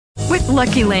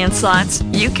Lucky Land Slots,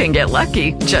 you can get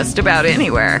lucky just about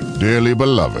anywhere. Dearly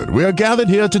beloved, we are gathered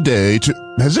here today to...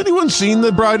 Has anyone seen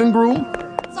the bride and groom?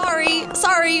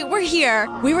 Sorry, we're here.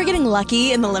 We were getting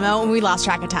lucky in the limo and we lost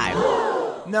track of time.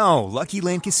 No, Lucky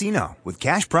Land Casino, with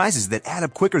cash prizes that add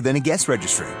up quicker than a guest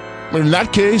registry. In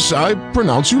that case, I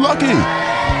pronounce you lucky.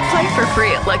 Play for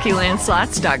free at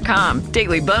LuckyLandSlots.com.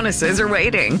 Daily bonuses are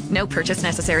waiting. No purchase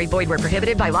necessary. Void where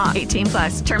prohibited by law. 18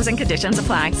 plus. Terms and conditions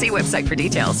apply. See website for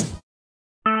details.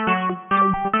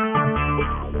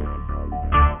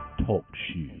 Talk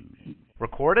shoes.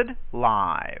 Recorded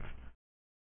live.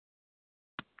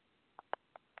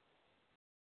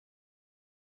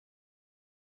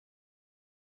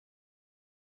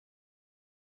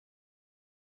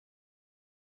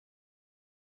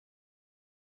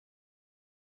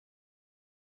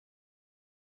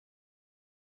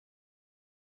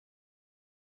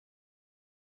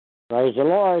 Praise the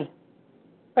Lord.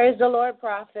 Praise the Lord,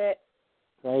 prophet.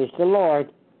 Praise the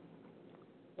Lord.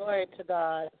 Glory to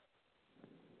God.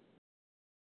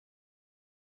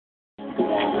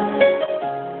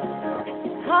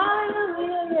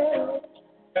 Hallelujah.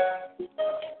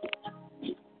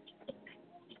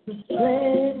 The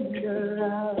splendor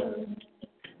of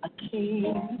a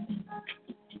king.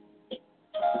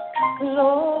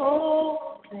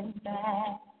 Glory and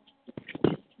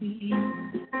majesty.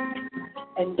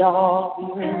 And all the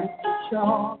earth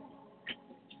rejoice,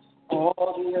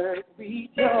 all the earth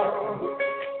rejoice.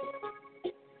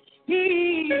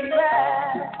 He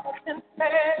wraps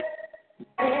himself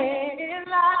in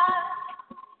light,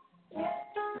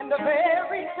 and the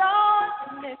very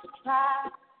darkness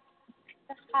tries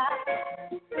to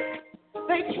hide.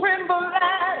 They tremble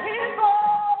at his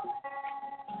voice,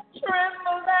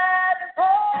 tremble at his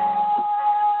voice.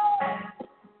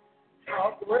 How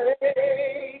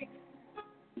great!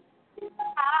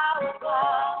 How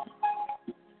God,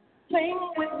 sing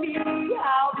with me,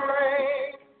 how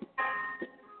great,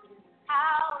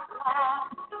 how God,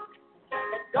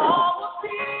 and all will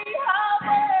see how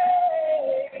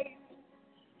great,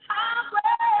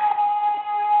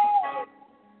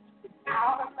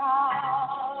 our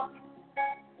God.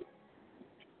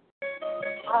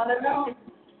 Hallelujah.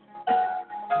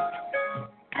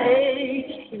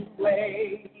 Patient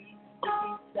wait, he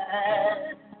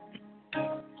stands.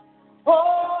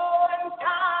 Oh, and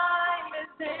time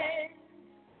is in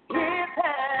his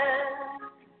hands,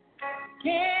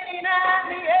 beginning and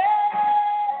the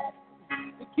end,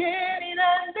 beginning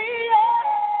and the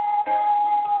end.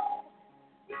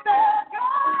 The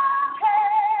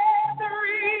Godhead,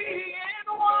 three in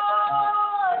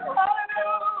one.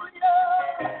 Hallelujah.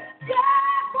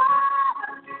 Yes,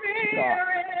 Father,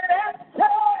 Spirit, and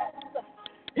Son.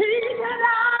 He's a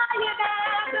lion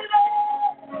and the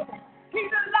lamb. He's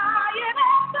a lion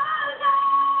and the lamb.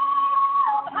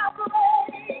 How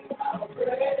great! How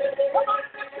great! Come on,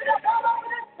 lift it up all over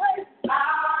this place.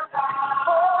 Our God.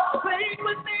 Oh, sing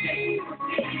with me.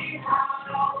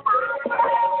 How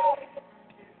great!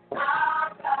 Our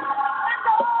God.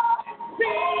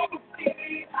 Sing with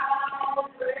me. How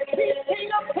great! He's King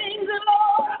of kings and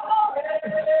Lord of lords.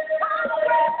 How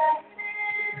great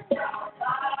is our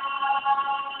God.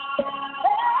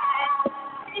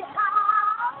 Hey,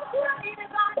 how great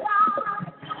is our God.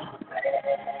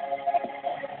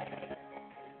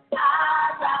 Our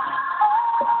God.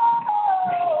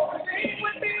 Oh, sing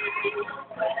with me.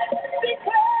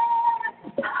 Declare.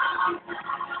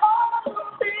 Oh,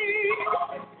 sing.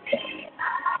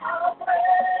 How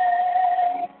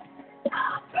great.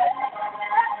 How great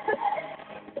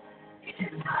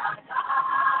is our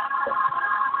God.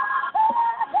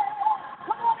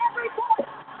 Come on, every voice.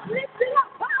 Lift it up.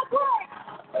 How great.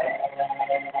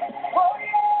 Oh,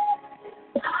 yeah.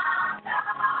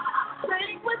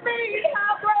 Sing with me.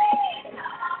 How great.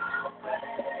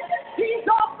 He's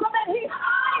awesome and he's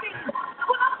mighty.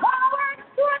 With the power and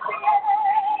strength.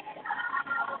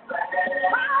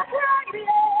 How great he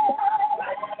is.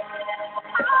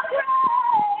 How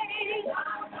great.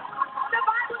 The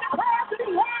Bible declares that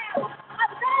he has a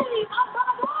name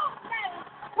above all names.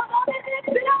 Come on and lift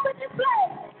it up in this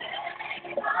place.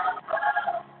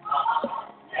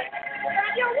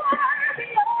 And you're worthy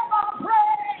of our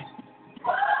praise.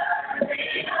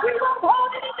 We won't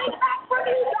hold it in the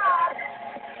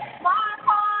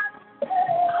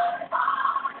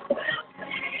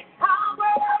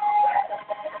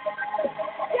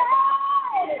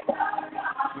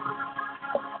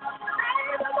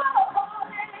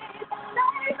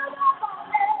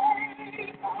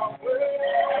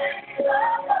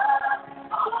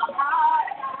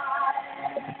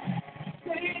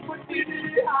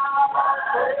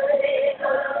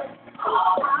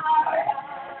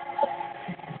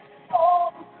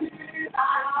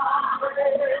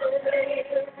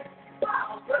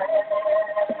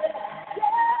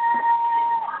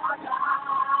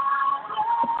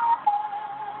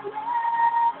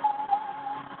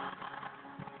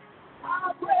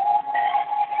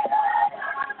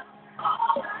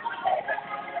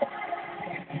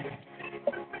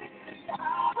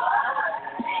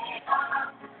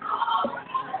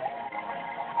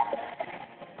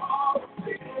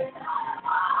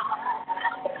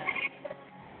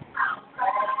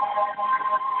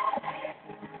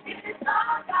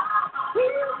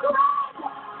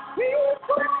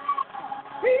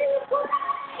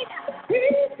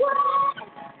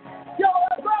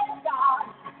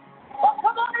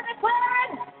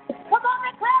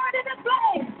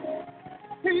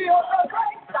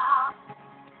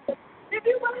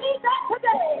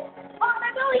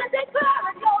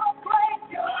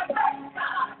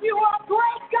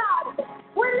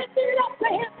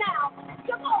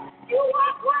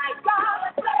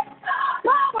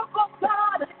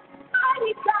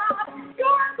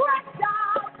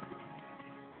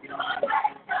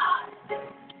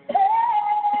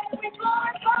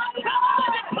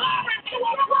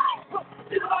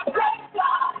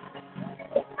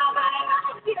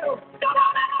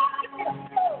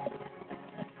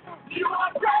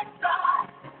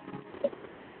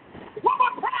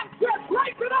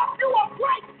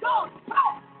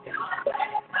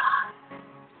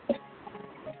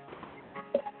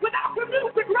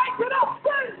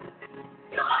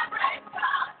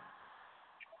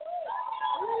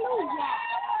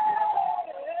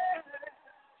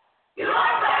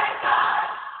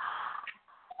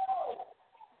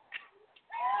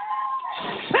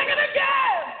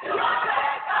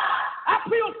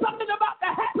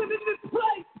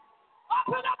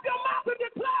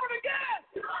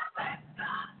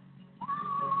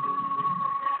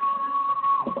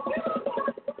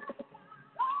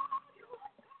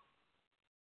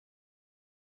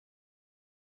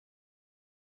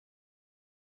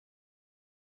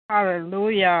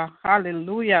Hallelujah.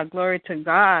 Hallelujah. Glory to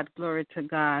God. Glory to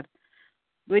God.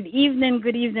 Good evening,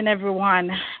 everyone.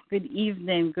 Good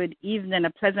evening. A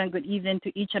pleasant good evening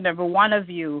to each and every one of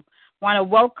you. I want to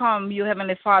welcome you,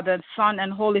 Heavenly Father, Son,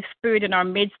 and Holy Spirit in our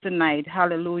midst tonight.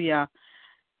 Hallelujah.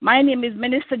 My name is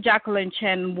Minister Jacqueline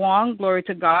Chen Wong. Glory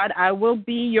to God. I will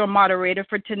be your moderator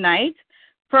for tonight.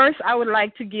 First, I would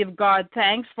like to give God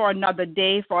thanks for another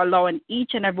day, for allowing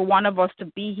each and every one of us to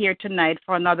be here tonight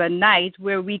for another night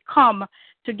where we come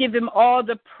to give him all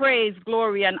the praise,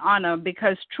 glory, and honor,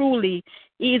 because truly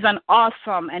he is an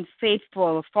awesome and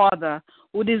faithful Father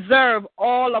who deserves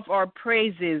all of our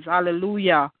praises.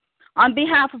 Hallelujah. On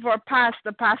behalf of our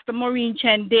pastor, Pastor Maureen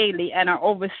Chen Daly, and our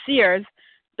overseers,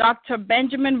 Dr.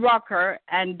 Benjamin Rocker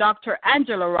and Dr.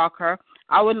 Angela Rocker,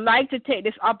 I would like to take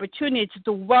this opportunity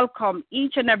to welcome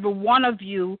each and every one of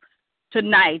you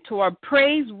tonight to our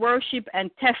praise, worship, and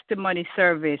testimony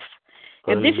service.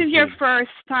 If this is your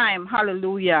first time,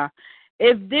 hallelujah.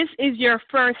 If this is your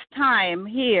first time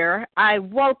here, I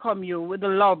welcome you with the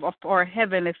love of our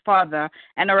Heavenly Father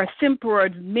and our Simple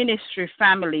Word Ministry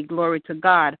family. Glory to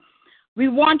God. We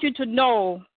want you to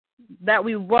know that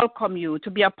we welcome you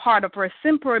to be a part of our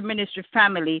Simple Word Ministry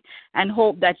family and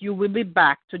hope that you will be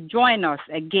back to join us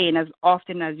again as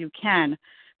often as you can.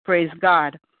 Praise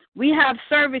God. We have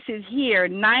services here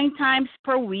 9 times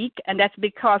per week, and that's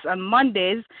because on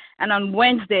Mondays and on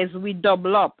Wednesdays we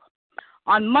double up.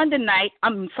 On Monday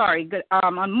on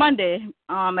Monday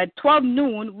at 12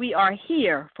 noon, we are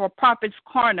here for Prophet's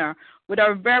Corner with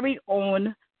our very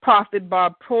own Prophet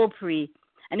Bob Propri.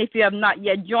 And if you have not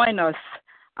yet joined us,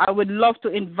 I would love to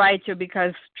invite you,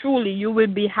 because truly you will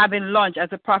be having lunch. As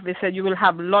the prophet said, you will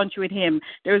have lunch with him.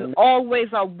 There's always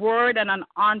a word and an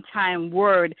on-time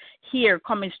word here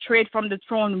coming straight from the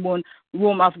throne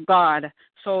room of God.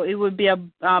 So it would be a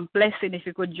blessing if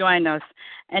you could join us.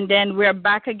 And then we're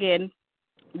back again,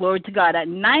 glory to God, at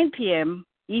 9 p.m.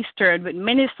 Eastern with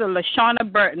Minister LaShawna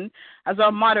Burton as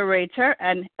our moderator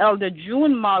and Elder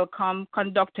June Malcolm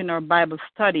conducting our Bible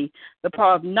study. The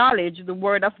power of knowledge, the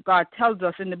Word of God tells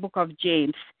us in the book of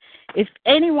James, if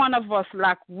any one of us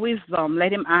lack wisdom,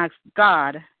 let him ask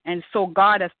God. And so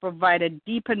God has provided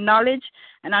deeper knowledge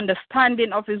and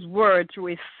understanding of his word through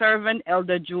his servant,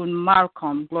 Elder June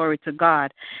Malcolm. Glory to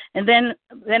God. And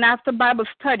then after Bible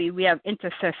study, we have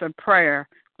intercessor prayer.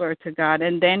 Glory to God.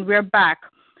 And then we're back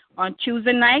on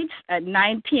Tuesday nights at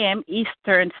 9 p.m.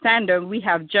 Eastern Standard. We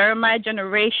have Jeremiah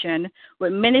Generation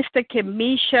with Minister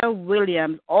Kemisha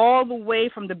Williams, all the way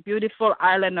from the beautiful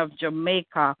island of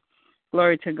Jamaica.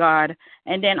 Glory to God.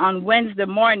 And then on Wednesday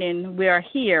morning, we are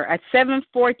here at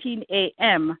 7:14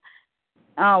 a.m.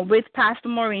 With Pastor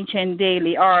Maureen Chen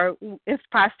Daly. Or if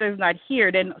Pastor is not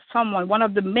here, then one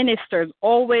of the ministers,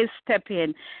 always step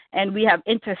in, and we have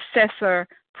intercessor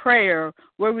prayer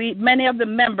where many of the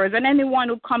members and anyone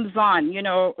who comes on,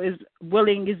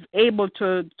 is able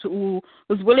to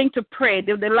pray.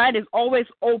 The line is always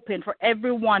open for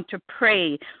everyone to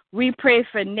pray. We pray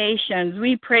for nations.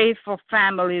 We pray for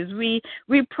families. We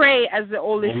pray as the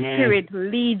Holy Spirit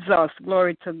leads us.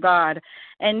 Glory to God.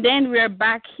 And then we're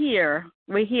back here.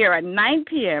 We're here at 9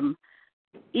 p.m.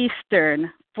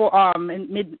 Eastern for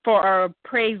our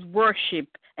praise, worship,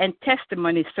 and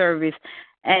testimony service.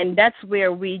 And that's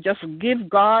where we just give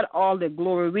God all the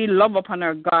glory. We love upon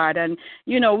our God. And,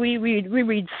 we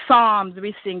read Psalms,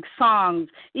 we sing songs.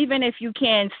 Even if you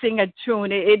can't sing a tune,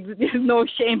 there's no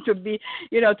shame to be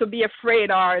afraid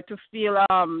or to feel,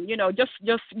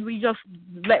 we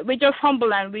just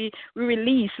humble and we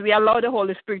release. We allow the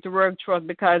Holy Spirit to work through us,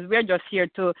 because we're just here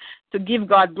to give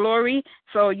God glory.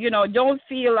 So,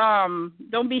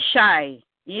 don't be shy.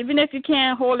 Even if you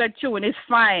can't hold a tune, it's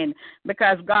fine,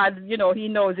 because God, he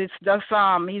knows it's just,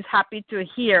 he's happy to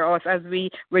hear us as we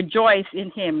rejoice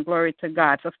in him. Glory to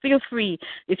God. So feel free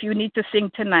if you need to sing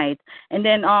tonight. And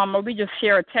then we just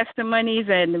share our testimonies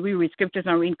and we read scriptures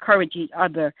and we encourage each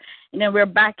other. And then we're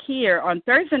back here on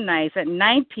Thursday nights at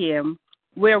 9 p.m.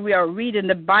 where we are reading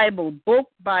the Bible book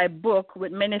by book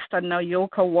with Minister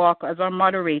Nayoka Walker as our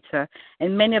moderator.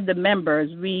 And many of the members,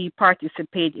 we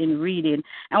participate in reading.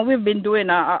 And we've been doing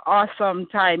an awesome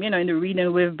time, in the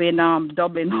reading. We've been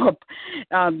doubling up,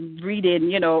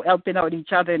 reading, helping out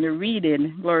each other in the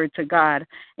reading. Glory to God.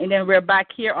 And then we're back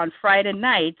here on Friday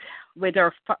night with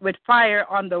Fire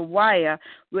on the Wire,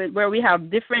 where we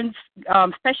have different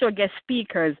special guest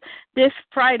speakers. This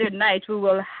Friday night we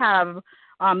will have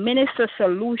Minister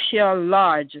Lucia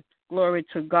Lodge. Glory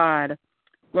to God.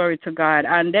 Glory to God.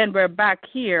 And then we're back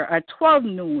here at 12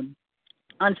 noon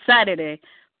on Saturday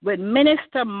with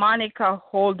Minister Monica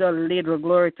Holder Little.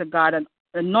 Glory to God. An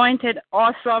anointed,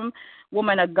 awesome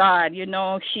woman of God. You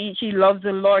know, she loves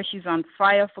the Lord. She's on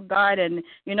fire for God, and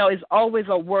you know, it's always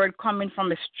a word coming from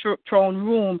the throne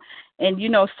room. And you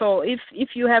know, so if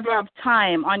you ever have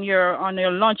time on your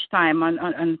lunchtime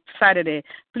on Saturday,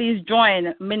 please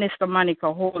join Minister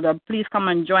Monica Holder. Please come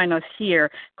and join us here,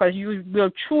 because you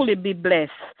will truly be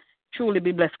blessed. Truly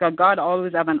be blessed, because God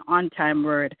always have an on-time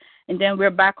word. And then we're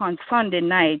back on Sunday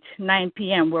night, 9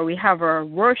 p.m., where we have our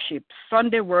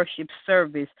Sunday worship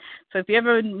service. So if you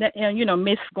ever,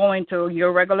 miss going to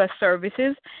your regular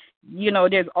services, you know,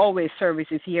 there's always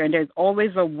services here, and there's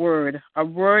always a word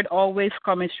always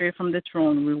coming straight from the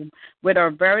throne room with our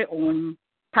very own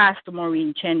Pastor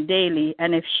Maureen Chen Daly.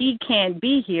 And if she can't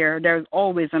be here, there's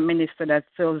always a minister that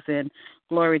fills in.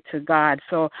 Glory to God.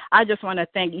 So I just want to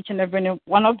thank each and every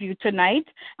one of you tonight.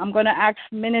 I'm going to ask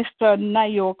Minister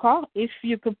Nayoka if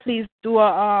you could please do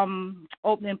a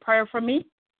opening prayer for me.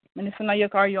 Minister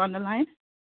Nayoka, are you on the line?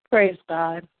 Praise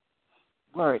God.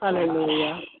 Glory to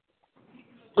Hallelujah.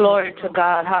 Glory to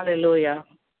God. Hallelujah.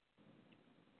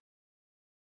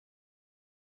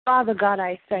 Father God,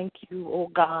 I thank you, oh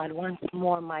God, once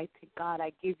more, mighty God.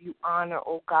 I give you honor,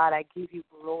 oh God. I give you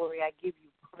glory. I give you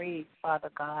praise, Father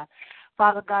God.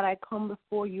 Father God, I come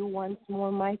before you once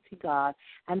more, mighty God.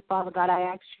 And Father God, I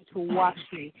ask you to wash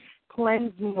me.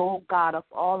 Cleanse me, oh God, of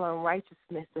all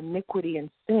unrighteousness, iniquity,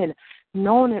 and sin,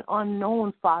 known and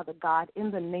unknown, Father God, in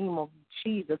the name of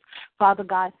Jesus. Father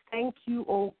God, thank you,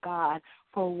 oh God,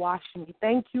 for washing me.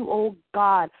 Thank you, oh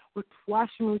God, for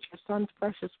washing me with your son's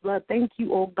precious blood. Thank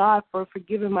you, oh God, for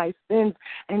forgiving my sins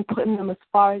and putting them as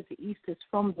far as the east is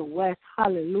from the west.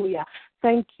 Hallelujah.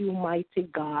 Thank you, mighty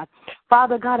God.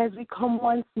 Father God, as we come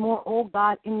once more, oh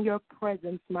God, in your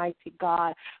presence, mighty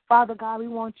God. Father God, we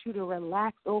want you to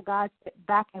relax, oh God, sit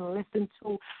back and listen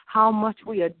to how much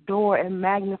we adore and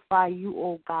magnify you,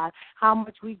 oh God, how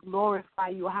much we glorify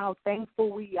you, how thankful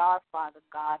we are, Father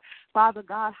God. Father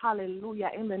God,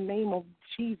 hallelujah, in the name of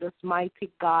Jesus,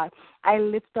 mighty God, I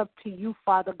lift up to you,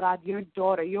 Father God, your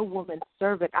daughter, your woman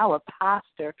servant, our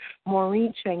pastor,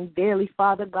 Maureen Cheng Daly,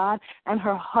 Father God, and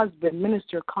her husband,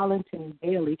 Minister Collington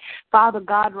Bailey. Father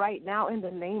God, right now, in the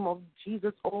name of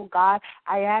Jesus, oh God,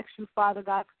 I ask you, Father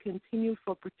God, to continue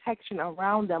for protection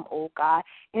around them, oh God,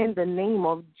 in the name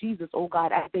of Jesus, oh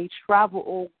God, as they travel,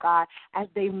 oh God, as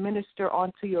they minister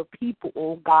unto your people,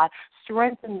 oh God.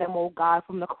 Strengthen them, oh God,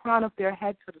 from the crown of their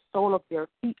head to the sole of their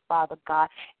feet, Father God,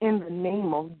 in the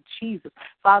name of Jesus.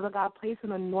 Father God, place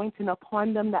an anointing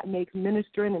upon them that makes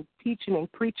ministering and teaching and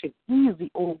preaching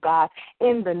easy, oh God,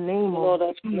 in the name of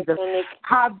Jesus.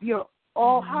 Have your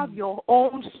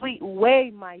own sweet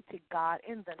way, mighty God,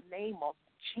 in the name of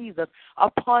Jesus,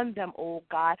 upon them, oh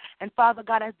God. And Father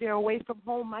God, as they're away from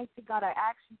home, mighty God, I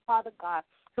ask you, Father God,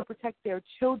 to protect their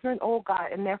children, oh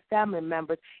God, and their family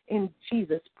members in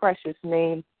Jesus' precious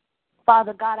name.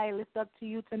 Father God, I lift up to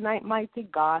you tonight, mighty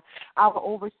God, our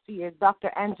overseers,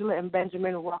 Dr. Angela and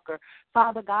Benjamin Rucker.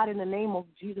 Father God, in the name of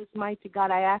Jesus, mighty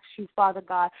God, I ask you, Father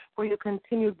God, for your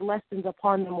continued blessings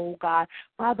upon them, oh God.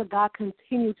 Father God,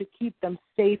 continue to keep them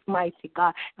safe, mighty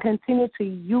God. Continue to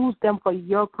use them for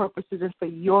your purposes and for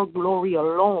your glory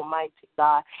alone, mighty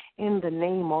God, in the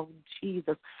name of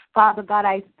Jesus. Father God,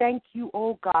 I thank you,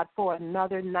 oh God, for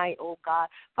another night, oh God.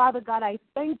 Father God, I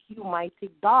thank you,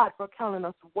 mighty God, for counting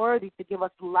us worthy to give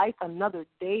us life another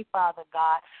day, Father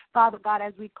God. Father God,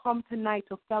 as we come tonight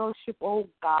to fellowship, oh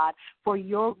God, for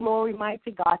your glory,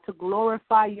 mighty God, to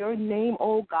glorify your name,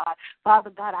 oh God. Father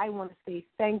God, I want to say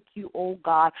thank you, oh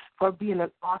God, for being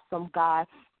an awesome God.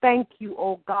 Thank you,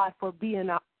 oh God, for being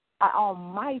a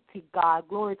Almighty God,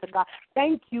 glory to God.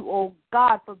 Thank you, oh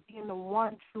God, for being the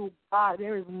one true God.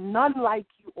 There is none like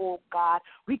you, oh God.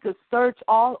 We could search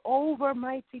all over,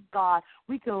 mighty God.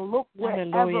 We can look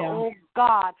wherever, oh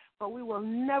God, but we will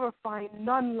never find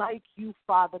none like you,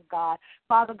 Father God.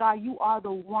 Father God, you are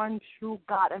the one true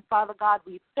God. And Father God,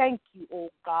 we thank you, oh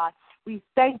God. We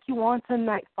thank you on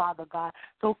tonight, Father God.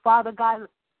 So, Father God,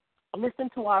 listen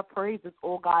to our praises,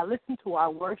 oh God. Listen to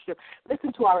our worship.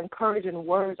 Listen to our encouraging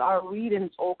words, our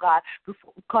readings, oh God.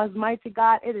 Because, mighty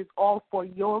God, it is all for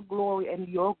your glory and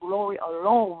your glory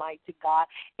alone, mighty God,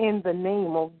 in the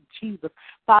name of Jesus.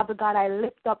 Father God, I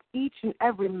lift up each and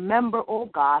every member, oh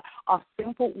God, of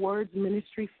Simple Words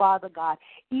Ministry, Father God.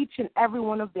 Each and every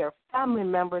one of their family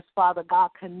members, Father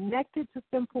God, connected to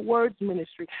Simple Words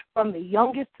Ministry, from the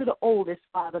youngest to the oldest,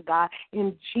 Father God,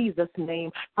 in Jesus'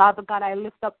 name. Father God, I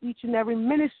lift up each and every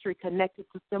ministry connected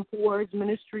to Simple Words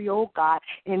Ministry, oh God,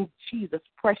 in Jesus'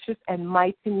 precious and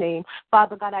mighty name.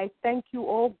 Father God, I thank you,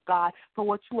 oh God, for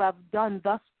what you have done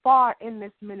thus far in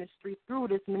this ministry, through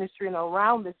this ministry, and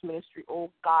around this ministry,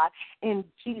 oh God, in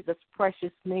Jesus'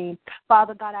 precious name.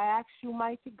 Father God, I ask you,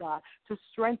 mighty God, to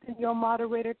strengthen your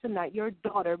moderator tonight, your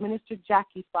daughter, Minister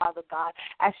Jackie, Father God,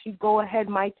 as she go ahead,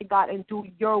 mighty God, and do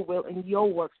your will and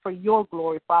your works for your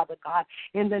glory, Father God.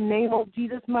 In the name of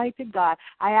Jesus, mighty God,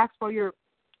 I ask for your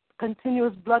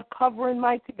continuous blood covering,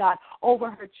 mighty God, over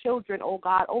her children, oh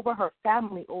God, over her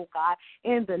family, oh God,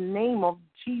 in the name of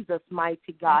Jesus,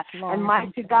 mighty God. Yes, Lord. And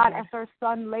mighty God, as her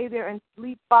son lay there and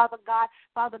sleep, Father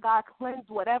God, cleanse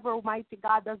whatever, mighty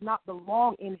God, does not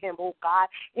belong in him, oh God,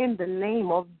 in the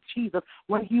name of Jesus.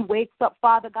 When he wakes up,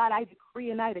 Father God, I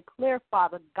decree and I declare,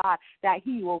 Father God, that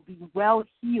he will be well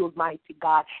healed, mighty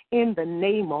God, in the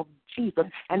name of Jesus.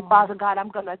 And Father God, I'm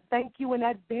going to thank you in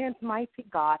advance, mighty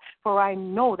God, for I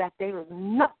know that there is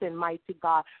nothing, mighty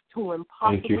God, too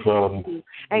impossible to do.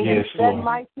 And you said,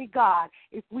 mighty God,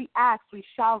 if we ask, we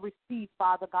shall receive,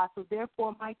 Father God. So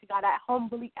therefore, mighty God, I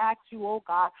humbly ask you, oh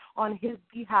God, on his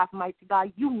behalf, mighty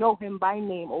God. You know him by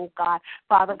name, oh God.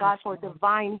 Father God, for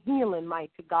divine healing,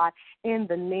 mighty God, in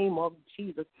the name of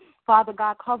Jesus. Father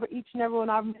God, cover each and every one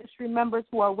of our ministry members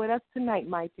who are with us tonight,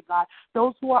 mighty God.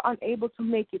 Those who are unable to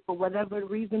make it for whatever the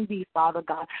reason be, Father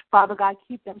God. Father God,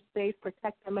 keep them safe,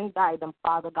 protect them, and guide them,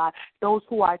 Father God. Those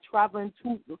who are traveling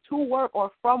to work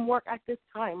or from work at this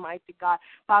time, mighty God.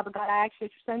 Father God, I ask you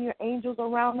to send your angels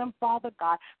around them, Father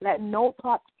God. Let no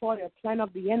plot, or plan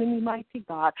of the enemy, mighty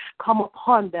God, come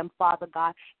upon them, Father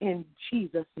God, in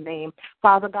Jesus' name.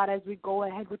 Father God, as we go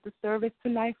ahead with the service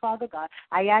tonight, Father God,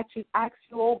 I ask you,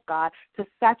 oh God, to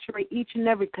saturate each and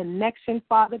every connection,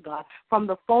 Father God, from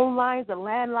the phone lines, the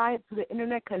landlines, to the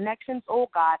internet connections, oh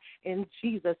God, in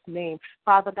Jesus' name.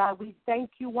 Father God, we thank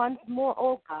you once more,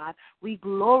 oh God. We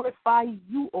glorify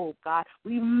you, oh God.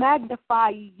 We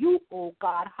magnify you, oh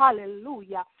God.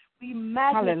 Hallelujah. We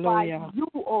magnify you,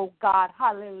 oh God.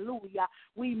 Hallelujah.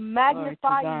 We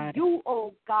magnify you,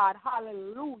 oh God.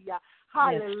 Hallelujah.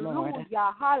 Hallelujah,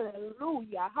 yes,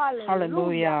 hallelujah,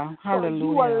 hallelujah. Hallelujah.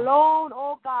 You alone,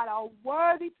 oh God, are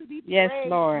worthy to be praised,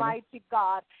 mighty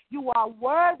God. You are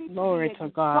worthy to be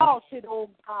exalted, oh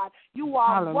God. You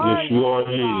are worthy, yes, you are,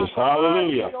 Jesus.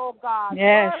 Hallelujah. Oh God.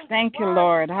 Yes, thank you,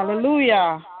 Lord.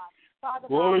 Hallelujah. Father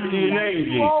glory God, to your name,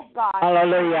 Jesus. Oh God,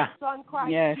 hallelujah. Son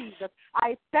Christ yes. Jesus.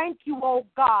 I thank you, oh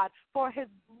God, for his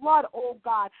blood, oh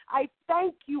God. I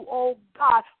thank you, oh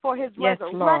God, for his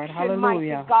resurrection, Lord.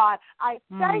 Hallelujah. mighty God. I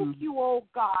thank you, oh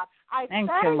God. I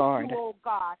thank you, Lord. oh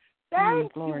God.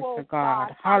 Thank glory you, oh to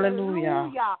God.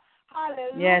 Hallelujah.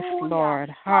 Hallelujah. Yes, Lord.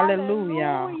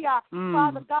 Hallelujah.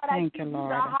 Father God, I give you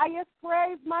the highest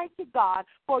praise, mighty God,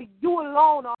 for you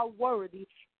alone are worthy.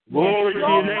 Glory to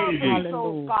your name,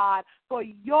 oh God, for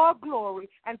your glory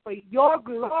and for your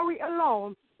glory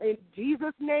alone. In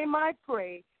Jesus' name I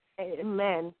pray.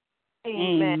 Amen.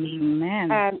 Amen.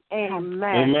 And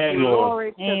amen. Amen,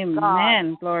 Glory to amen.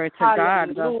 God. Glory to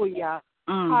Hallelujah.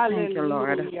 God. Thank you,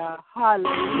 Lord.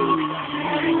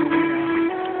 Hallelujah.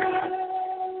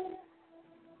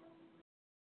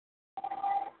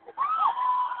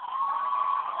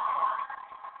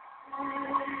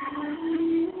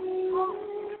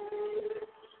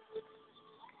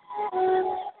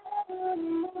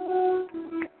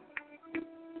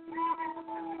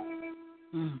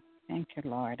 Thank you,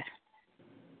 Lord.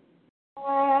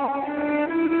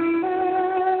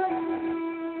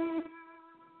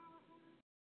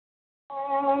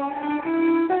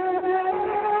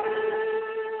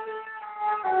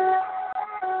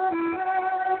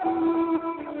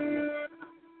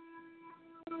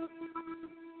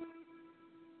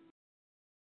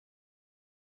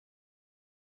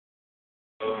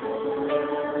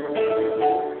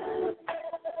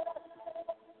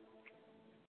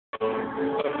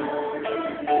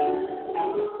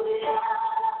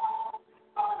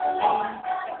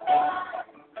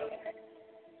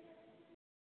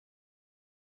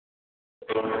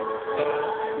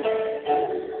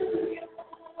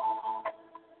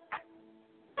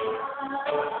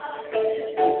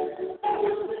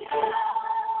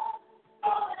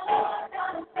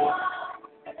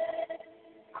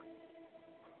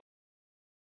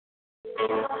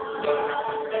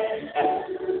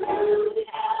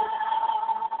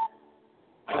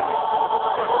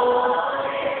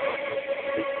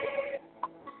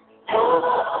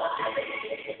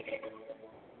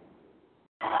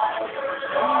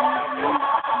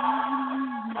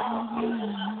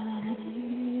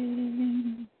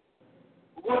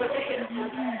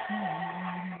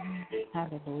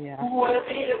 Hallelujah.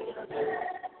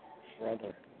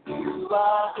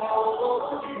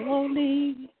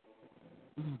 Holy.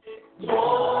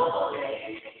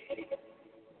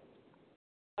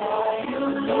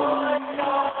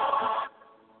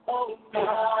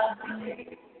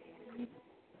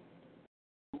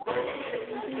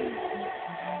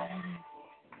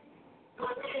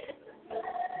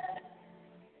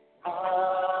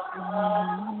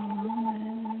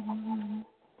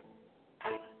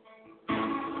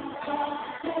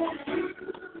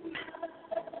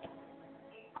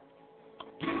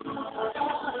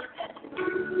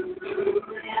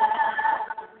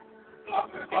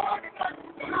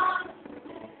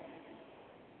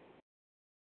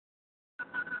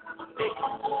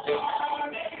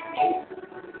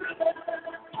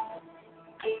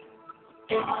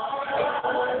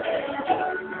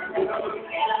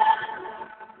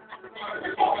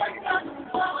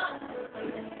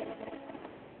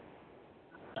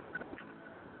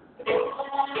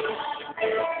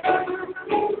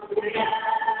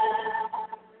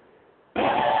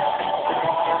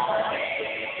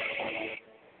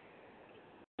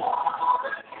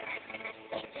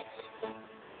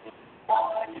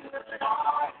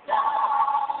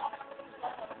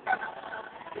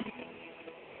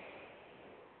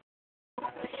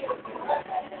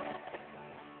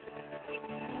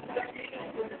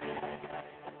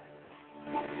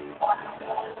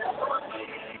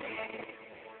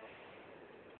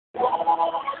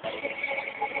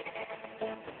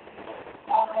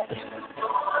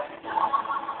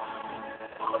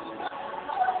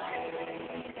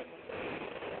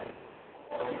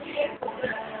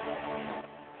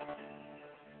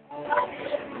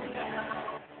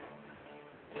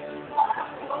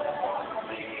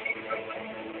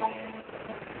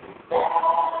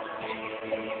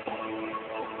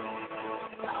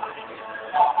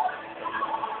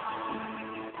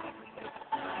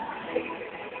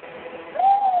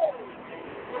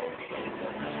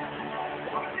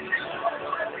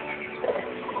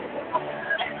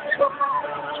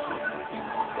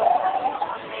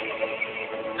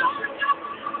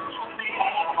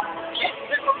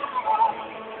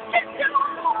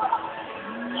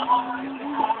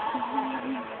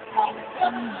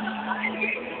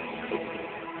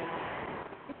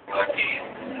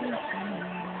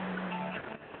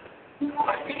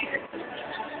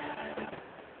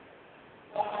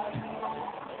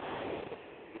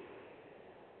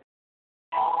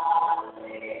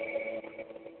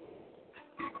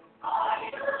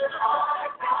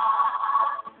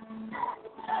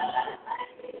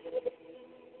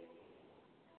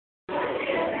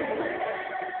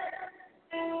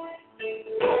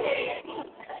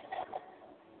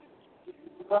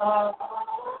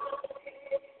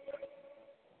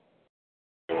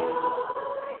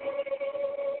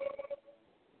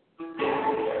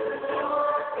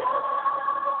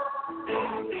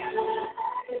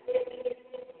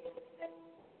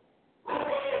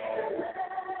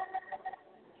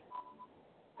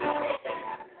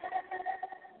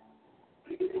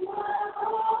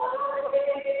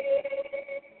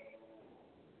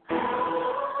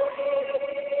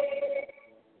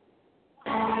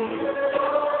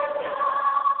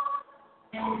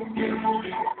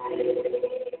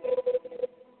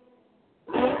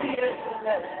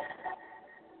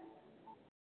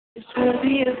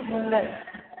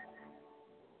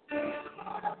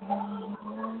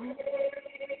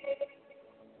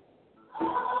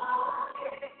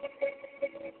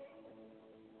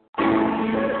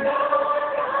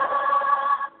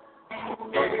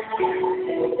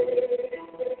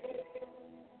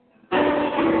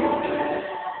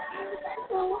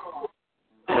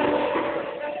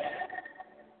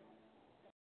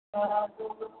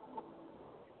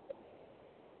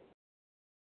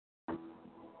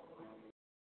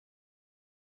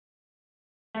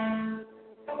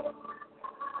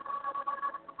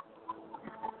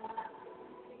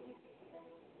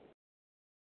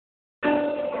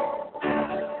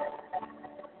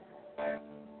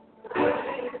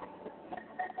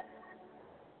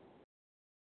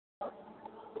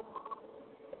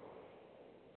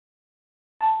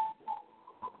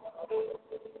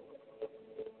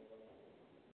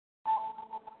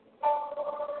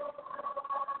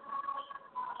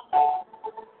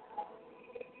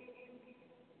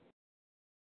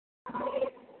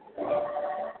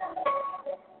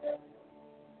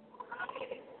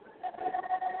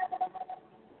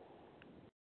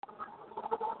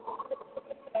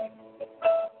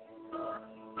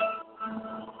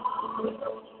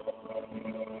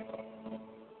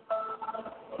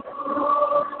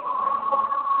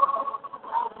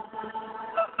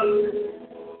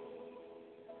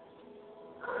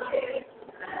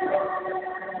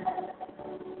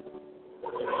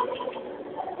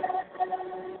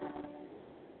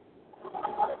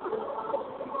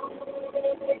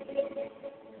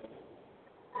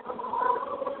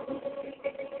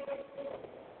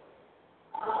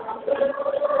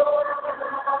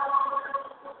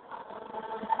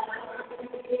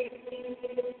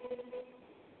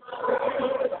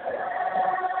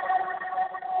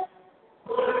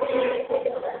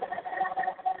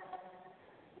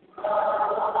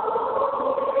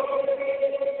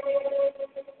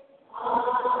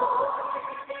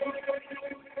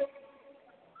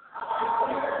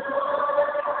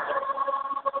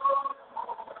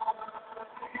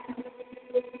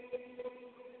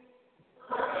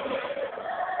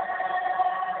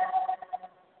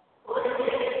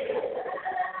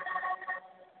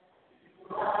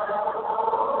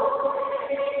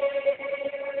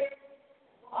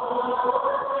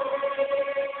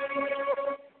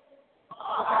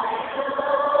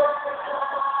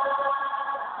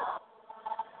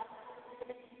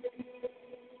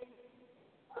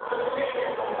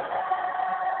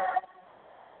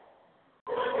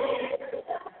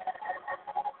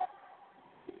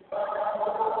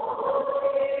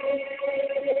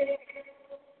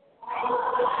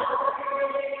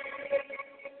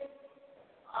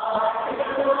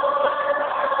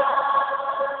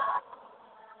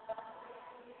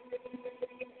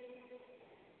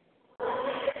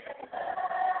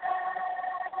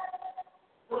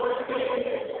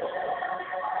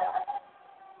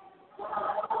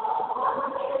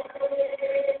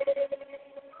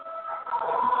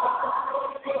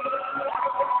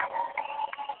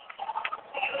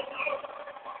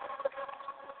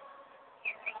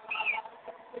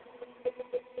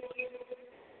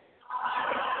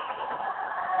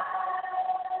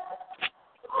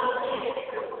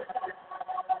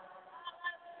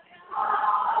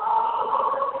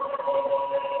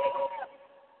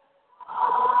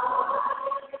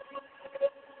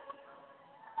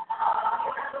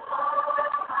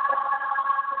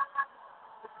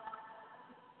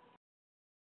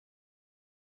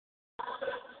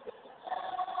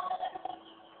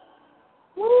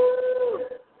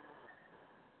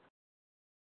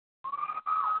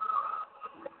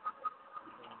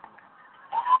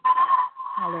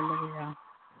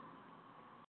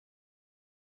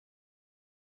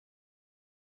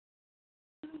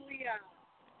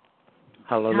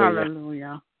 Hallelujah.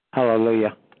 Hallelujah.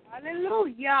 Hallelujah.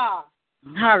 Hallelujah.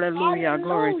 Hallelujah.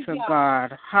 Glory to Hallelujah.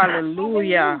 God.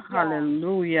 Hallelujah.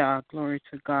 Hallelujah. Glory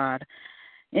to God.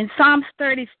 In Psalms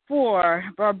 34,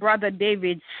 our brother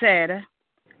David said,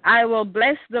 I will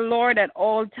bless the Lord at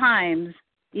all times.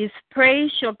 His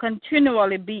praise shall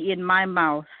continually be in my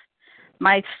mouth.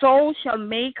 My soul shall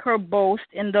make her boast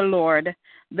in the Lord.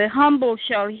 The humble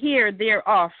shall hear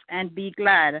thereof and be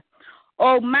glad.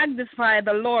 Oh, magnify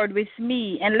the Lord with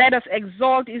me, and let us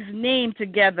exalt his name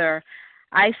together.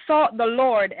 I sought the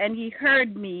Lord, and he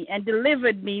heard me, and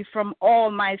delivered me from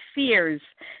all my fears.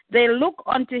 They looked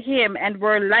unto him, and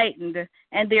were lightened,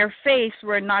 and their face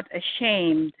were not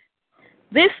ashamed.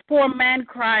 This poor man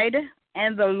cried,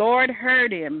 and the Lord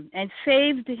heard him, and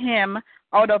saved him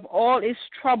out of all his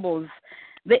troubles.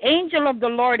 The angel of the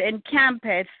Lord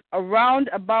encampeth around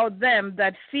about them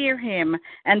that fear him,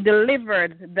 and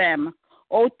delivered them.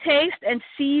 O taste and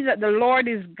see that the Lord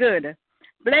is good.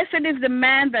 Blessed is the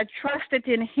man that trusteth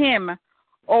in him.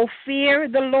 O fear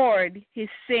the Lord, his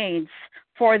saints,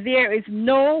 for there is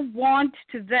no want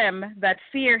to them that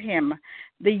fear him.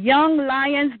 The young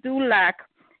lions do lack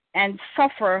and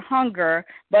suffer hunger,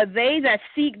 but they that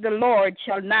seek the Lord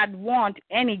shall not want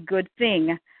any good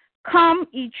thing. Come,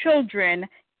 ye children,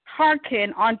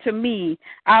 hearken unto me.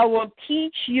 I will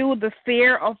teach you the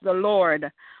fear of the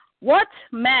Lord. What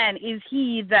man is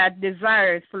he that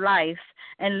desireth life,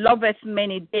 and loveth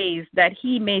many days, that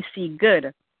he may see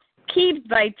good? Keep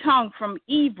thy tongue from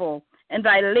evil, and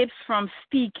thy lips from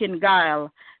speaking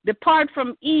guile. Depart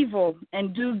from evil,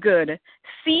 and do good.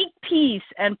 Seek peace,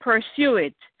 and pursue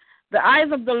it. The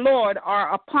eyes of the Lord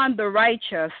are upon the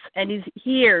righteous, and his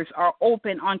ears are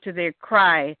open unto their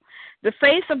cry. The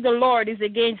face of the Lord is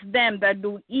against them that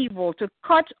do evil, to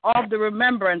cut off the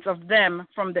remembrance of them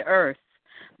from the earth.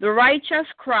 The righteous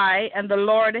cry, and the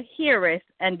Lord heareth,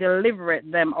 and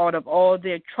delivereth them out of all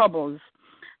their troubles.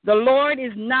 The Lord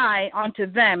is nigh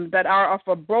unto them that are of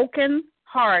a broken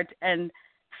heart, and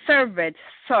serveth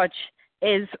such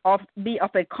as be of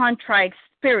a contrite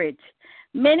spirit.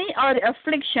 Many are the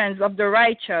afflictions of the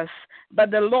righteous,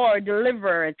 but the Lord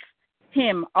delivereth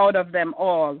him out of them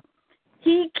all.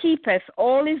 He keepeth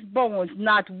all his bones,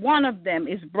 not one of them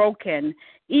is broken.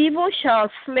 Evil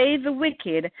shall slay the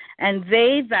wicked, and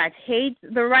they that hate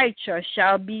the righteous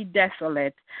shall be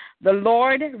desolate. The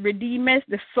Lord redeemeth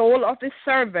the soul of his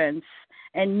servants,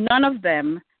 and none of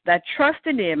them that trust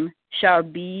in him shall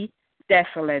be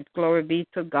desolate. Glory be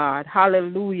to God.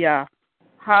 Hallelujah.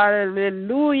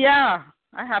 Hallelujah.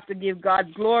 I have to give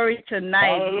God glory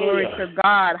tonight. Hallelujah. Glory to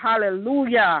God.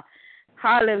 Hallelujah.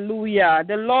 Hallelujah.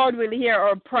 The Lord will hear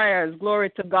our prayers.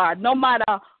 Glory to God. No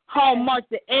matter how much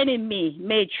the enemy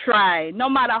may try, no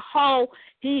matter how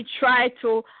he tried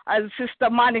to, as Sister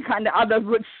Monica and the others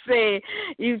would say,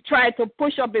 he tried to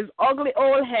push up his ugly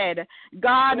old head,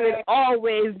 God will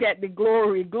always get the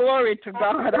glory. Glory to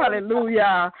God.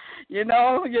 Hallelujah. You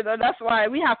know, that's why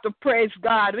we have to praise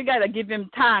God. We got to give him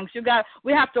thanks.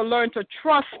 We have to learn to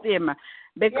trust him.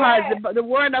 Because the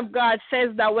word of God says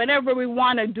that whenever we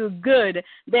want to do good,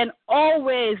 then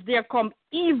always there come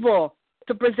evil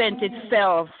to present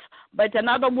itself. But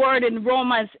another word in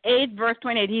Romans 8, verse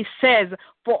 28, he says,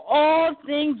 for all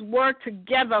things work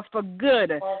together for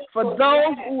good, for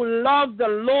those who love the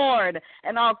Lord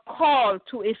and are called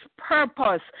to his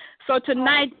purpose. So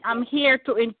tonight, I'm here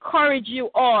to encourage you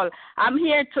all. I'm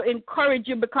here to encourage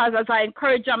you because as I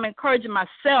encourage you, I'm encouraging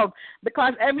myself.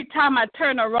 Because every time I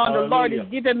turn around, the Lord is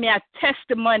giving me a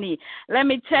testimony. Let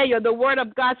me tell you, the word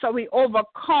of God says we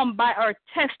overcome by our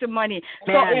testimony.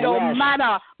 So it don't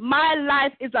matter. My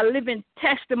life is a living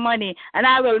testimony, and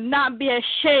I will not be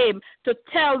ashamed to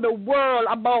tell the world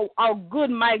about how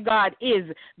good my God is,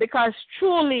 because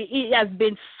truly he has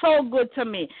been so good to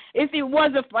me. If it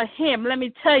wasn't for him, let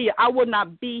me tell you, I would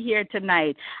not be here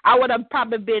tonight. I would have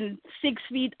probably been 6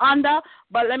 feet under,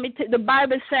 but the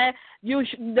Bible says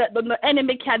the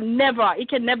enemy can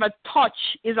never touch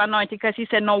his anointing, because he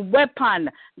said no weapon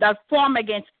that form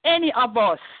against any of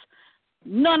us,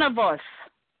 none of us,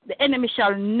 the enemy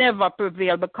shall never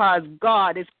prevail, because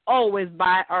God is always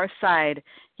by our side.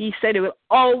 He said he will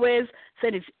always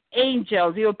send his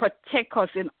angels. He will protect us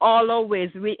in all our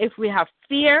ways. If we have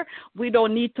fear, we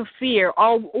don't need to fear.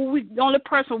 The only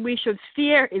person we should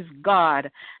fear is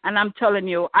God. And I'm telling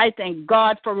you, I thank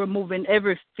God for removing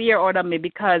every fear out of me,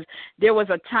 because there was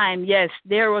a time, yes,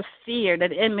 there was fear that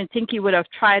the enemy think he would have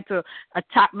tried to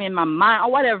attack me in my mind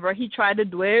or whatever. He tried to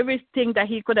do everything that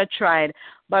he could have tried.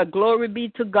 But glory be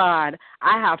to God,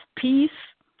 I have peace.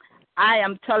 I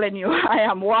am telling you, I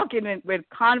am walking with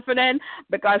confidence,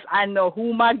 because I know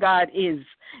who my God is.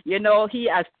 You know, he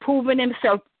has proven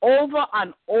himself over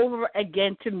and over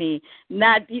again to me.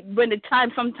 Not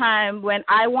sometime when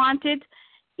I want it,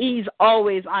 he's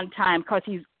always on time because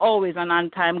he's always an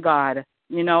on-time God.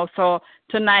 You know, so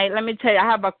tonight, let me tell you, I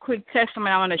have a quick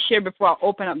testimony I want to share before I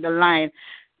open up the line.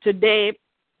 Today,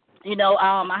 you know,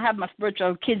 I have my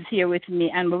spiritual kids here with me,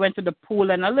 and we went to the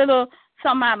pool, and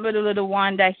something happened with the little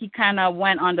one that he kind of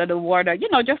went under the water, you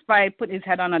know, just by putting his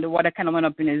head under the water, kind of went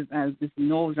up in his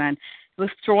nose, and was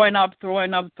throwing up.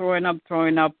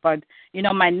 But, you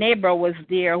know, my neighbor was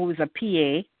there who was a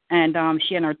PA, and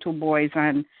she and her 2 boys,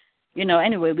 and, you know,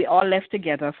 anyway, we all left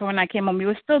together. So when I came home, he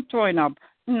was still throwing up.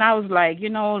 And I was like, you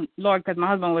know, Lord, because my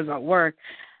husband was at work.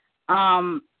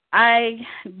 I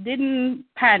didn't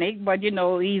panic, but, you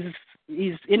know, he's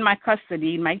in my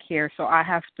custody, in my care, so I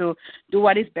have to do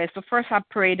what is best. So first I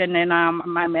prayed, and then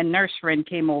my nurse friend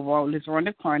came over, lives around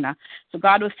the corner. So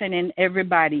God was sending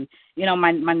everybody. You know,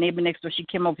 my neighbor next door, she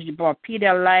came over, she brought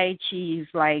Pedialyte. She's,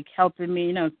 like, helping me,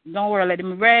 you know, don't worry, let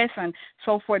him rest, and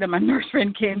so forth. And my nurse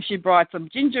friend came, she brought some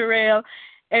ginger ale,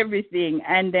 everything.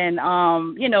 And then,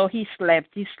 you know, he slept,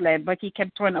 but he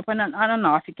kept throwing up and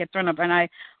off. He kept throwing up, and I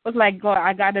was like, God,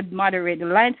 I got to moderate the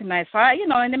line tonight. So, you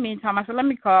know, in the meantime, I said, let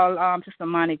me call Sister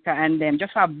Monica and them,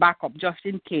 just have backup, just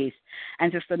in case.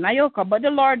 And Sister Nayoka, but the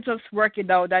Lord just worked it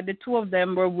out that the 2 of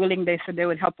them were willing. They said they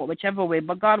would help out whichever way,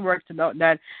 but God worked it out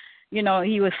that, you know,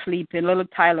 he was sleeping. Little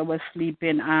Tyler was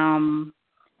sleeping.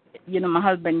 You know, my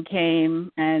husband came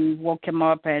and woke him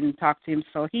up and talked to him.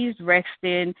 So he's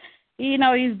resting. You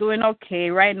know, he's doing okay.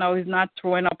 Right now, he's not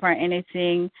throwing up or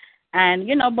anything. And,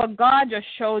 you know, but God just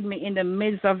showed me in the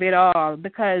midst of it all,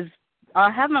 because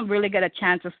I haven't really got a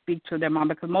chance to speak to them,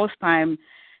 because most time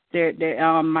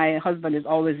my husband is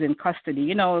always in custody.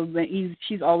 You know,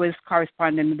 she's always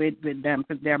corresponding with them,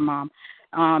 with their mom.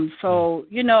 So,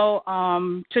 you know,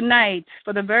 tonight,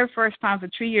 for the very first time for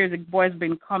 3 years, the boy's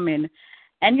been coming.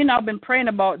 And, you know, I've been praying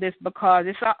about this because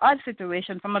it's an odd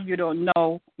situation. Some of you don't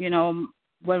know, you know,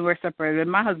 when we're separated.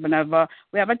 My husband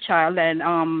we have a child, and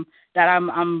that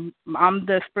I'm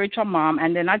the spiritual mom,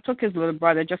 and then I took his little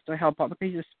brother just to help out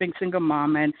because he's a single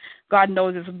mom, and God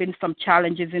knows there's been some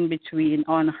challenges in between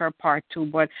on her part too,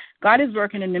 but God is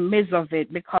working in the midst of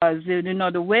it, because you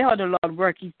know the way how the Lord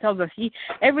works, He tells us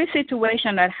every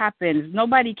situation that happens,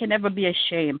 nobody can ever be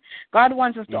ashamed. God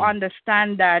wants us to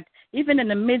understand that even in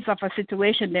the midst of a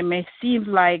situation, there may seem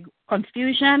like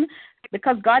confusion,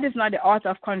 because God is not the author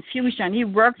of confusion. He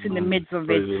works in the midst of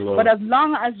it. But as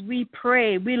long as we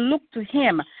pray, we look to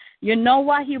Him, you know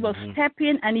what? He will step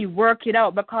in and He work it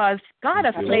out, because God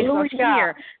has placed us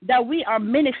here that we are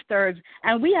ministers,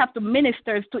 and we have to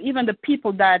minister to even the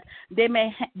people that they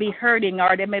may be hurting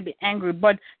or they may be angry.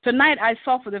 But tonight I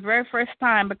saw for the very first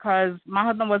time, because my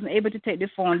husband wasn't able to take the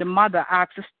phone, the mother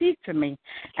asked to speak to me.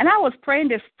 And I was praying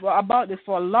about this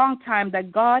for a long time,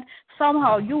 that God,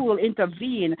 somehow you will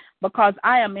intervene, because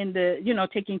I am in the, you know,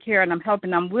 taking care and I'm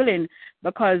helping, I'm willing,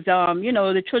 because, you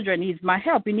know, the children needs my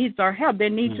help. He needs our help. They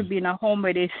need to be in a home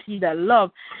where they see that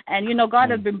love. And, you know, God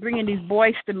has been bringing these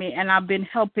boys to me, and I've been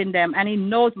helping them, and He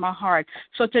knows my heart.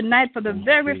 So tonight, for the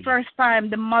very first time,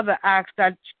 the mother asked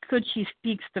that could she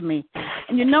speak to me.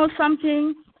 And you know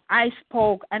something? I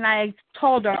spoke, and I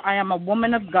told her I am a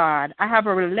woman of God. I have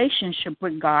a relationship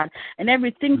with God, and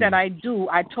everything that I do,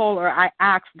 I told her I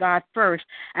ask God first,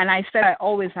 and I said I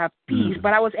always have peace.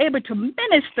 But I was able to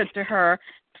minister to her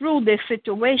through this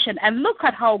situation, and look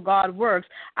at how God works.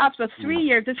 After 3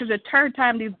 years, this is the third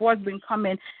time these boys been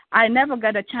coming. I never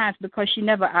got a chance, because she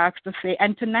never asked to say.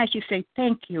 And tonight she said,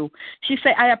 thank you. She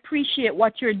said, I appreciate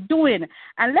what you're doing.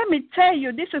 And let me tell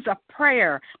you, this is a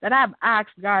prayer that I've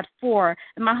asked God for.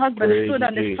 And my husband stood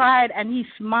on the side, and he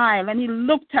smiled, and he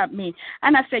looked at me.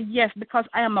 And I said, yes, because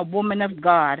I am a woman of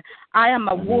God. I am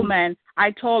a woman.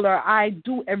 I told her I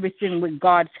do everything with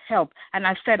God's help. And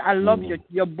I said, I love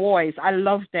your boys. I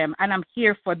love them, and I'm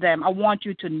here for them. I want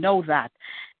you to know that.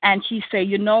 And she said,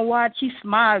 you know what? She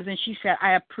smiles, and she said,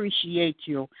 I appreciate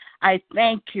you. I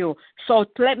thank you. So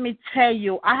let me tell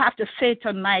you, I have to say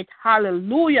tonight,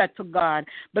 hallelujah to God,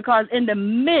 because in the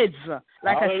midst,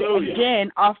 like I said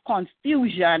again, of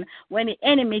confusion, when the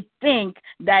enemy think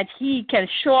that he can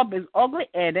show up his ugly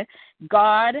head,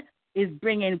 God is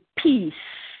bringing peace.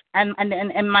 And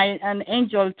an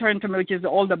angel turned to me, which is the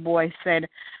older boy, said,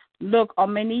 look how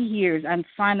many years, and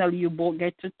finally you both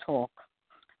get to talk.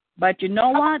 But you know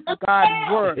what?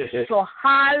 God works. So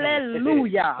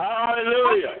hallelujah.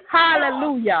 Hallelujah.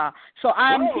 Hallelujah. So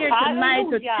I'm here tonight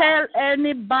to tell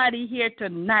anybody here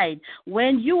tonight,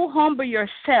 when you humble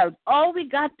yourself, all we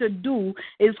got to do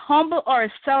is humble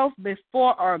ourselves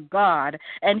before our God,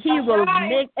 and he will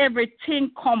make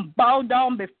everything come bow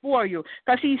down before you,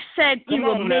 because he said he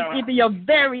will make even your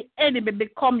very enemy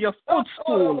become your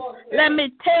footstool. Let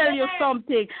me tell you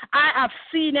something. I have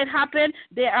seen it happen.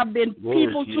 There have been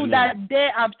people too that they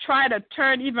have tried to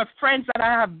turn even friends that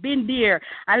I have been there.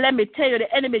 And let me tell you,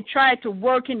 the enemy tried to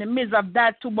work in the midst of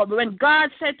that too. But when God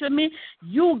said to me,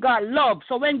 you got love.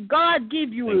 So when God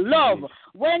gives you love,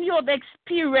 when you have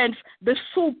experienced the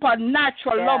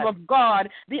supernatural love of God,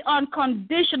 the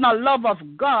unconditional love of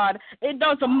God, it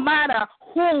doesn't matter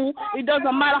who, it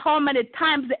doesn't matter how many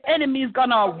times the enemy is going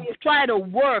to try to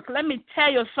work. Let me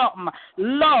tell you something.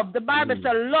 Love, the Bible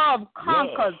says love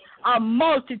conquers a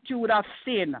multitude of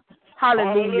sin.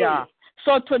 Hallelujah.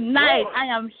 So tonight, I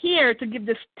am here to give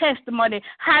this testimony.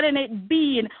 Hadn't it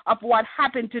been of what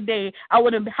happened today, I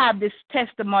wouldn't have this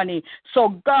testimony.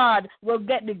 So God will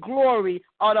get the glory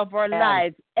out of our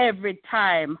lives every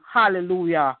time.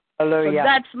 Hallelujah. So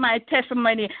that's my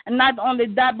testimony. And not only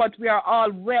that, but we are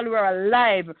all well, we're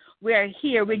alive. We are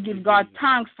here. We give God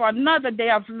thanks for another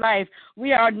day of life.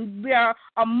 We are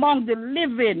among the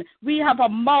living. We have a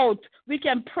mouth. We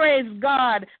can praise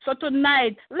God. So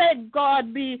tonight, let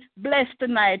God be blessed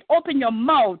tonight. Open your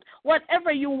mouth.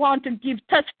 Whatever you want to give,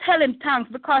 tell him thanks,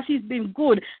 because he's been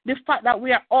good. The fact that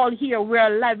we are all here, we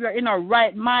are alive, we are in our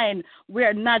right mind, we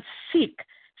are not sick.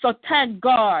 So thank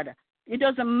God. It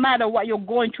doesn't matter what you're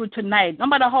going through tonight, no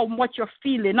matter how much you're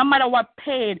feeling, no matter what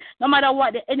pain, no matter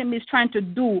what the enemy is trying to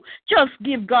do, just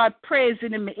give God praise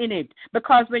in it.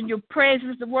 Because when you praise,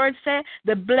 as the word says,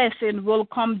 the blessing will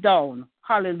come down.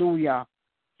 Hallelujah.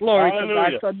 Glory to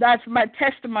God. So that's my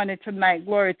testimony tonight.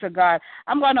 Glory to God.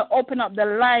 I'm going to open up the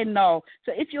line now.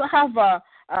 So if you have a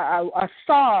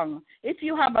song, if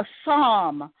you have a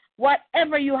psalm,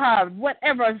 whatever you have,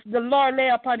 whatever the Lord lay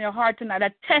upon your heart tonight,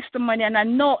 a testimony, and I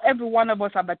know every one of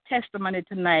us have a testimony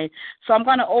tonight. So I'm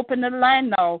going to open the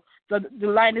line now. The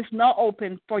line is now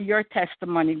open for your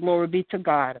testimony. Glory be to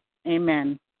God.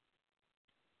 Amen.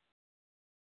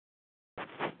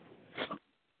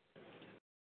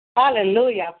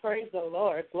 Hallelujah. Praise the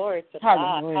Lord. Glory to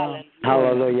God.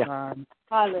 Hallelujah.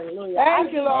 Hallelujah.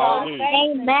 Thank you, Lord.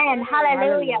 Amen.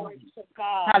 Hallelujah.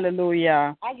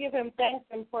 Hallelujah. I give him thanks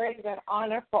and praise and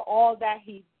honor for all that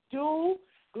he do.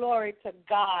 Glory to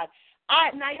God.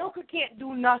 Nyoka can't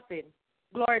do nothing.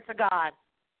 Glory to God.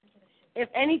 If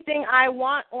anything I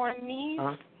want or need,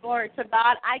 glory to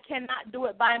God, I cannot do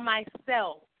it by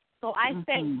myself. So I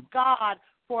thank God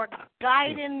for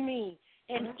guiding me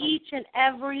in each and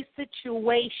every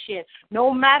situation,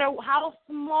 no matter how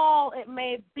small it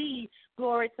may be.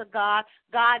 Glory to God.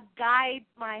 God guides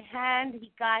my hand.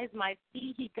 He guides my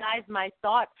feet. He guides my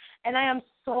thoughts. And I am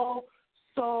so,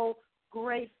 so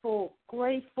grateful.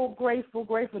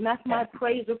 And that's my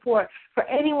praise report. For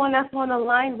anyone that's on the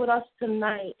line with us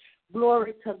tonight,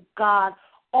 glory to God.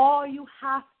 All you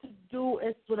have to do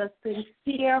is with a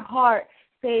sincere heart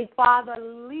say, Father,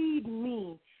 lead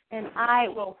me, and I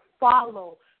will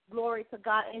follow. Glory to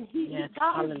God. And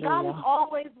God is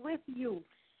always with you.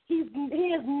 He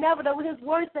is never, his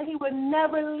word said he would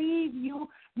never leave you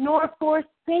nor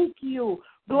forsake you.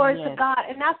 Glory to God.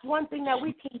 And that's one thing that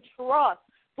we can trust.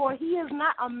 For he is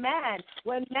not a man.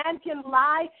 When man can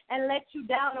lie and let you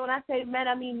down, and when I say men,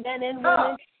 I mean men and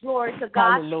women, glory to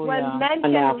God. Hallelujah. When men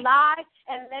can lie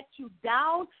and let you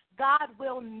down, God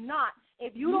will not.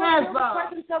 If you don't feel the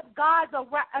presence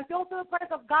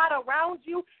of God around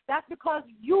you, that's because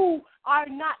you are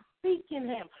not seeking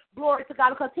him. Glory to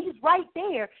God, because he's right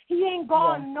there. He ain't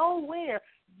gone nowhere.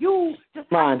 You just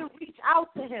have to reach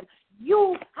out to him.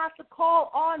 You have to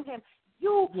call on him.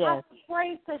 You have to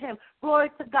pray to him. Glory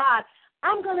to God.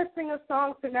 I'm going to sing a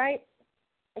song tonight.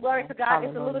 Glory to God. Hallelujah.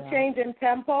 It's a little change in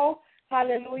tempo.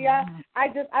 Hallelujah. I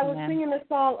was singing a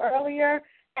song earlier,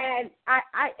 and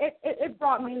it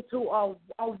brought me to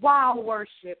a wow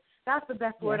worship. That's the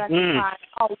best word I can find.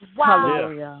 A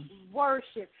wow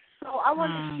worship. So I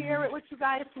want to share it with you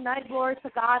guys tonight, glory to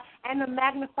God, and to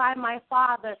magnify my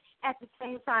Father at the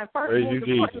same time. First and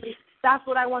importantly, that's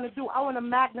what I want to do. I want to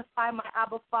magnify my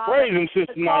Abba Father. Praise him,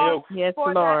 Sister Nyoka. Yes,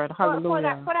 Lord.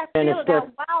 Hallelujah. For that feeling,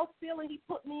 that wow feeling he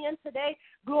put me in today,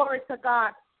 glory to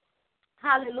God.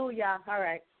 Hallelujah. All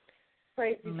right.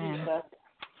 Praise you, Jesus.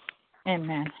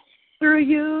 Amen. Through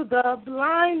you the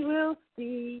blind will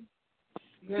see.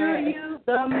 Through you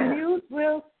the mute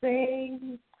will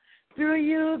sing. Through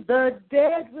you the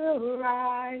dead will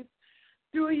rise.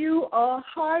 Through you our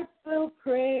hearts will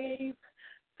praise.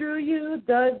 Through you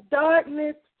the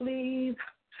darkness flees.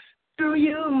 Through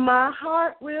you my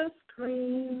heart will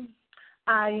scream.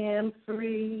 I am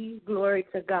free. Glory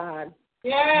to God.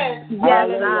 Yes. Yes,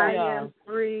 Hallelujah. I am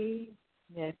free.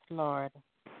 Yes, Lord.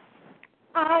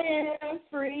 I am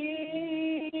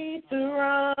free to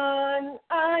run.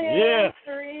 I am Yes.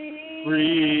 free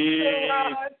Free. to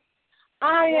run.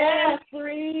 I am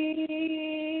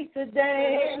free to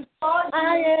dance.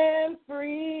 I am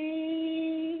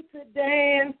free to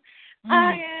dance.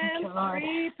 I am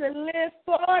free to live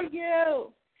for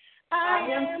you. I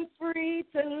am free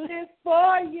to live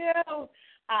for you.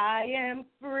 I am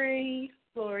free.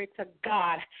 Glory to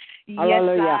God.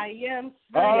 Hallelujah. Yes, I am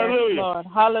free. Hallelujah. Lord.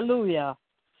 Hallelujah.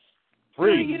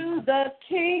 Through Free. you the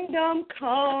kingdom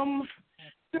come.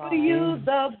 Through you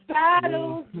the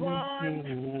battles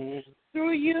won.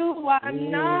 Through you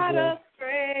I'm not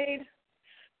afraid.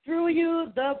 Through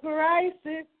you the price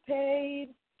is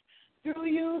paid. Through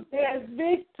you there's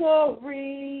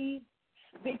victory.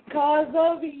 Because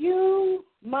of you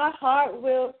my heart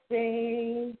will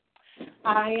sing.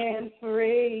 I am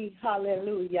free.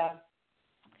 Hallelujah.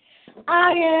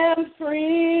 I am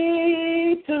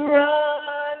free to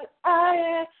run. I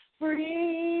am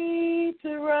free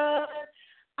to run.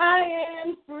 I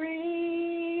am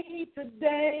free to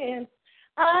dance.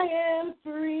 I am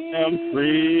free, I'm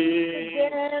free to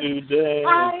dance. today.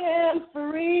 I am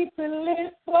free to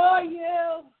live for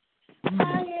you.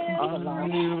 I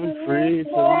am free to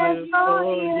live for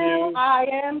you. I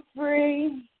am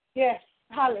free. Yes.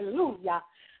 Hallelujah.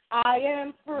 I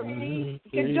am free.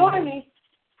 You can join me.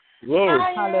 Glory.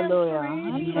 Hallelujah.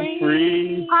 I'm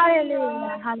free.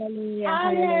 Hallelujah. Hallelujah.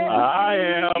 Hallelujah. I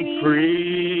am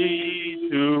free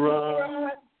to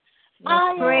run.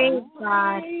 Praise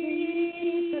God.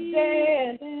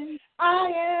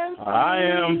 I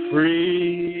am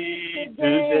free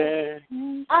today.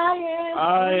 I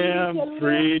am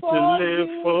free to live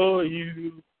for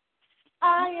you.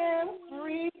 I am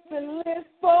free to live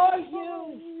for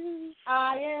you.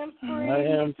 I am free. I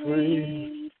am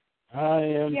free. I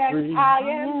am yes, free. I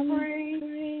am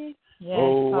free. Yes,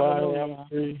 Oh, hallelujah. I am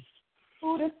free.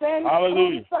 Who the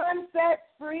Hallelujah. sun sets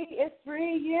free is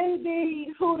free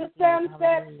indeed. Who the sun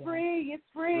sets free is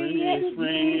free Free is indeed.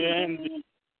 free indeed.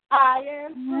 I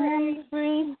am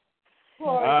free.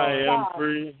 Glory I to am God.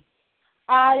 free.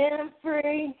 I am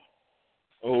free.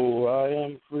 Oh, I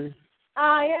am free.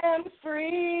 I am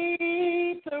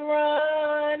free to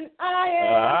run. I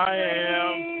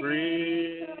am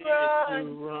free to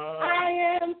run.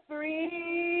 I am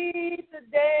free to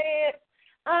dance.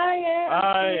 I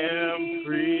am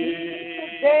free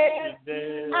to dance.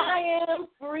 I am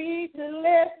free to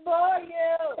live for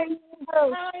you.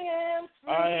 I am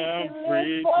free to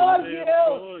live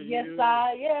for you. Yes,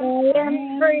 I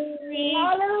am free.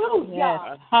 Hallelujah.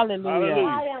 Yes, hallelujah.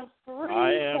 I am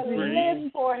free to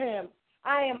live for him.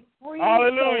 I am free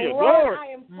Hallelujah. to Glory. run. I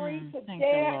am free to Thank you,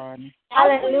 dance. Lord.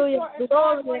 Hallelujah.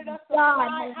 Glory to God.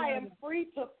 God. I am free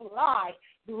to fly.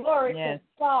 Glory Yes. to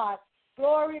God.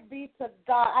 Glory be to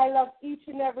God. I love each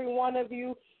and every one of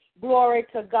you. Glory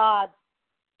to God.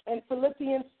 In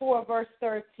Philippians 4, verse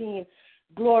 13,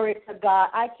 glory to God.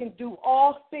 I can do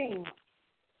all things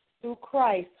through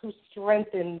Christ who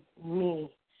strengthens me.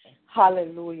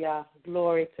 Hallelujah.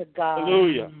 Glory to God.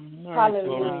 Hallelujah.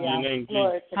 Hallelujah.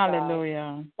 Glory to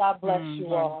Hallelujah. God. God bless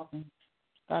you all.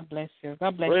 God bless you.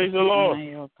 God bless Praise you. the Lord.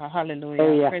 Nayoka. Hallelujah.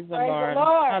 Hallelujah. Praise the Praise the Lord.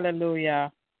 Lord.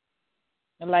 Hallelujah.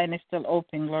 The line is still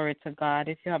open. Glory to God.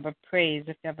 If you have a praise,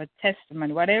 if you have a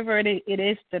testimony, whatever it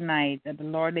is tonight that the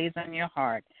Lord lays on your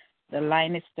heart, the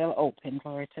line is still open.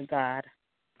 Glory to God.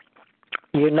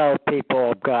 You know,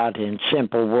 people of God, in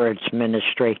Simple Words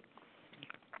Ministry,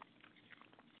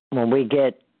 when we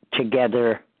get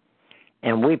together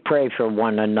and we pray for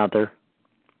one another,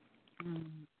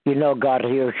 you know God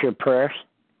hears your prayers.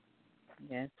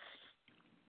 Yes.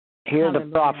 Hear Hallelujah.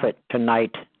 the prophet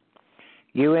tonight.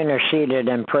 You interceded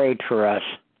and prayed for us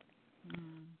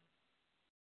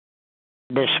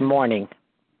this morning.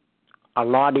 A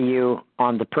lot of you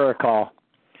on the prayer call,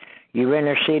 you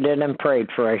interceded and prayed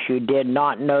for us. You did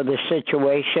not know the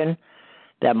situation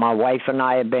that my wife and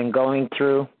I have been going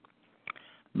through,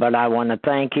 but I want to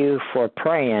thank you for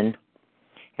praying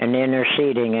and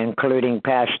interceding, including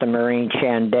Pastor Maureen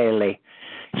Chandeli.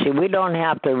 See, we don't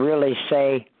have to really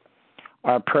say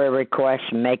our prayer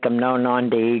requests and make them known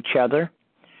unto each other.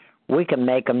 We can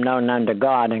make them known unto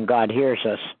God, and God hears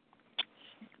us.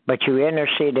 But you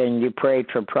interceded and you prayed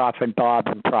for Prophet Bob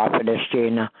and Prophetess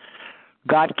Gina.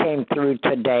 God came through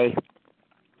today.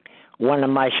 One of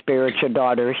my spiritual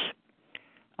daughters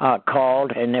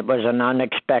called, and it was an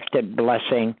unexpected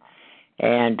blessing.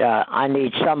 And I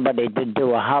need somebody to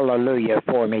do a hallelujah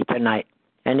for me tonight.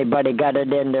 Anybody got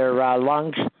it in their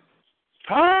lungs?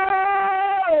 Hallelujah!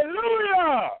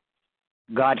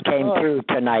 God came through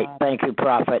tonight. Thank you,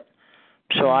 Prophet.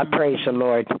 So I praise the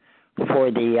Lord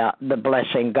for the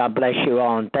blessing. God bless you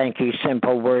all, and thank you,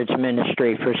 Simple Words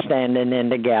Ministry, for standing in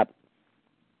the gap.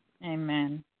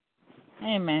 Amen.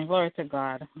 Amen. Glory to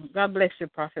God. God bless you,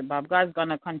 Prophet Bob. God's going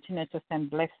to continue to send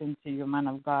blessings to you, man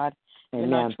of God. Amen.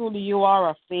 You know, truly you are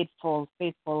a faithful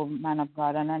man of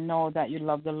God, and I know that you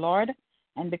love the Lord.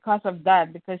 And because of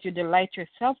that, because you delight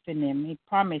yourself in him, he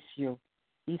promised you.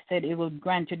 He said it will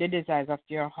grant you the desires of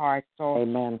your heart. So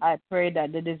Amen. I pray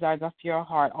that the desires of your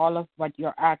heart, all of what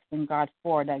you're asking God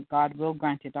for, that God will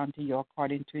grant it unto you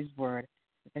according to his word.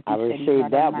 I receive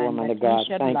that, woman of God.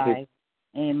 Thank you.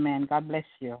 Amen. God bless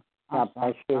you. God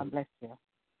bless you. God bless you.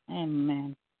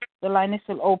 Amen. The line is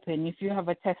still open. If you have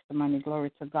a testimony,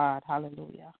 glory to God.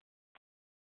 Hallelujah.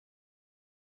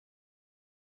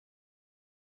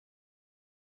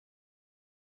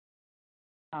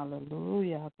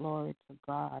 Hallelujah. Glory to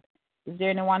God. Is there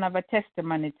anyone have a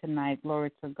testimony tonight?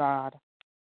 Glory to God.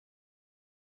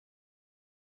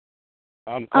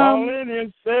 I'm calling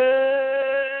him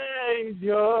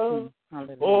Savior.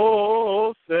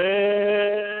 Oh,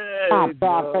 Savior.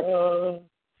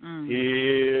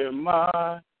 Hear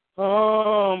my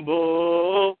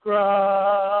humble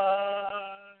cry.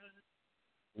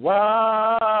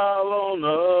 While on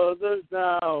others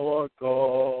thou art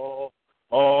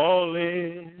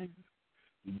calling,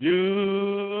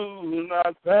 do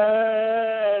not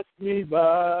pass me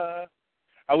by.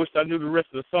 I wish I knew the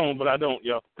rest of the song, but I don't,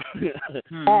 y'all. Praise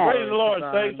the Lord,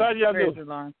 saints. How y'all Praise doing?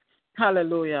 the Lord.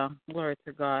 Hallelujah. Glory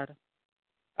to God.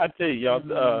 I tell you,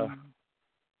 y'all,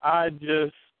 I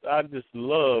just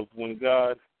love when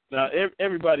God. Now,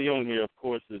 everybody on here, of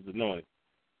course, is anointed.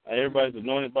 Everybody's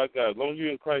anointed by God. As long as you're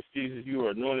in Christ Jesus, you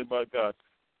are anointed by God.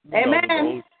 Amen. The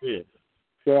Holy Spirit.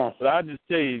 Yes. But I just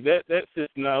tell you, that sister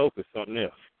Naoka is something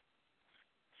else.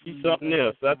 She's something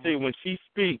else. I tell you, when she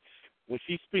speaks,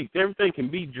 everything can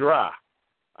be dry.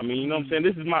 I mean, you know what I'm saying?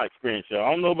 This is my experience, y'all.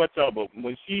 I don't know about y'all, but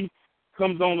when she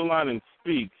comes on the line and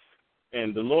speaks,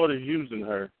 and the Lord is using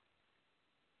her,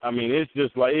 I mean, it's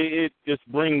just like it just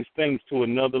brings things to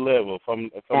another level. If I'm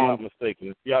not mistaken,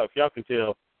 if y'all can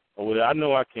tell, or whatever, I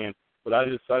know I can. But I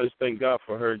just thank God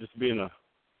for her just being a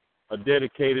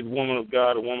dedicated woman of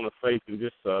God, a woman of faith, and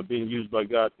just being used by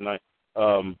God tonight.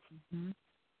 I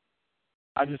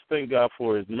just thank God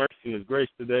for His mercy and His grace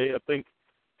today. I thank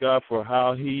God for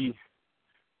how He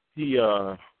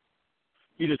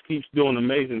just keeps doing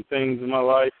amazing things in my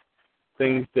life.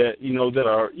 Things that, that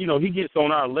are, He gets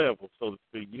on our level, so to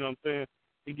speak. You know what I'm saying?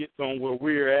 He gets on where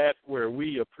we're at, where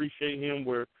we appreciate Him,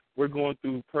 where we're going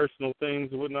through personal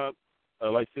things and whatnot.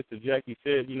 Like Sister Jackie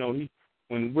said,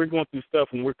 when we're going through stuff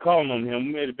and we're calling on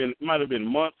Him, it might have been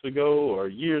months ago or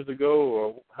years ago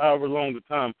or however long the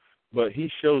time, but He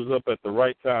shows up at the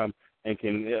right time and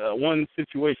can, one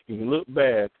situation can look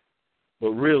bad,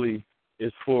 but really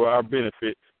it's for our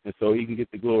benefit, and so He can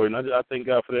get the glory. And I thank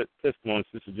God for that testimony,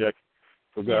 Sister Jackie,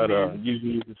 for God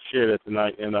using you to share that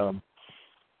tonight. And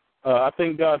I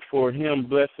thank God for Him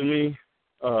blessing me.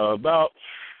 I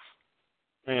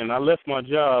left my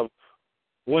job,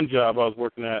 one job I was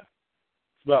working at,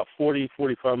 it's about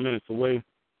 45 minutes away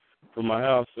from my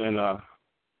house, and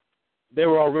they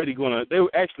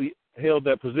actually held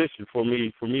that position for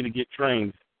me to get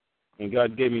trained, and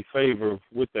God gave me favor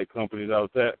with that company that I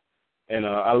was at. And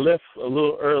I left a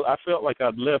little early. I felt like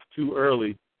I'd left too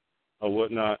early or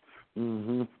whatnot.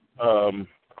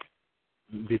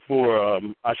 Before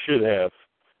I should have,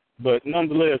 but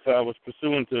nonetheless, I was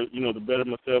pursuing to to better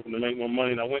myself and to make more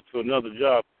money. And I went to another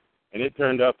job, and it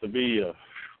turned out to be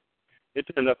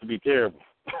terrible.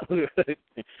 And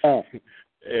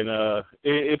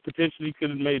it potentially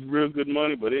could have made real good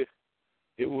money, but it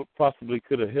possibly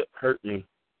could have hurt me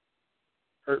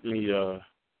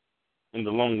in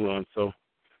the long run. So,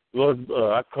 Lord,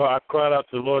 I cried out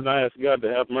to the Lord, and I asked God to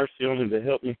have mercy on me, to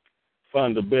help me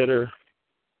find a better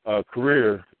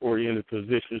career-oriented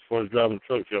position as far as driving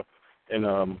trucks, y'all. And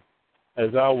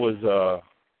as I was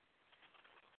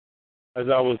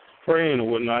praying and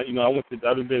whatnot,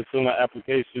 I've been filling out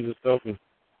applications and stuff and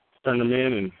turning them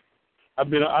in, and I've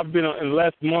been in the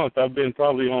last month. I've been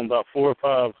probably on about 4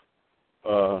 or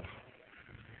 5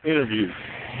 interviews,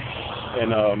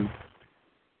 and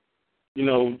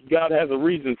God has a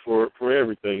reason for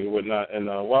everything and whatnot. And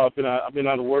while I've been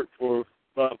out of work for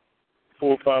about 4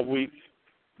 or 5 weeks,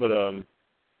 but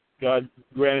God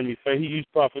granted me faith. He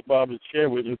used Prophet Bob to share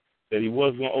with me that he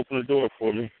was going to open the door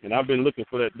for me, and I've been looking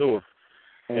for that door.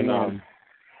 Amen.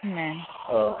 And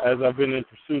as I've been in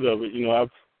pursuit of it,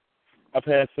 I've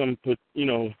had some,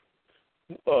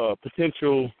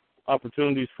 potential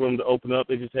opportunities for them to open up.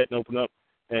 They just hadn't opened up.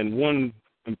 And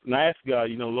I asked God,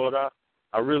 Lord,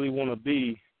 I really want to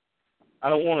be. I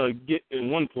don't want to get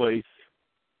in one place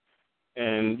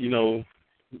and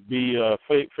be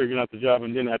figuring out the job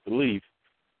and then have to leave.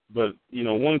 But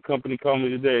one company called me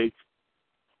today.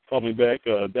 Called me back.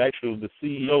 The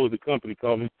CEO of the company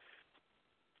called me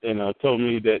and told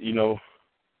me that,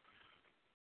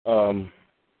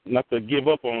 not to give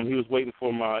up on him. He was waiting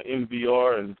for my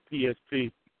MVR and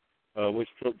PSP, which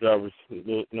truck drivers,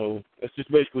 it's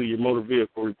just basically your motor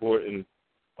vehicle report and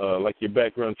like your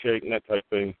background check and that type of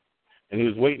thing. And he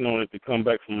was waiting on it to come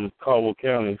back from Caldwell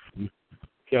County,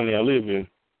 county I live in.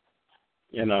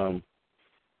 And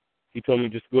he told me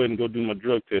just go ahead and go do my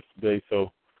drug test today.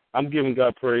 So I'm giving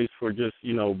God praise for just,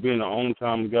 being an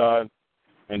on-time God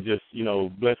and just,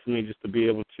 blessing me just to be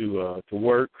able to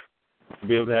work, to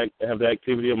be able to have the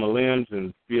activity of my limbs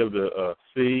and be able to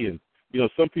see. And,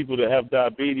 some people that have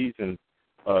diabetes and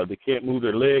they can't move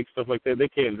their legs, stuff like that, they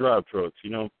can't drive trucks,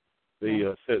 They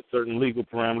set certain legal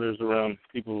parameters around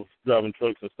people driving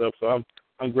trucks and stuff. So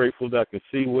I'm grateful that I can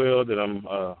see well, that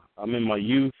I'm in my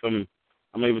youth. I'm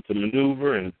able to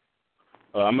maneuver, and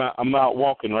I'm out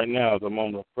walking right now as I'm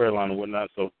on the prayer line and whatnot.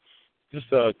 So just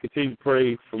continue to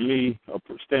pray for me,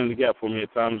 stand in the gap for me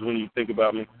at times when you think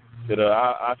about me, that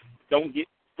I don't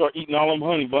start eating all them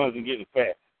honey buns and getting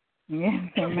fat.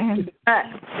 Yes, amen.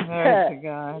 Glory to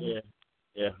God.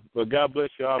 Yeah. But God bless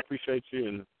you. I appreciate you,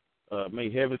 and may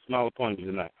heaven smile upon you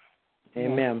tonight.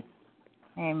 Amen.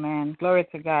 Amen. Glory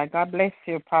to God. God bless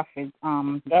you, Prophet.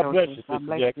 God bless you, God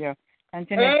bless Jackie. you.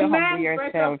 Continue to humble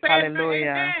yourself.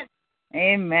 Hallelujah.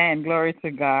 Amen. Glory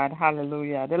to God.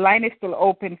 Hallelujah. The line is still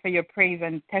open for your praise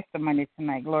and testimony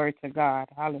tonight. Glory to God.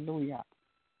 Hallelujah.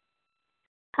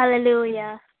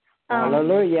 Hallelujah.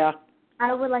 Hallelujah.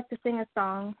 I would like to sing a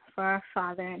song for our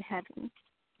Father in heaven.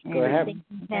 Go ahead.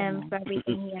 Thanking Him for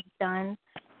everything He has done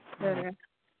for us.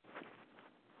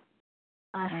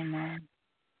 Amen.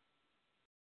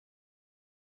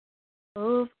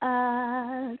 Oh,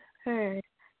 I've heard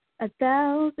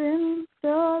 1,000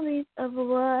 stories of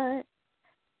what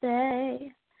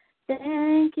they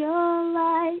think you're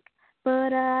like,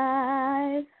 but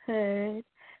I've heard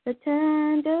the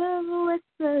tender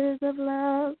whispers of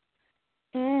love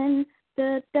in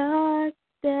the dark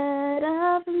dead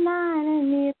of night,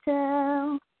 and you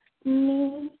tell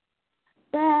me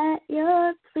that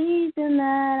you're pleased and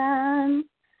that I'm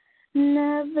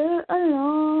never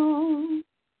alone.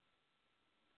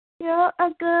 You're a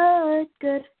good,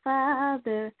 good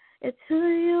Father. It's who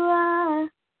you are.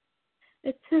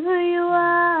 It's who you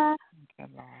are.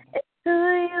 It's who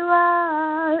you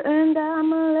are, and I'm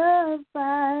loved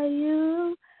by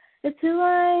you. It's who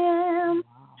I am.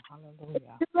 Hallelujah.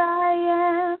 It's who I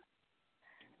am.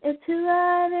 It's who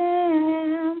I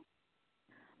am.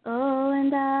 Oh,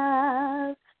 and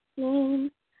I've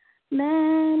seen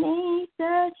many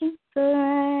searching for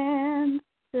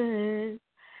answers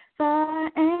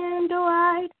far and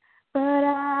wide, but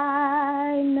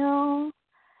I know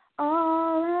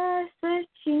all are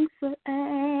searching for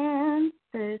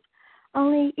answers.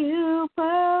 Only you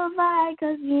provide,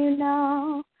 'cause you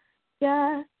know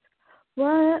just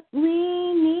what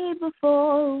we need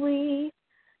before we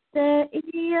say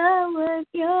your word.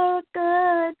 You're a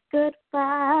good, good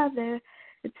Father.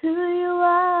 It's who you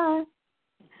are.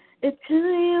 It's who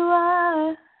you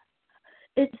are.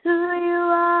 It's who you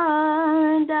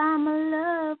are, and I'm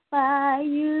loved by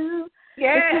you.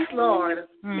 Yes, Lord.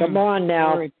 Come on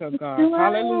now. Glory to God.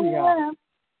 Hallelujah.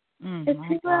 It's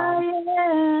who I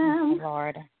am.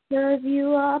 Lord. Because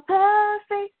you are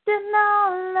perfect in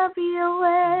all of your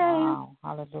ways. Wow.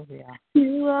 Hallelujah.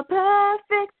 You are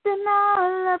perfect in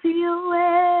all of your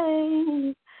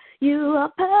ways. You are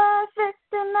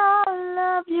perfect in all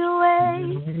of your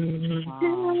ways.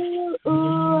 You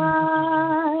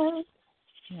are.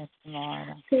 Yes, Lord.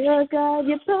 Dear God,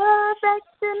 you're perfect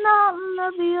in all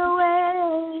of your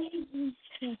ways.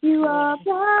 You are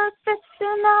perfect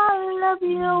in all of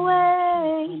your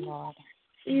ways. Lord.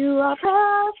 You are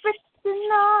perfect in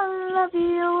all of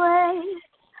your ways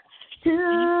to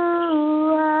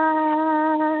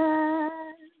us.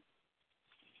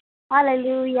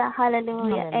 Hallelujah,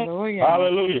 hallelujah. Hallelujah.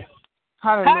 Hallelujah.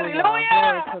 Hallelujah.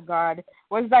 Glory to God.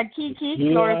 Was that Kiki?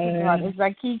 Glory to God. Is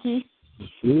that Kiki?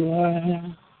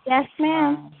 Yes,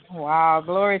 ma'am. Wow.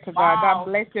 Glory to God. God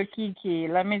bless you, Kiki.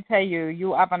 Let me tell you,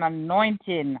 you have an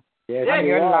anointing on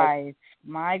your life.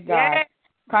 My God.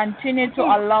 Continue to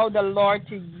allow the Lord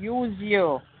to use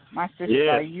you My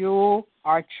sister, you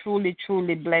are truly,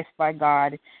 truly blessed by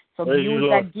God. So use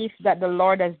that gift that the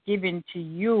Lord has given to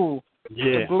you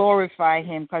to glorify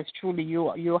Him, because truly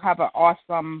you have an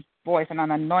awesome voice and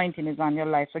an anointing is on your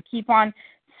life. So keep on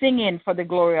singing for the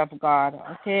glory of God,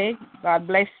 okay? God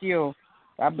bless you.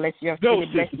 God bless you. You have truly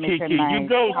blessed me tonight.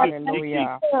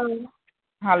 Hallelujah.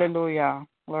 Hallelujah.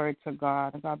 Glory to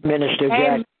God. God bless Minister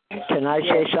Jack, can I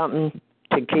say something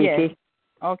to Kiki? Yes.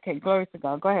 Okay, glory to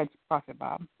God. Go ahead, Prophet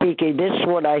Bob. Kiki, this is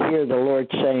what I hear the Lord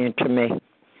saying to me.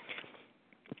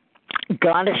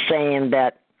 God is saying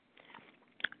that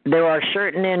there are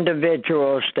certain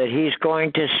individuals that He's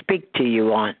going to speak to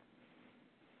you on.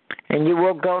 And you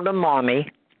will go to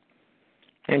Mommy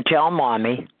and tell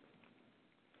Mommy,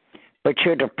 but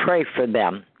you're to pray for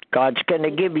them. God's going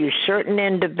to give you certain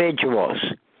individuals.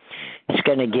 He's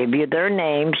going to give you their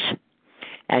names,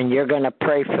 and you're going to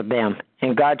pray for them.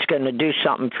 And God's going to do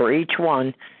something for each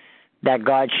one that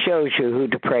God shows you who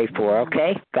to pray for,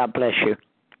 okay? God bless you.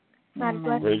 God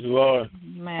bless you. Praise the Lord.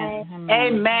 Amen.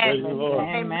 Amen. Praise the Lord.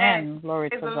 Amen. Glory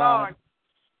to God.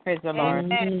 Praise the Lord.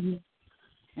 Amen.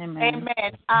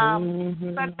 Amen. Amen.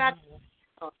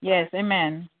 Yes,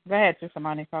 amen. Go ahead, Sister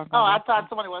Monica. I thought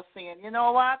somebody was singing. You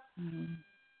know what?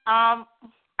 I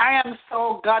am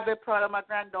so godly proud of my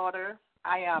granddaughter.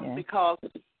 I am, because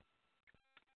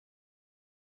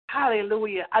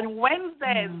hallelujah. On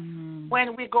Wednesdays,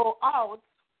 when we go out,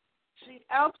 she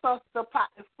helps us to pack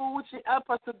the food. She helps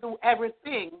us to do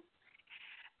everything.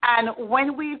 And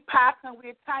when we pack and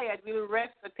we're tired, we'll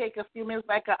rest to take a few minutes,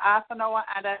 like a half an hour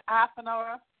and a half an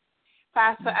hour.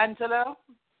 Pastor Angela,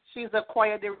 she's a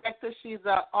choir director. She's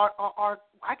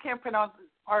I can't pronounce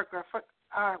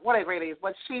whatever it is,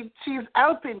 but she's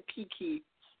helping Kiki.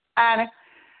 And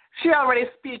she already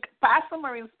Pastor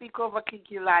Marine speak over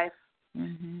Kiki life.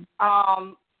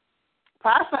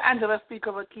 Pastor Angela speak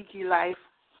over Kiki life.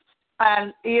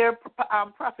 And here,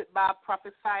 Prophet Bob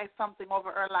prophesied something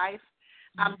over her life.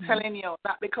 I'm telling you,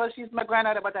 not because she's my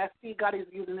granddaughter, but I see God is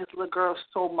using this little girl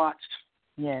so much.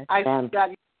 Yes. I see God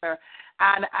using her,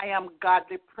 and I am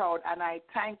godly proud, and I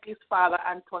thank his father,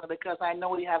 Antonio, because I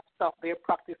know he has stuff there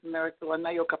practicing her to, and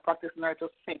Nayoka practicing her to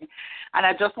sing. And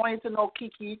I just want you to know,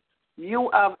 Kiki, you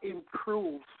have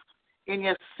improved in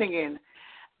your singing.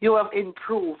 You have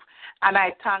improved, and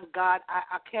I thank God.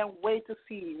 I can't wait to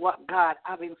see what God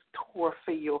has in store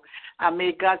for you, and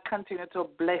may God continue to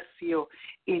bless you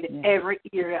in every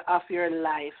area of your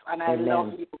life, and I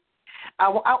love you.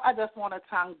 I just want to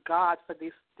thank God for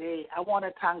this day. I want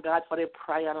to thank God for the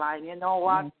prayer line. You know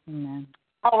what?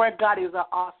 Our God is an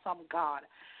awesome God.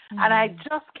 And I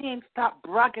just can't stop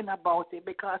bragging about it,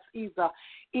 because he is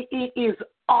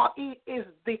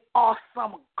the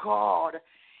awesome God.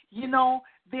 You know,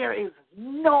 there is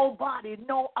nobody,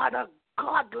 no other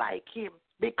God like him,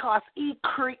 because he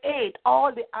created all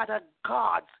the other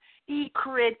gods. He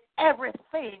created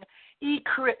everything. He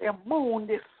created the moon,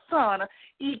 the sun.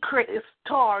 He created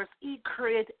stars. He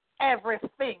created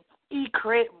everything. He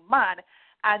created man,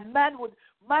 and man would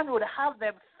have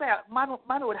themselves. Man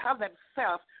would have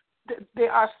themselves. They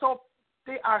are so.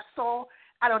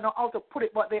 I don't know how to put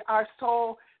it, but they are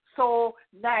so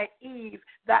naive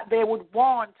that they would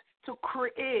want to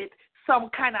create some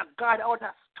kind of God out of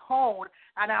stone.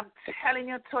 And I'm telling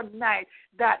you tonight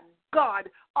that God,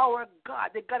 our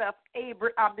God, the God of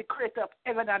Abraham, the creator of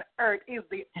heaven and earth, is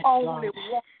the only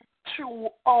one, true,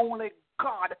 only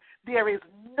God. There is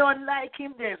none like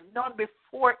him. There is none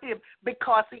before him,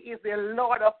 because he is the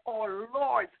Lord of all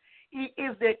lords. He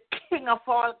is the King of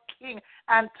all kings.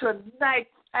 And tonight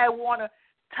I want to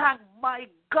thank my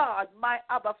God, my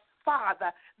Abba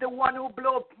Father, the one who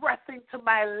blow breath into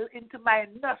my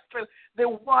nostrils, the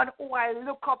one who I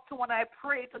look up to when I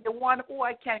pray to, the one who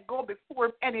I can go before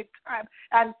him anytime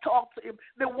and talk to him,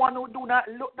 the one who do not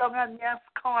look down on me and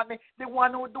scorn me, the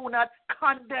one who do not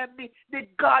condemn me, the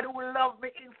God who loves me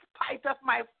in spite of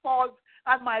my faults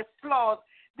and my flaws,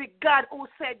 the God who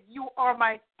said, you are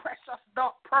my precious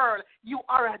pearl, you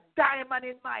are a diamond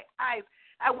in my eyes.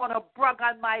 I want to brag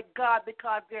on my God,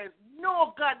 because there is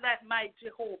no God like my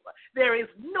Jehovah. There is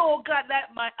no God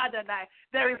like my Adonai.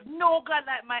 There is no God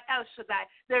like my El Shaddai.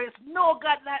 There is no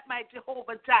God like my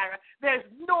Jehovah Jireh. There is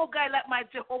no God like my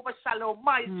Jehovah Shalom.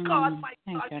 My God, my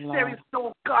God, there is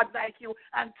no God like you.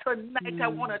 And tonight I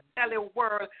want to tell the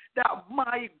world that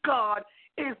my God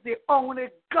is the only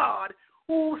God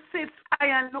who sits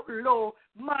high and look low.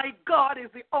 My God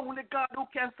is the only God who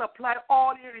can supply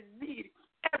all your need.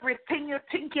 Everything you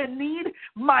think you need,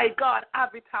 my God, have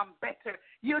it and better.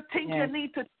 You think you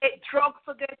need to take drugs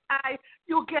to get high,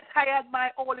 you get high at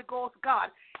my Holy Ghost God.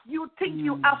 You think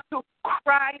you have to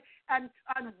cry and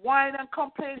whine and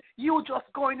complain. You just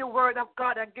go in the word of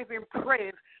God and give him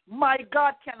praise. My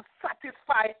God can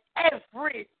satisfy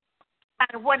every,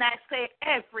 and when I say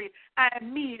every, I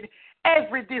mean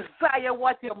every desire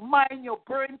what your mind, your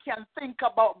brain can think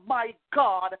about. My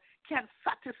God can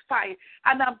satisfy.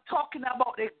 And I'm talking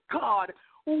about a God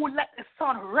who let the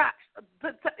sun rise,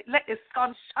 let the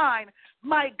sun shine.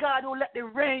 My God, who let the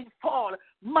rain fall.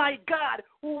 My God,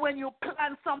 who when you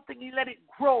plant something, you let it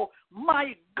grow.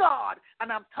 My God,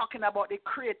 and I'm talking about the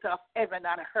creator of heaven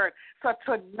and earth. So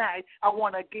tonight, I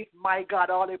want to give my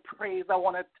God all the praise. I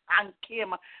want to thank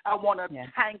him. I want to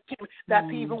thank him that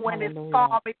even when the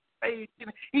storm is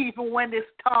raging, even when the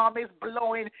storm is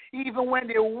blowing, even when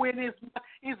the wind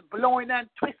is blowing and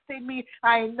twisting me,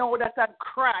 I know that in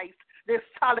Christ, the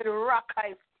solid rock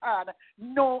I stand.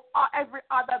 No, every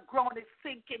other ground is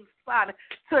sinking sand.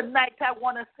 Tonight I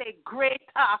want to say greater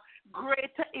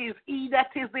is he that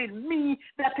is in me,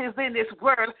 that is in this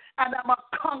world, and I'm a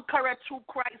conqueror through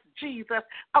Christ Jesus.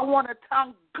 I want to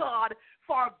thank God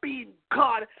for being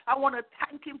God. I want to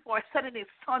thank him for sending his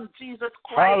son, Jesus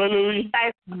Christ. Hallelujah.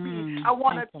 I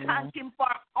want to thank him for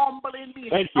humbling me.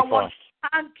 Thank you, I want to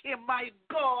thank him, my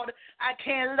God. I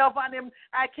can't love on him.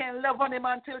 I can't love on him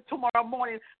until tomorrow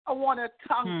morning. I want to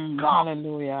thank God.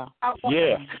 Hallelujah. I want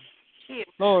to thank him.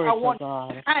 Glory I want to God.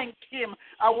 to thank him.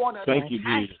 I want to thank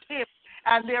him.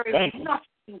 And there is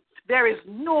nothing, there is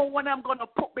no one I'm going to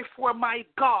put before my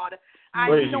God. I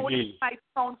know it might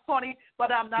sound funny,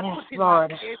 but I'm not putting my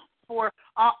faith before.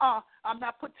 I'm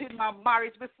not putting my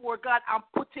marriage before God. I'm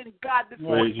putting God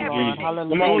before everything.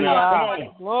 Hallelujah. Come on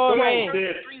now.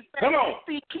 Glory. Come on.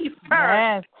 Seek ye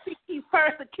first. Seek ye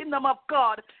first the kingdom of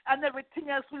God, and everything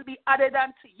else will be added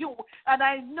unto you. And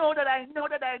I know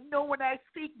when I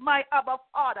seek my Abba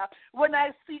Father, when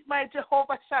I seek my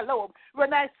Jehovah Shalom,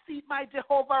 when I seek my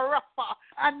Jehovah Rapha,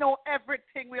 I know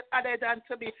everything will be added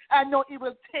unto me. I know he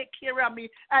will take care of me.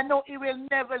 I know he will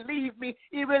never leave me.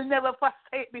 He will never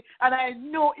forsake me. And I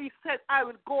know he said, I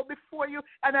will go before you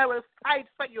and I will fight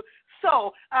for you.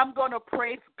 So I'm going to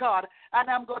praise God and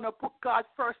I'm going to put God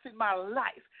first in my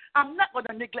life. I'm not going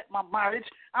to neglect my marriage.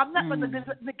 I'm not going to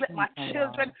neglect my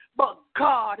children. But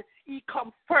God, he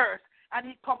comes first and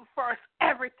he comes first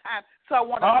every time. So I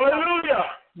want to thank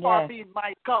God for being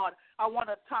my God. I want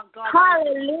to thank God.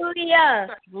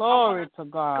 Hallelujah. Glory to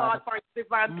God. God for his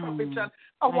divine provision.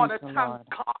 I want to thank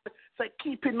God for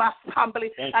keeping my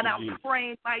family. And I'm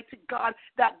praying, mighty God,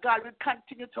 that God will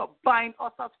continue to bind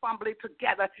us as family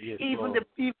together, even the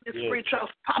spiritual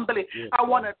family. I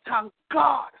want to thank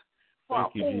God for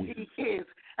who he is,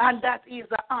 and that he is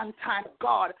an on-time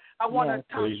God. I want to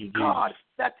thank God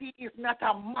that he is not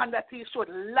a man that he should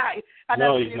lie. And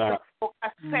no, as he's not. I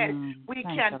said, we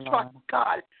can trust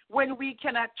God. When we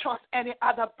cannot trust any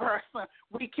other person,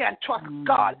 we can trust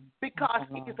God because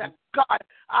he is a God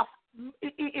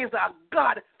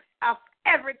of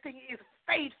everything. He is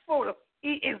faithful.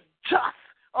 He is just.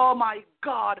 Oh my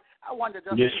God. I want to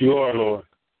just you are, Lord.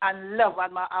 And love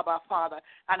on my Abba Father.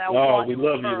 And I want we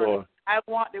love you, Lord. I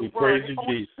want the word.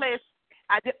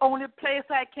 The only place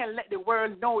I can let the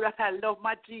world know that I love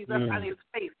my Jesus and his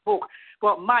Facebook.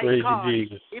 But my God,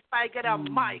 if I get a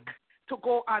mic to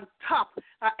go on top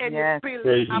of any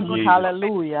building, I'm going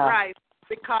to Christ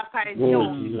because I know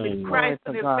with Christ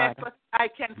in the vessel, I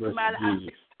can smile at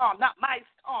this storm. Not my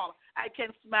storm. I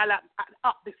can smile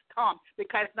up this storm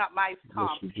because it's not my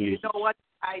storm. You know what?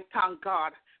 I thank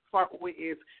God for who he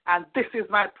is. And this is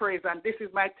my praise and this is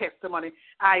my testimony.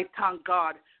 I thank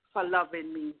God for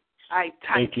loving me. I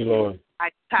thank you, Lord. I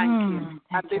thank him.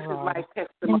 And this is my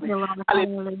testimony.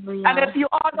 And if you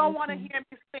all don't want to hear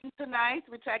me sing tonight,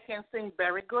 which I can sing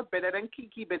very good, better than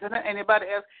Kiki, better than anybody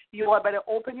else, you all better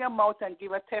open your mouth and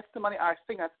give a testimony or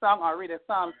sing a song or read a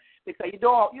song because you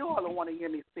all don't want to hear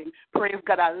me sing. Praise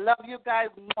God. I love you guys.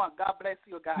 God bless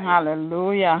you guys.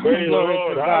 Hallelujah. Praise Glory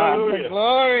Lord. to God. Hallelujah.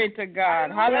 Glory to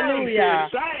God. Hallelujah.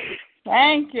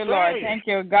 Thank you, Lord. Thank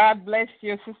you. God bless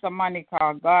you, Sister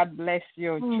Monica. God bless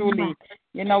you. Truly.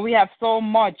 You know, we have so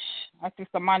much, as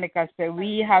Sister Monica said,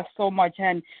 we have so much.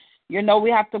 And, you know,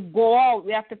 we have to go out.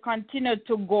 We have to continue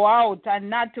to go out and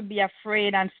not to be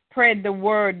afraid and spread the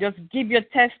word. Just give your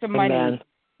testimony. Amen.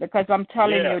 Because I'm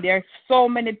telling you, there's so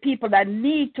many people that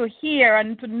need to hear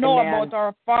and to know about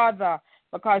our Father.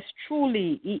 Because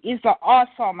truly, he is an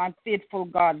awesome and faithful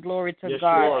God. Glory to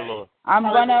God. You are, Lord. I'm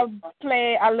going to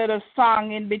play a little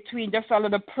song in between, just a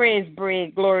little praise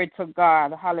break. Glory to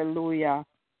God. Hallelujah.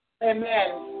 Amen.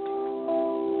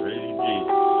 Praise Jesus.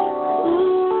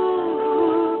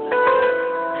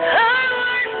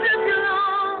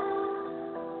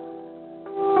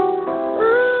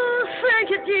 Thank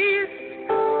you, Jesus.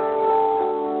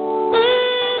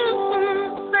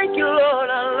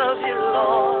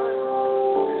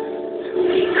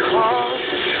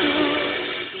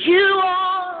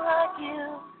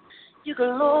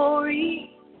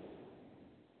 glory.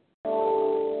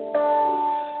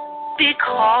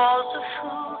 Because of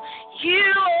who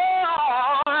you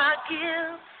are, I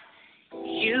give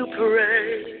you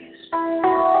praise.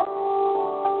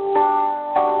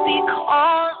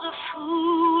 Because of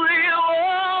who you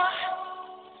are,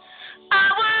 I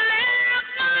will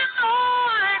lift my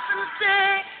voice and say,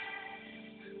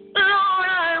 Lord,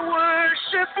 I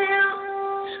worship you.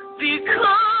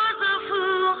 Because of who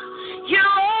you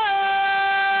are,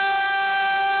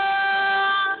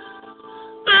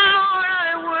 Lord,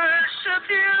 I worship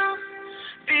you.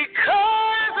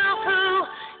 Because of who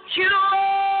you are.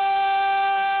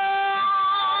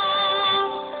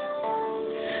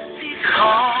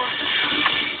 Because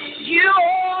you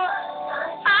are,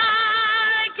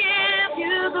 I give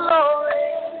you glory.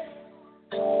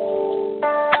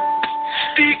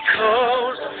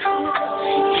 Because of who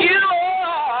you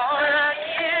are, I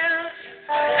give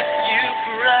you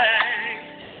praise.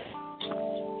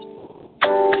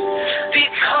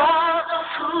 Because of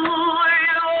who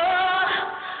you are,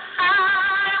 I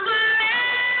will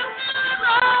lift my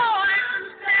voice and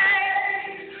say,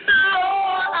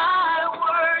 Lord, I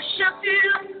worship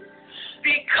you.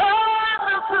 Because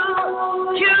of who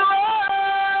you are,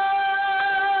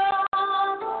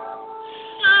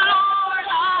 Lord,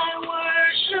 I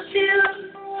worship you.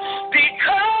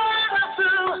 Because of who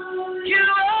you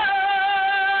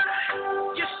are,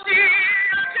 you see,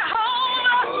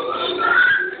 Jehovah, my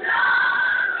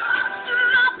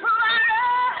provider,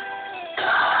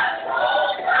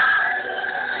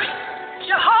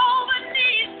 Jehovah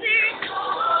Nissi,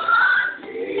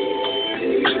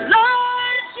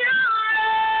 Lord, you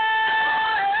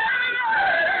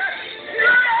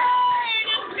reign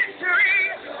in victory.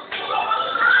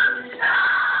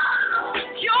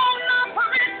 You're my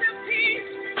Prince of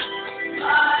Peace,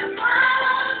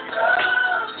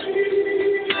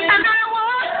 and I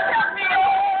worship you.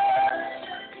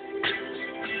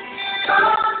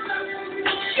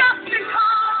 Just because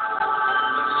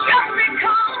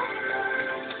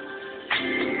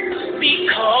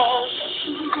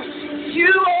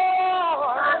you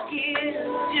are, I give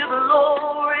you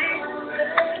glory.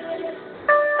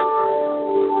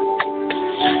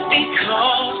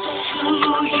 Because of who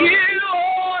you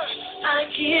are, I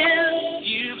give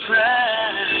you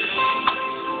praise.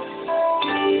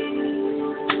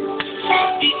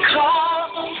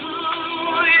 Because of who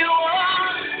you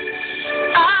are,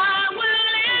 I will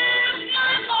lift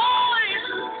my voice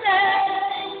and say,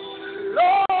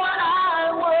 Lord, I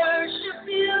worship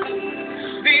you.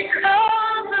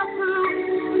 Because of who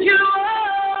you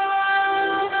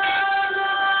are,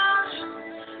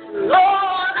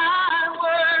 Lord, I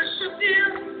worship you.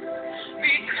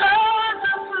 Because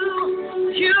of who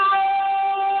you are.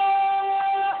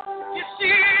 You see,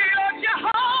 you're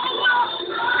Jehovah,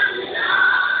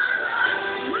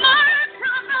 my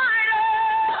provider,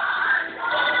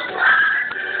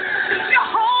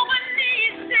 Jehovah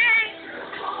Nissi,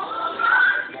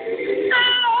 the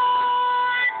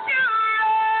Lord, you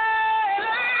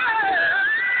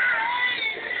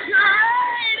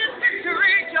reign in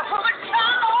victory, Jehovah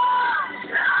Shalom.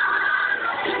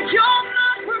 You're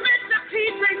my Prince of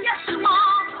Peace, and yes, you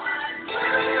are.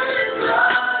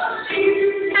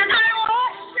 And I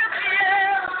worship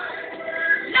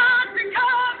you, not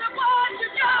because of what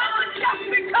you've done, but just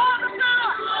because of who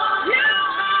you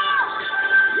are.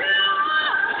 You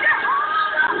are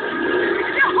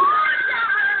Jehovah,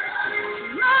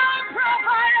 my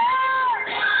provider.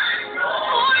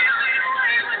 Oh, you made a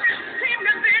way when there seemed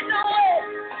to be no way.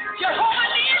 Jehovah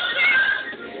Nissi,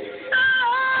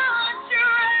 Lord, you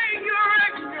reign, you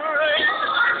reign, you reign.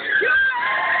 You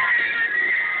reign.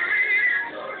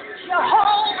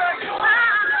 Jehovah,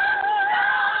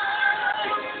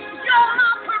 you're my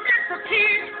Prince of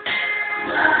Peace.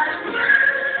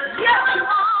 Yes, you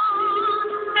are,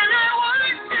 and I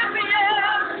worship you.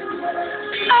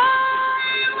 I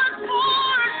was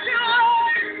born to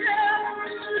worship.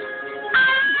 I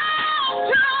love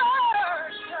to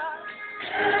worship.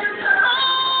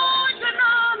 Oh, to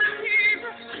know the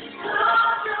Jesus.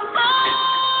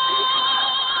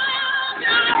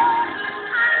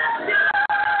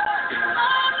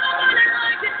 Nobody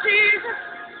like you, Jesus.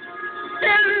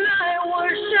 And I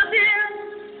worship you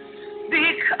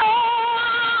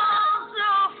because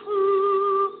of who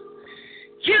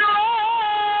you are.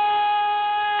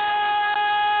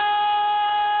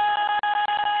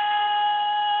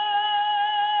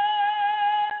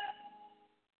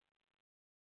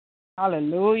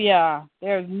 Hallelujah.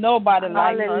 There's nobody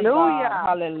like her, God. Hallelujah.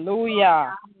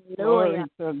 Hallelujah. Glory Hallelujah.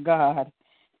 to God.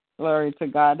 Glory to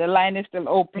God. The line is still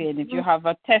open. If you have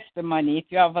a testimony, if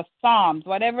you have a Psalms,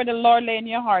 whatever the Lord lay in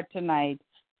your heart tonight,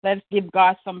 let's give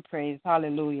God some praise.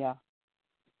 Hallelujah.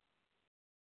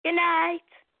 Good night.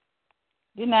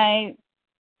 Good night.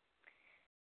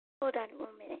 Hold on 1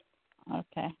 minute.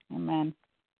 Okay. Amen.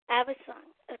 I have a song.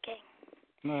 Okay.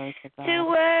 Glory to God. To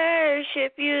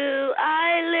worship you,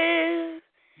 I live.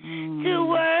 To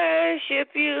worship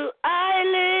you, I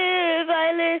live.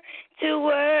 I live to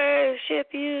worship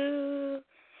you.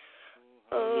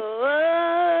 Oh,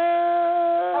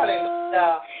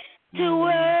 to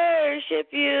worship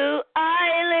you,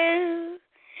 I live.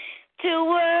 To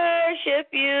worship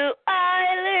you,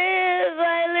 I live.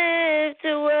 I live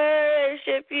to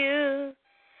worship you.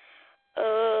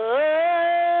 Oh,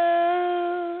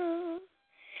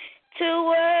 to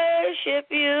worship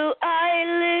you, I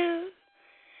live.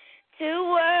 To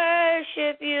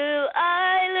worship you,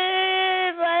 I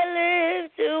live. I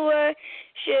live to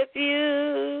worship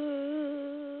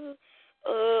you.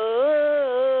 Oh,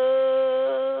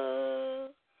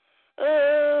 oh,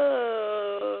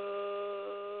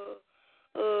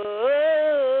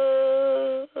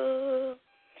 oh, oh.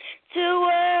 To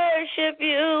worship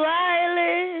you, I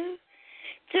live.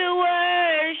 To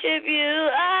worship you,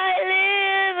 I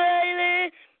live. I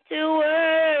live to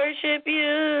worship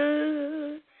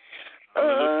you.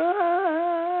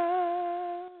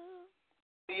 Oh,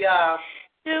 yeah.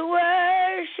 To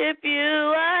worship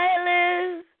you, I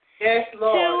live. Yes,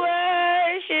 Lord. To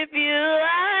worship you,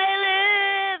 I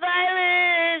live. I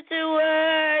live to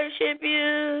worship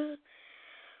you.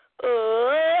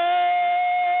 Oh,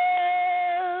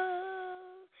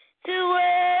 to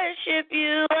worship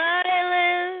you, I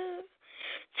live.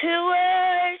 To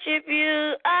worship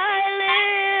you, I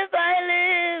live. I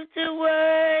live to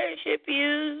worship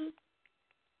you.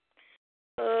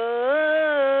 Oh,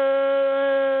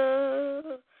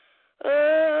 oh,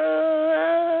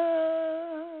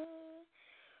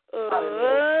 oh, oh,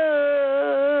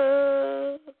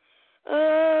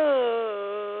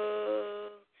 oh.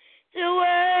 To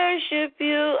worship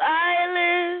you, I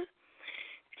live.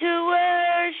 To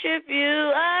worship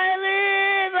you, I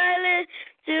live. I live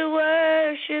to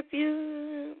worship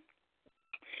you.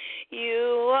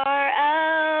 You are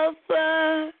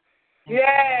Alpha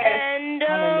and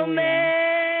Omega.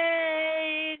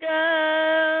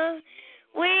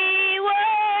 We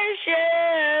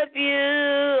worship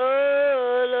you,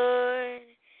 oh Lord.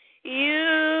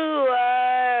 You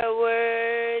are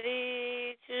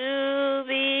worthy to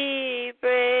be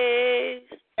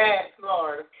praised. Yes,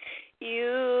 Lord.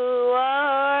 You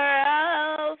are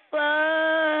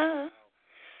Alpha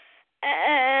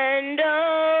and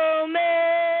Omega.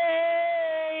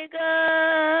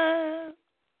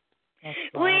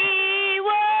 We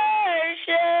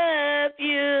worship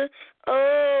you,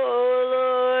 oh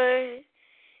Lord.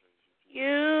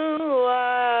 You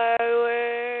are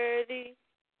worthy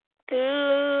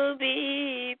to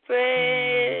be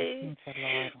praised.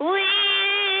 We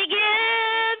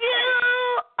give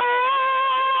you all.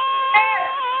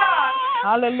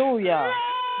 Hallelujah.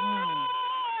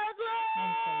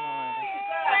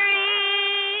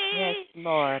 Yes,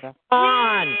 Lord.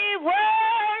 On. We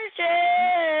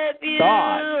worship you,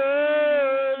 God.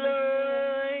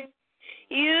 Lord.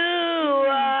 You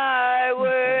are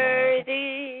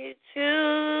worthy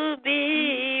to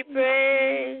be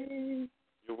praised.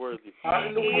 You're worthy. You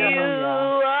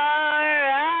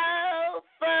are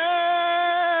Alpha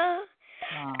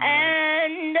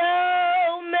and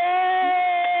Omega.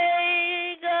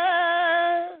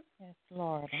 Yes,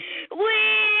 Lord. We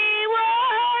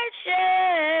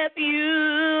worship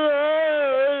you, oh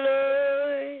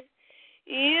Lord.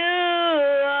 You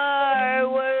are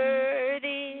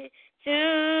worthy to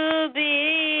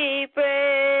be praised.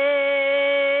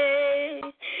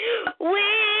 We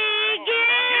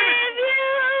give you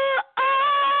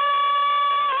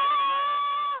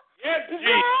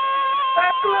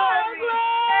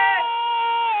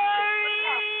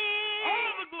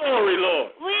All the glory, Lord.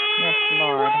 We Yes,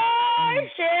 Lord.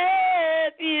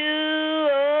 worship you,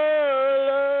 oh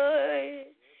Lord.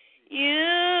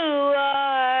 You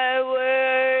are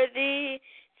worthy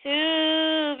to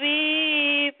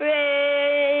be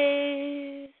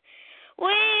praised.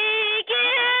 We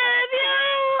give you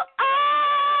all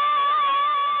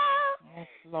Yes,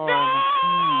 Lord.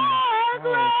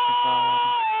 Glory to God.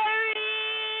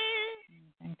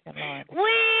 Thank you, Lord.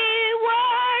 We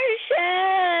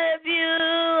worship you,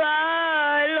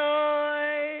 our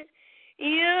Lord.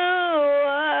 You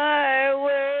are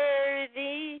worthy.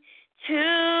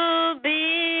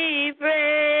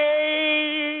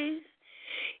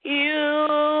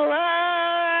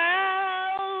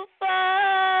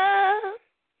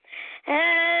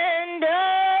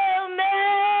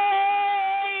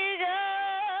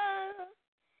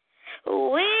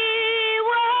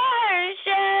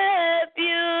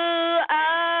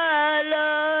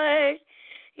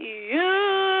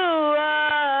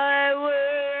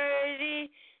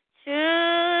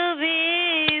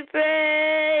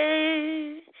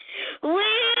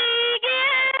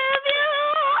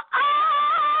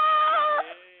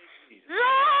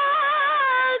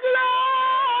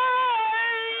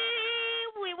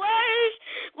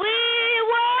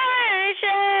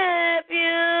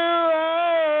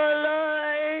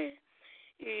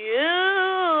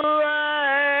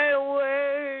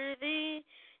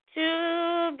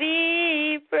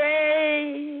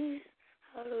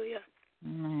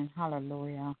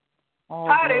 Hallelujah. Oh,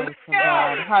 glory to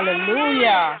God.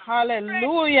 Hallelujah.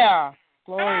 Hallelujah.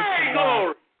 Glory to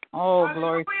God. Oh,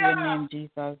 glory to your name,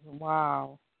 Jesus.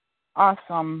 Wow.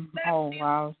 Awesome. Oh,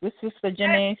 wow. This is Sister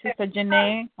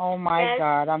Janae. Oh, my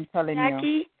God. I'm telling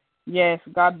you. Yes,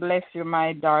 God bless you,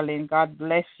 my darling. God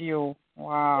bless you.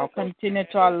 Wow. Continue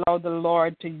to allow the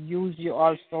Lord to use you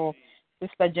also.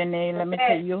 Sister Janae, let me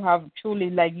tell you, you have truly,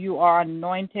 like, you are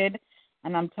anointed.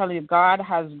 And I'm telling you, God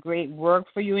has great work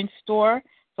for you in store.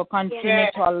 So continue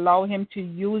to allow him to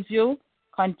use you.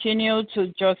 Continue to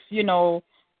just,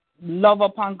 love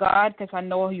upon God, because I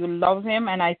know you love him.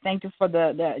 And I thank you for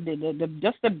the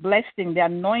just the blessing, the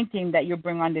anointing that you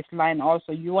bring on this line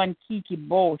also. You and Kiki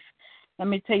both. Let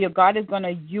me tell you, God is going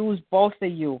to use both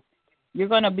of you. You're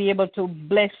going to be able to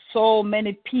bless so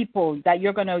many people that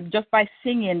you're going to, just by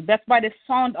singing, that's by the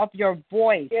sound of your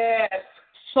voice. Yes.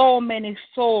 So many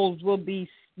souls will be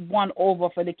won over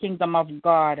for the kingdom of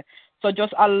God. So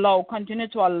just continue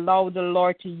to allow the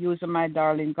Lord to use you, my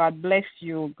darling. God bless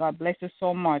you. God bless you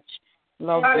so much.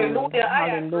 Love you.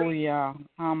 Hallelujah.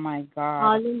 Oh, my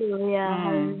God. Hallelujah.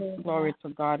 Hallelujah. Glory to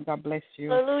God. God bless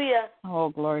you. Hallelujah. Oh,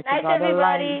 glory to Night, God.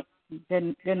 everybody.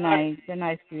 Good night. Good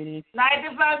night, sweetie. Night,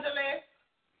 Evangelist.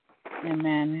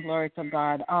 Amen. Glory to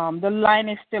God. The line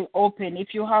is still open.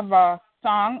 If you have a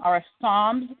song or a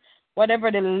psalms,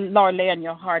 whatever the Lord lay on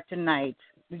your heart tonight,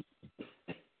 the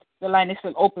line is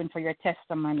still open for your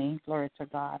testimony. Glory to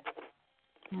God.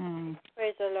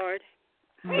 Praise the Lord.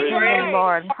 Praise the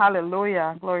Lord.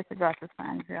 Hallelujah. Glory to God, Sister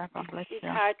Andrea. God bless you. It's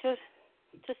hard to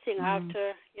sing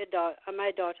after your daughter,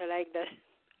 my daughter like that.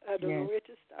 I don't know where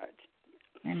to start.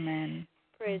 Amen.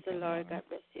 Praise the Lord. God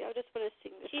bless you. I just want to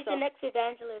sing this She's song. the next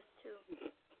evangelist, too.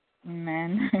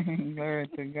 Amen. Glory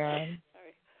to God.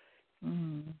 Sorry.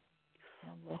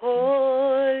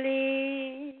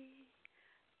 Holy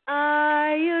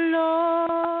are you,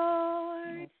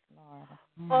 Lord.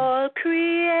 All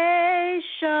creation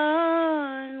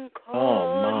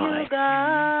call you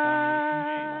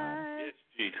God.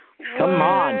 Come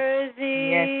on.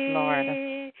 Yes, Lord.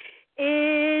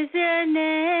 Is your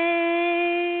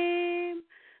name.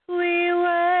 We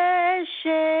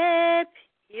worship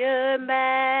your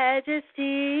majesty.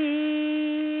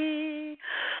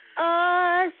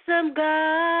 Awesome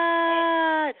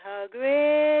God, how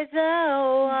great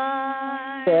thou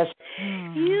art. Yes.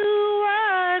 You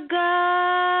are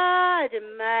God,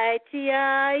 mighty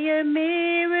are your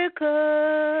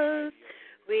miracles.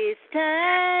 We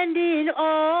stand in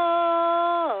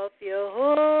awe of your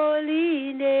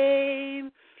holy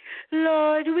name.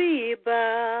 Lord, we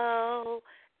bow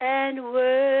and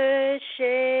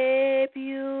worship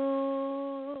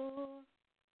you.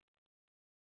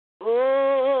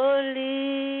 Holy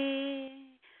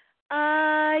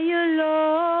are you,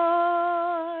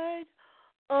 Lord.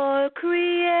 All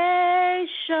creation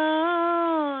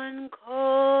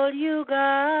call you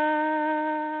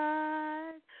God.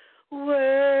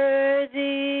 Worthy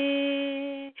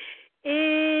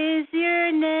is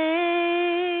your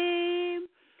name.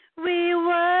 We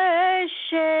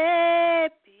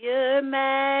worship your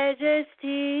majesty.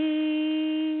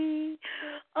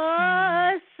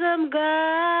 Awesome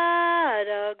God,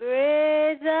 how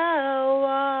great thou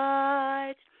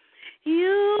art.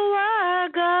 You are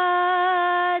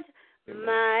God,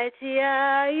 mighty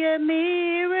are your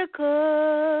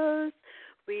miracles.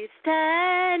 We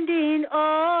stand in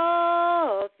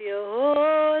awe of your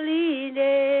holy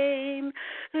name.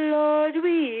 Lord,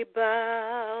 we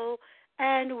bow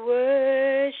and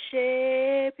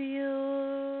worship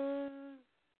you.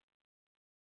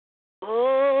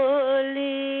 Holy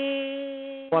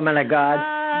Woman of God.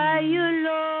 are you,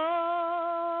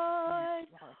 Lord.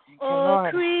 All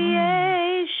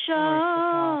creation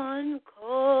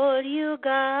call you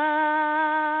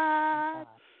God.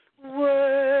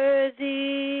 Worthy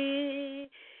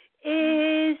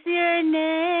is your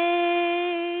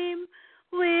name.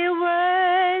 We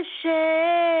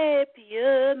worship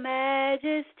your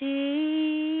majesty.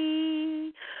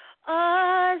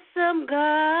 Awesome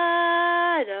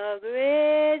God, how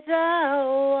great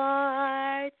thou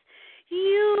art.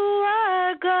 You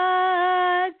are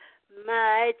God,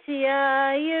 mighty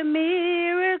are your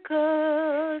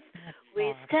miracles.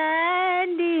 We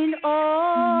stand in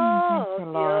awe of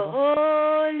your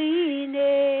holy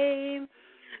name.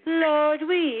 Lord,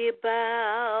 we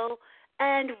bow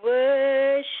and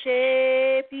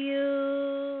worship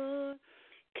you.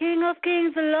 King of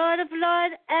kings, Lord of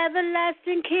lords,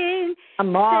 everlasting King.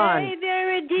 Come on. Savior,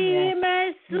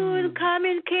 Redeemer, soon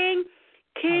coming King.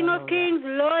 King of kings,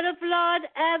 Lord of lords,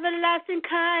 everlasting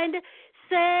kind.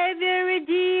 Savior,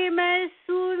 Redeemer,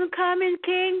 soon coming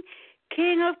King.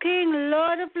 King of kings,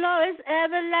 Lord of lords,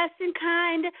 everlasting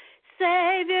kind,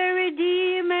 Savior,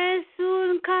 Redeemer,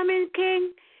 soon coming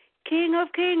King. King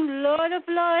of kings, Lord of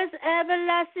lords,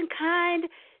 everlasting kind,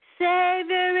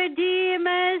 Savior,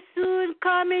 Redeemer, soon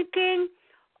coming King.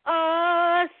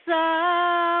 Awesome,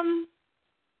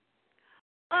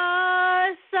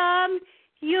 awesome,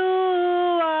 you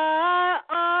are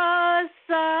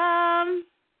awesome,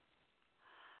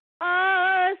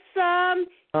 awesome,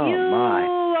 you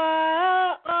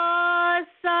are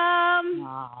awesome.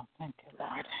 Oh, thank you,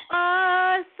 Lord.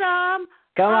 Awesome.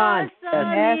 Come on.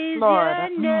 Awesome Yes, is Lord. your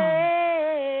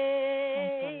name.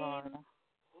 Thank you, Lord.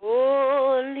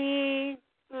 Holy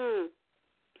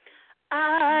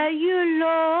are you,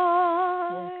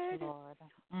 Lord. Yes, Lord.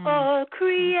 All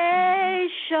creation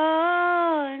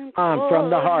From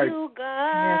the heart. You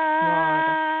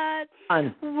God.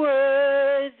 Yes,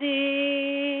 Worthy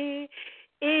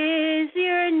is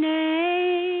your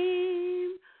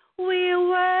name. We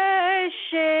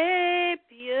worship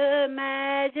your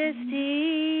majesty.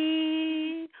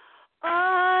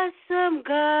 Awesome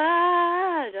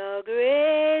God, how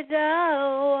great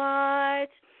thou art.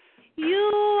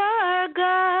 You are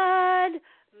God,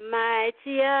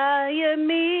 mighty are your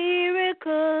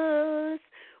miracles.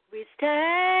 We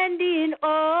stand in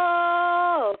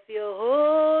awe of your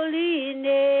holy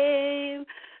name.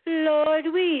 Lord,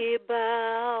 we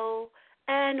bow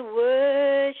and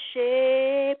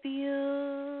worship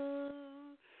you.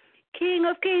 King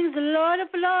of kings, Lord of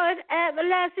lords,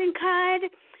 everlasting kind,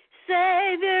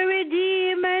 Savior,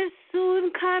 Redeemer,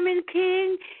 soon coming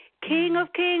King. King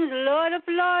of kings, Lord of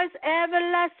lords,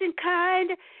 everlasting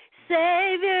kind,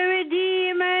 Savior,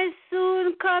 Redeemer,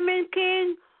 soon coming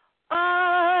King.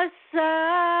 Awesome.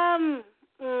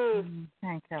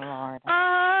 Thank you, Lord.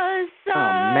 Awesome.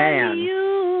 Oh, man.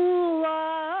 You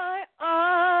are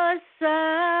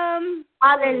awesome.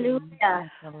 Hallelujah.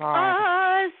 Thank you, Lord.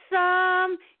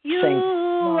 Awesome. You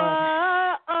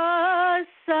are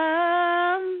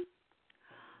awesome.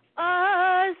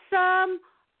 Awesome.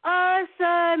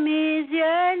 Awesome is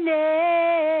your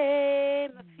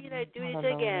name. I feel like doing it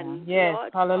again. Yes,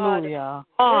 Lord hallelujah.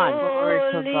 God. Glory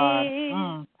to God.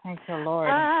 Holy Thank you, Lord.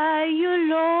 are you,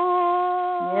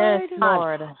 Lord? Yes,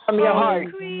 Lord. From your All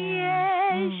heart.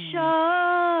 creation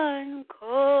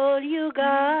call you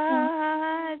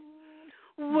God.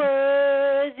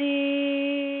 Worthy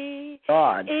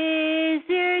God. is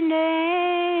your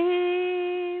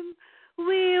name.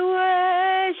 We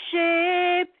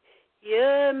worship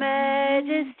your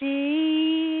majesty.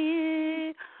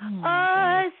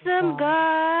 Awesome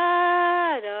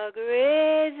God, how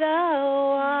great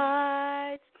thou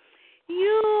art.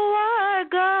 You are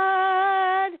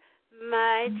God,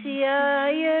 mighty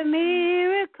are your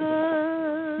miracles.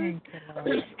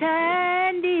 We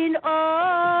stand in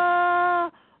awe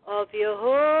of your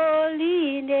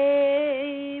holy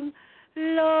name.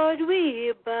 Lord,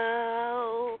 we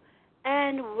bow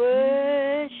and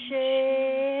worship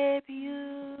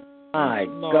you. My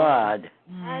God.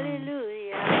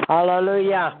 Hallelujah.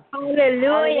 Hallelujah.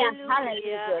 Hallelujah.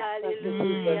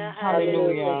 Hallelujah.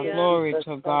 Hallelujah. Glory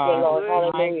to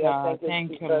God. My God.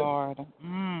 Thank you, Lord.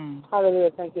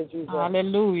 Hallelujah. Thank you, Jesus.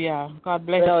 Hallelujah. God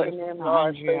bless you, Sister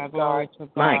Andrea. Glory to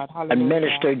Mike, God. Hallelujah.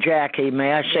 Minister Jackie,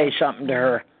 may I say something to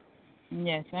her?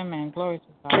 Yes, amen. Glory to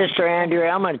God. Sister Andrea,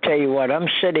 I'm going to tell you what. I'm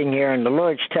sitting here and the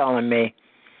Lord's telling me.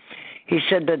 He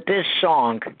said that this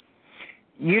song,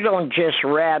 you don't just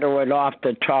rattle it off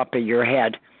the top of your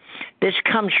head. This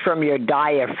comes from your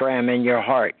diaphragm in your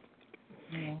heart,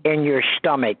 in your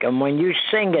stomach. And when you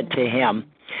sing it to Him,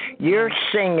 you're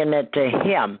singing it to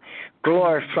Him,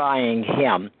 glorifying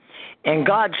Him. And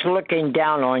God's looking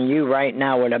down on you right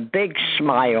now with a big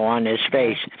smile on His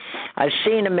face. I've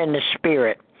seen Him in the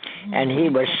spirit, and He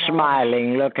was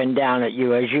smiling, looking down at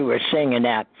you as you were singing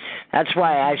that. That's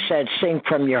why I said sing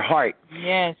from your heart.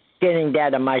 Yes. Getting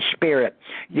that in my spirit.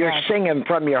 You're singing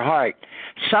from your heart.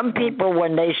 Some people,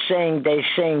 when they sing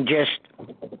just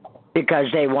because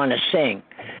they want to sing.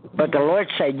 But the Lord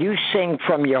said, you sing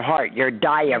from your heart, your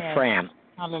diaphragm. Yes.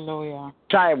 Hallelujah.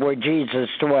 Inside where Jesus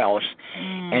dwells.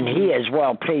 And He is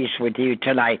well pleased with you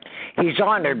tonight. He's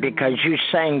honored because you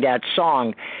sang that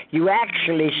song. You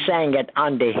actually sang it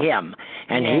unto Him.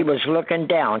 And He was looking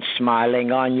down,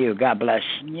 smiling on you. God bless.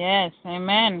 Yes,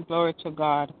 amen. Glory to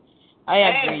God. I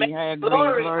agree.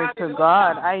 Glory to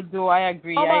God. I agree. I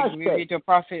agree with your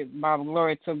prophet, Bob.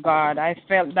 Glory to God. I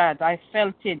felt that. I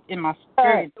felt it in my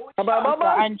spirit. Sister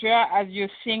Andrea, as you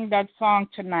sing that song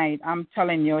tonight, I'm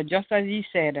telling you, just as he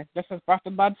said, just as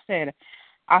Prophet Bob said,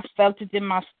 I felt it in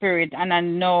my spirit, and I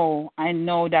know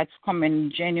that's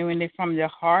coming genuinely from the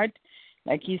heart.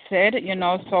 Like he said,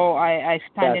 so I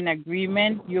stand Yes. in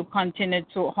agreement. You continue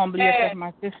to humble yourself,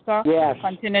 my sister. Yes.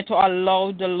 Continue to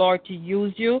allow the Lord to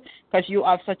use you because you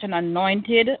have such an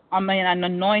anointing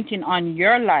on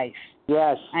your life.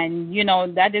 Yes. And,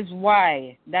 that is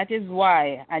why.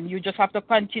 And you just have to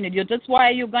continue. That's why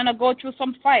you're going to go through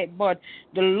some fight. But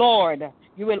the Lord,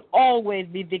 you will always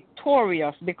be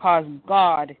victorious because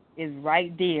God is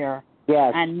right there.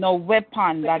 Yes. And no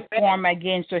weapon that form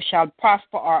against you shall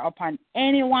prosper or upon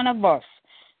any one of us.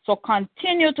 So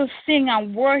continue to sing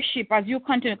and worship as you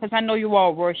continue, because I know you are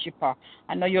a worshiper.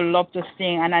 I know you love to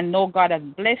sing, and I know God has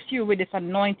blessed you with this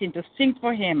anointing to sing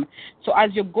for Him. So as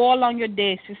you go along your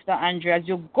day, Sister Andrea, as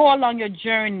you go along your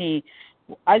journey,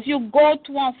 as you go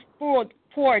to a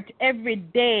port every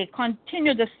day,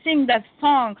 continue to sing that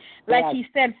song, like He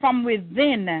said, from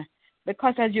within.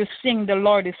 Because as you sing, the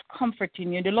Lord is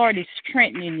comforting you. The Lord is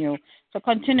strengthening you. So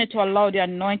continue to allow the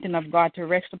anointing of God to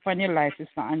rest upon your life,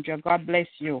 Sister Andrea. God bless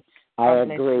you. God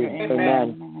bless agree. you.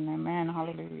 Amen. Amen.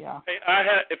 Hallelujah. Hey,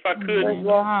 if I could,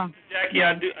 Jackie,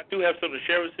 I do have something to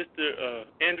share with Sister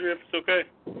Andrea, if it's okay.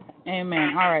 Amen.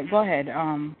 All right, go ahead,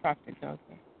 Prophet Joseph.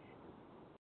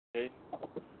 Okay.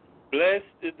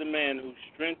 Blessed is the man whose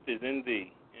strength is in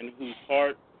thee, and whose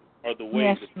heart are the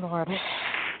ways of Lord.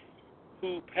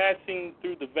 Who passing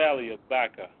through the valley of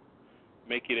Baca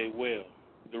make it a well.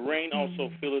 The rain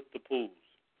also filleth the pools.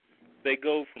 They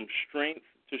go from strength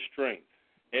to strength.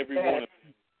 Every one of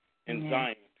them in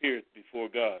Zion appeareth before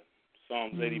God.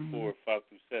 Psalms 84, 5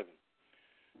 through 7.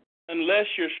 Unless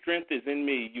your strength is in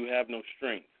me, you have no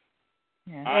strength.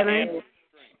 I am your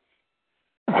strength.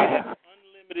 I have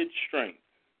unlimited strength.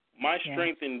 My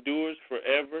strength endures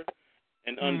forever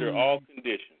and under all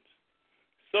conditions.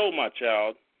 So, my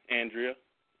child, Andrea,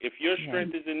 if your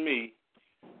strength is in me,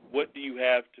 what do you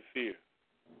have to fear?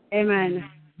 Amen.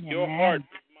 Your heart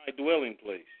is my dwelling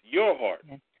place. Your heart.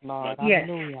 Yes, Lord. Yes.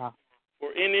 Hallelujah.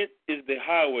 For in it is the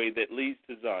highway that leads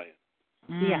to Zion.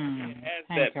 It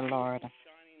has that you, Lord.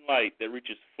 shining light that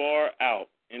reaches far out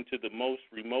into the most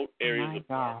remote areas My of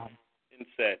God. darkness and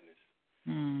sadness.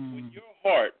 When your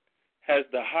heart has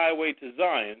the highway to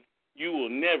Zion, you will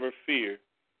never fear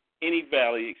any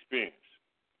valley experience.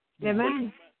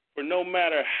 Amen. For no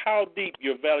matter how deep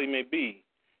your valley may be,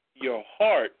 your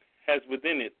heart has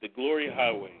within it the glory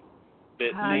highway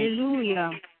that leads through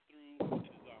to Zion,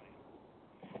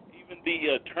 even the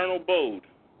eternal abode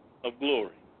of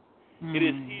glory. It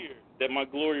is here that my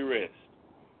glory rests.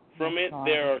 From it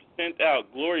there are sent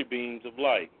out glory beams of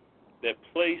light that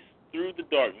place through the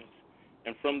darkness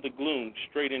and from the gloom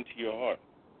straight into your heart.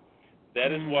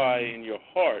 That is why in your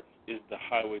heart is the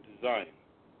highway to Zion.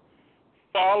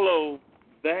 Follow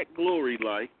that glory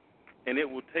light, and it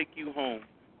will take you home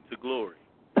to glory.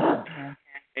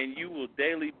 And you will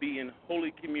daily be in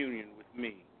holy communion with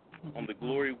me on the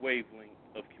glory wavelength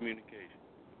of communication.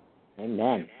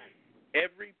 Amen.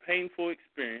 Every painful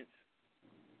experience,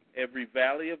 every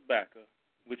valley of Baca,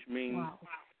 which means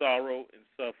sorrow and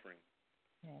suffering,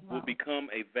 will become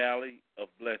a valley of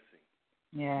blessing.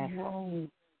 Yes.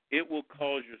 It will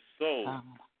cause your soul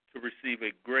to receive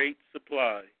a great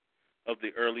supply of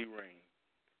the early rain,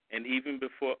 and even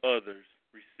before others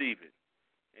receive it,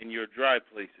 in your dry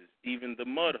places, even the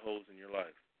mud holes in your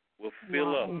life will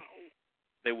fill up.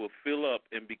 They will fill up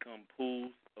and become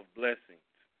pools of blessings.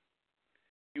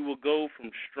 You will go from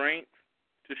strength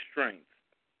to strength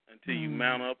until you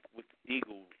mount up with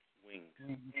eagle's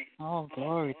wings. Oh,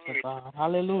 glory to God.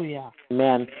 Hallelujah.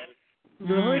 Amen.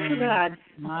 Glory to God.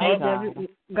 My God.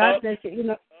 God bless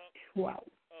you. Wow.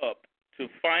 Up to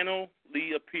finally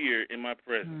appear in my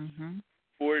presence.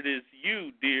 For it is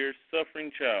you, dear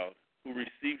suffering child, who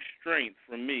receive strength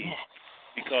from me,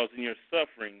 because in your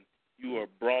suffering you are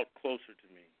brought closer to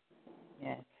me.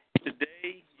 Yes.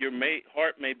 Today your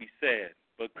heart may be sad,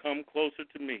 but come closer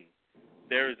to me.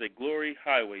 There is a glory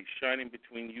highway shining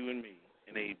between you and me,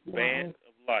 in a band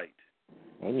of light.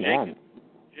 Amen.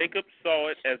 Jacob saw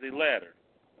it as a ladder,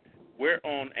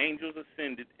 whereon angels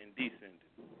ascended and descended.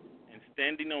 And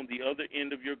standing on the other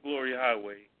end of your glory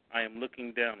highway, I am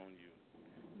looking down on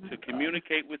you, to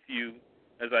communicate with you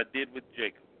as I did with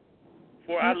Jacob.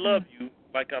 For I love you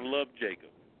like I loved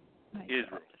Jacob,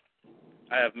 Israel.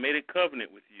 I have made a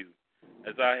covenant with you,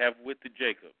 as I have with the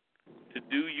Jacob, to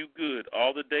do you good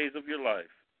all the days of your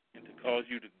life, and to cause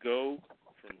you to go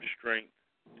from strength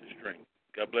to strength.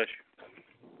 God bless you.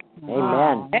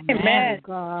 Amen. Amen.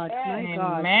 God. My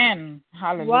God. Amen.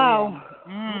 Hallelujah. Wow.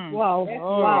 Wow. Yes,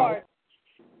 Wow. Lord.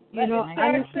 You know,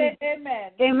 I say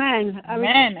amen. Amen. I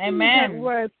Amen. receive Amen. that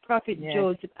word, Prophet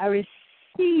Joseph. I receive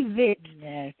it.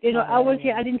 Yes. You know, I was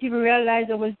here. I didn't even realize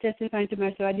I was testifying to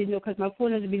myself. I didn't know because my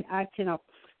phone has been acting up.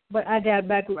 but I got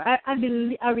back. I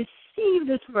believe I received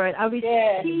this word. I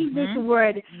received this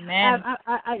word.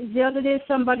 The other day,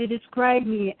 somebody described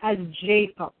me as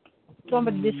Jacob.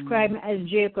 Somebody described me as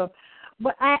Jacob,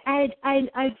 but I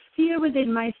feel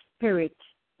within my spirit.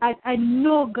 I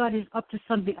know God is up to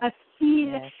something. I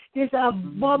feel there's a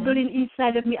bubbling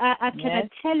inside of me. I cannot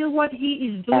tell you what He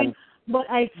is doing, but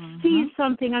I feel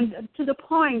something. And to the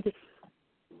point,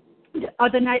 the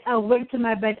other night I went to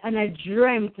my bed and I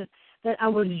dreamt that I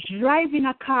was driving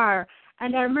a car.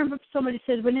 And I remember somebody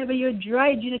said, whenever you're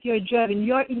driving,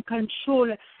 you're in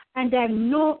control. And I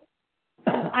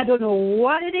don't know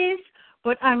what it is,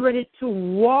 but I'm ready to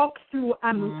walk through.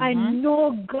 I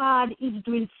know God is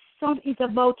doing something. He's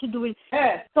about to do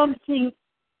something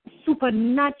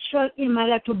supernatural in my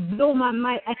life to blow my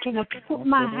mind. I cannot put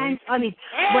my hands on it,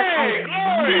 but I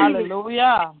feel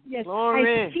Hallelujah. it. Yes,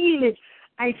 Glory. I feel it.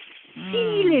 I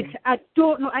feel it. I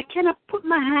don't know. I cannot put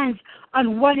my hands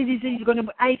on what it is that He's going to do.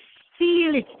 I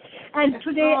feel it. And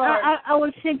today I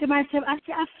was saying to myself, I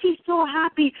feel so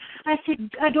happy. I said,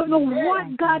 I don't know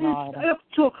what God is up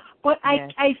to, but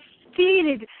I feel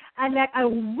it. And like I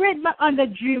read back on the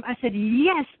dream, I said,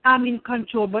 yes, I'm in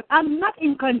control, but I'm not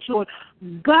in control.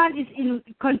 God is in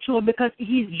control because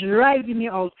He's driving me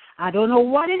out. I don't know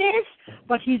what it is,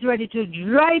 but He's ready to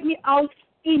drive me out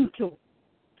into.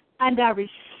 And I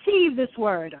receive this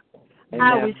word. Amen.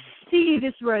 I receive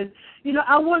this word. You know,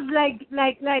 I was like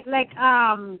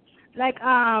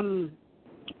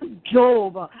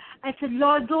Job. I said,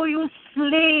 Lord, though you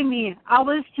slay me, I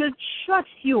will still trust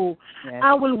you. Yes.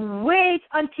 I will wait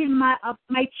until my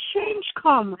change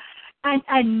come, and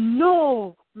I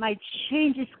know my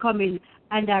change is coming,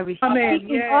 and I receive it.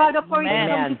 In order for it to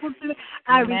come to fulfill,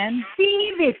 I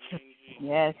receive it.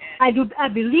 Yes, I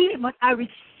believe it, but I receive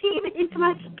it into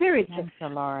my spirit. Thank you,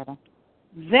 Lord.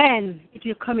 Then it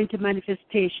will come into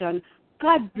manifestation.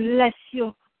 God bless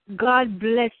you. God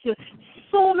bless you.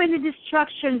 So many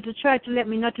distractions to try to let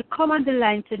me not to come on the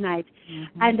line tonight.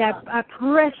 And I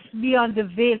press beyond the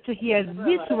veil to hear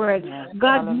this word.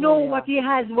 God knows what He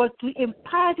has, was to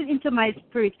impart it into my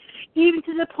spirit. Even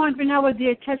to the point when I was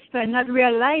there testifying, not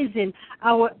realizing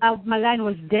my line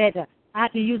was dead. I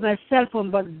had to use my cell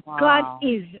phone, but God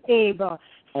is able.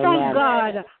 Thank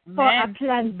God for a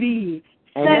plan B.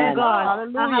 Thank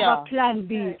God I have a plan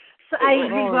B. So I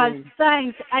give God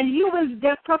thanks. And you will,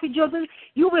 Prophet Joseph,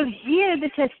 you will hear the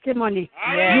testimony.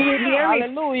 Yes. You will hear it.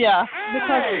 Hallelujah.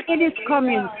 Because it is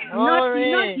coming.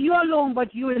 Not you alone,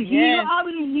 but you will hear. Yes. I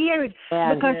will hear it.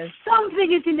 Yes. Because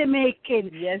something is in the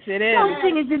making. Yes, it is.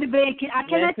 Something is in the making. I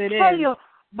cannot tell you,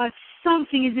 but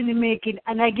something is in the making,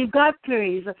 and I give God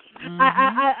praise.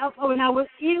 I when I was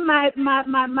in my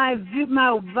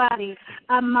valley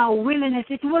and my willingness,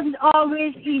 it wasn't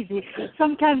always easy.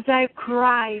 Sometimes I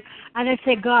cry and I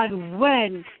say, God,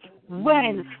 when?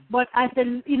 But I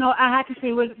said, I had to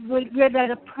say, where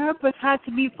the purpose had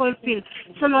to be fulfilled.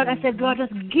 So Lord, I said, God,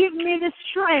 just give me the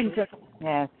strength.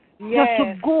 Yes. Just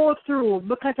to go through,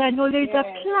 because I know there's a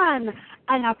plan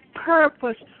and a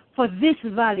purpose for this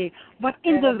valley. But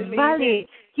in the valley,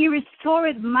 He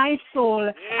restored my soul.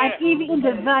 And even in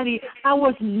the valley, I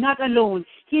was not alone.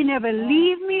 He never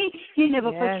leave me. He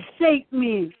never forsake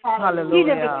me.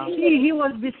 Hallelujah. He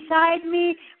was beside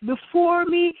me, before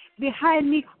me, behind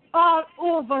me, all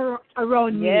over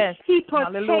around me. Yes. He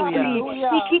protected me.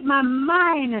 He kept my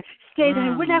mind stayed.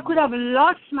 And when I could have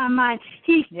lost my mind,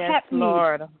 He kept me.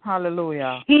 Lord.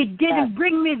 Hallelujah. He didn't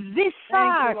bring me this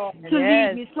far to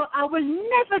leave me. So I will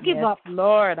never give up.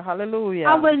 Lord. Hallelujah.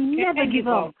 I will never give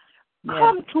up.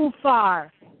 Come too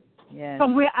far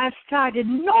from where I started.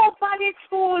 Nobody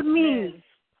told me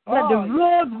that the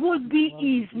road would be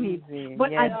easy.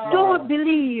 But I don't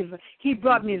believe He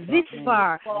brought me this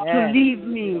far to leave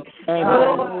me.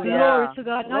 Oh, glory to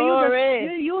God. Now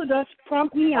you just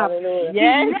prompt me up. He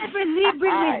never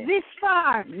bring me this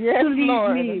far to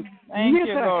leave me.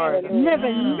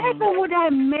 Never would I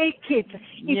make it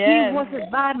if He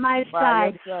wasn't by my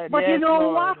side. But you know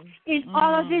what? In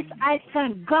all of this, I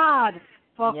thank God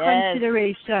for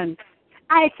consideration.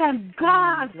 I thank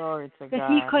God that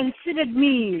He considered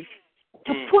me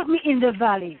to put me in the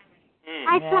valley.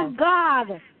 I thank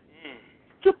God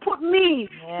to put me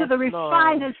to the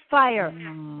refiner's fire.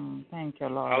 Thank you,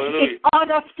 Lord. In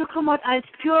order to come out as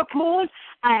pure gold,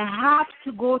 I have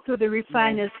to go through the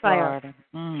refiner's fire.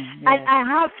 And I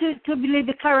have to believe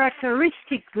the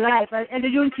characteristic life and the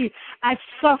unity as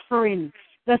suffering.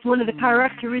 That's one of the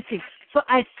characteristics. So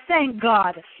I thank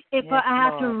God. If I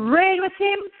have to reign with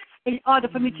Him, in order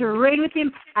for me to reign with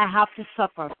Him, I have to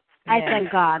suffer. I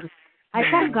thank God. I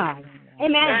thank God.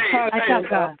 Amen. I thank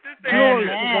God. Glory to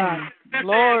God.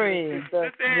 Glory.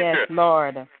 Yes,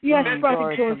 Lord. Yes,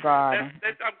 Glory to God. I'm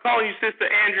calling you Sister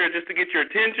Andrea just to get your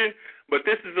attention, but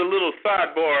this is a little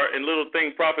sidebar and little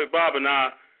thing Prophet Bob and I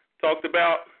talked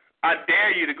about. I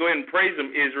dare you to go ahead and praise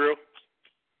him, Israel.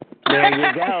 There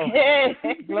you go.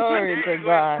 Glory to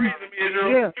God. Praise him,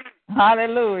 Israel.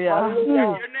 Hallelujah.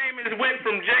 Your name went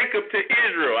from Jacob to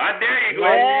Israel. I dare you go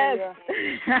Yes.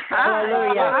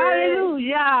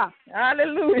 Hallelujah.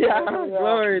 Hallelujah.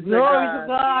 Glory to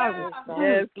God.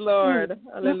 Yes, Lord.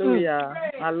 Hallelujah.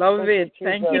 I love it.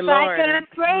 Thank you, If Lord. I cannot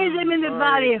praise him in the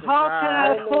body, how can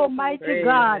I Almighty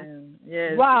God?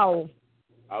 Yes. Wow.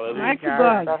 Hallelujah. Mighty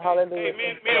God. Hey, me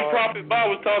and Prophet Bob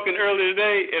was talking earlier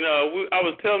today, and I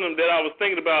was telling him that I was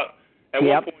thinking about, at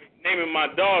one point, naming my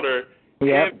daughter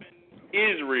Heaven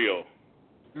Israel.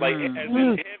 Like, as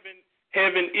in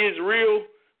heaven is real,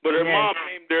 but her mom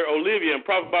named her Olivia, and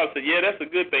Prophet Bob said, yeah, that's a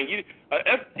good thing.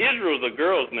 Israel's a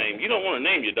girl's name. You don't want to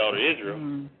name your daughter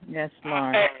Israel. Yes,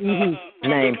 Lord.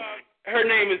 Name. Her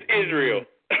name is Israel.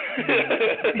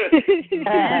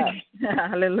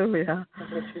 Hallelujah.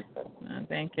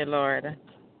 Thank you, Lord.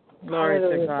 Glory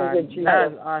to God.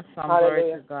 That is awesome.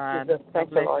 Glory to God. God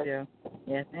bless you.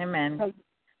 Yes, amen.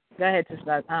 Go ahead,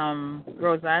 Sister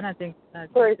Roseanne. I think.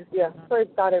 Praise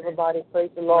God, everybody.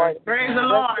 Praise the Lord. Praise the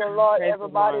Lord. Bless the Lord,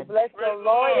 everybody. Bless the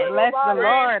Lord, everybody. Bless the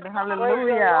Lord.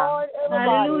 Hallelujah.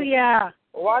 Hallelujah.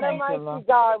 What a mighty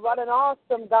God. What an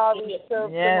awesome God we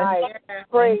serve tonight.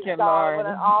 Praise God. Lord. What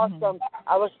an awesome.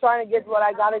 I was trying to get what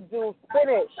I got to do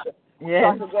finished so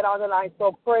I can get on the line.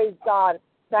 So praise God.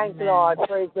 Thank the Lord.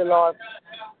 Praise the Lord.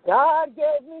 God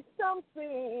gave me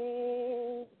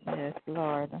something. Yes,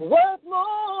 Lord. Worth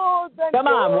more than Come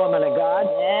on, woman of God.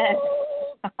 Yes.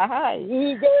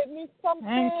 He gave me something.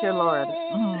 Thank you, Lord.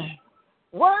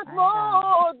 Worth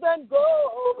more than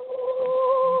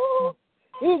gold.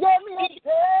 He gave me a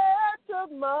state of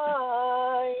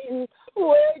mind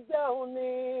way down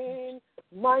in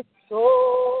my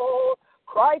soul.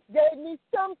 Christ gave me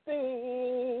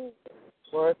something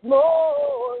worth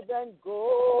more than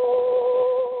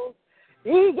gold.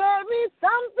 He gave me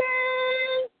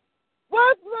something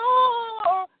worth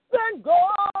more than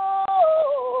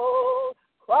gold.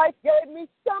 Christ gave me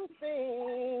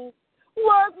something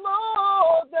worth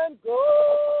more than gold.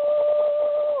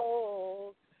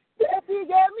 Yes, he gave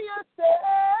me a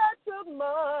state of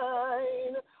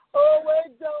mind, way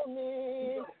down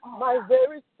in my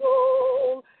very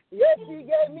soul. Yes, he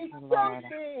gave me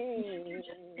something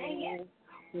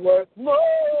worth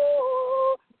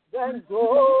more than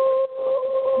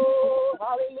gold.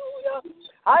 Hallelujah.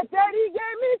 I said he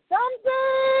gave me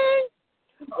something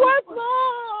worth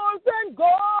more than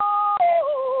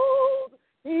gold.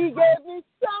 He gave me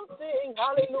something,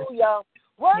 hallelujah,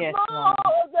 worth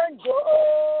more than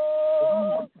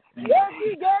gold. Yes, he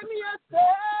gave me a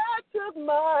state of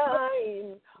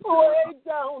mind way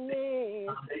down in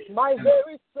my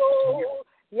very soul.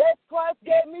 Yes, Christ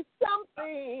gave me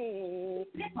something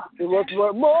it was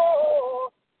worth more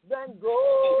than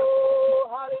gold.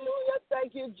 Hallelujah.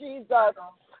 Thank you, Jesus.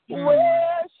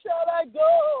 Where shall I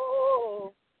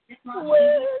go?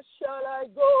 Where shall I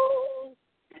go?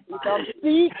 If I'm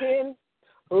seeking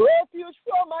refuge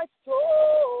from my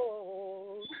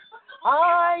soul,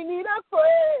 I need a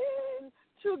friend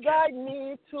to guide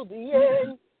me to the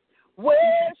end.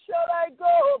 Where shall I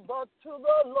go but to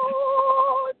the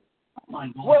Lord?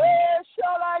 Where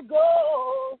shall I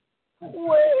go?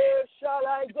 Where shall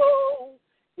I go?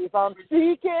 If I'm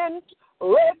seeking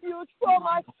refuge from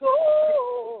my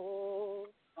soul,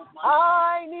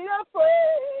 I need a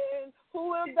friend who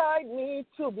will guide me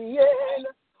to the end.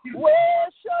 Where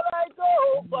shall I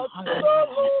go but to the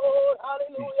Lord?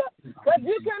 Hallelujah. Because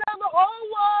you can have the whole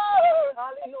world.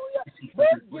 Hallelujah.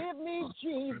 But give me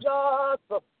Jesus.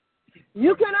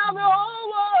 You can have the whole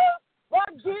world,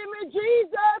 but give me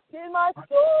Jesus in my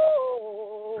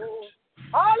soul.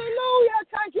 Hallelujah.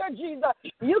 Thank you, Jesus.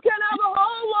 You can have the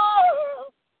whole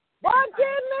world, but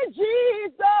give me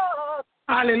Jesus.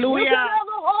 Hallelujah. You can have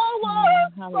the whole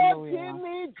world, but give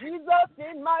me Jesus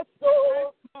in my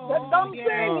soul. There's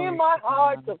something in my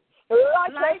heart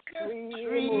like a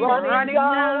stream running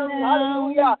down.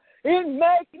 Hallelujah. It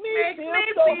makes me feel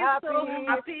so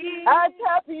happy as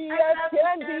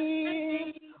can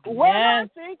be. When I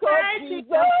think of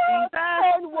Jesus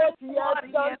and what he has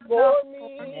done for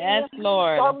me. Yes,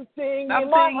 Lord. Something in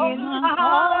my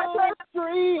heart like a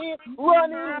stream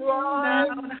running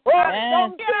round.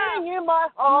 Something in my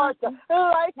heart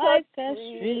like a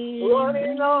stream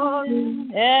running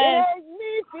on. It makes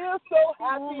me feel feel so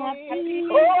happy.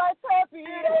 Oh, as happy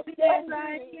as can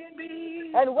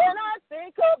be. And when I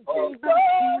think of Jesus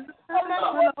and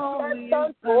what He has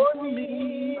done for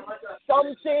me,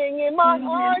 something in my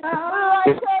heart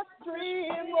like a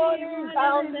stream running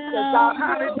down.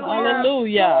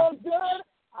 Hallelujah. So good.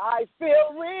 I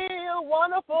feel real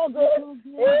wonderful good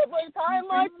every time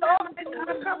I talk to you.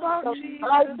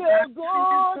 I feel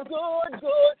good, good,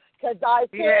 good, because I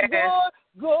feel good,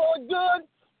 good, good.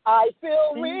 I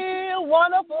feel real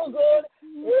wonderful good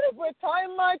every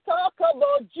time I talk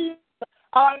about Jesus.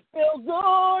 I feel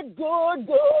good, good,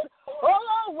 good.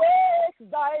 Oh, awake,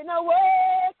 thine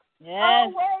awake. Yes.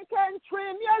 Awake and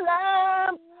trim your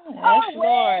lamp. Yes,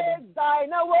 Lord. Awake,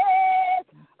 thine awake.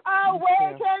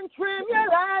 Awake and trim your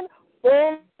land.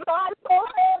 For God so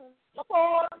heaven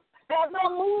and the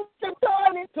moon to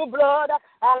turn into blood,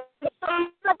 and the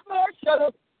sun of mercy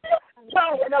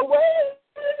dying away.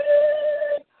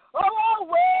 Oh,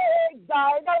 awake,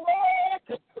 thine awake.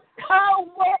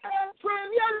 Awake and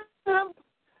trim your lamp.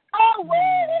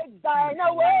 Awake, thine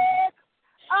awake.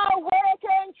 Awake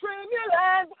and trim your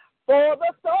land. For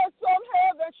the stars from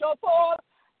heaven shall fall,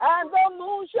 and the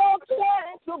moon shall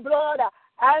turn to blood,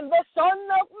 and the son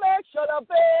of man shall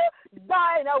appear,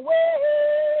 thine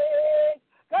away.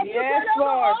 Cause you can have the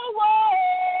whole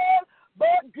world,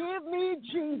 but give me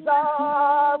Jesus.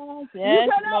 Yes, you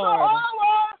can have the Lord. whole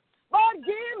world, but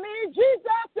give me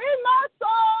Jesus in my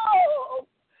soul.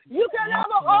 You can have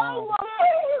the whole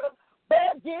world,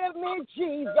 but give me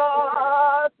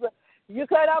Jesus. You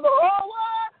can have the whole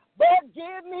world, but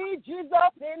give me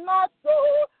Jesus in my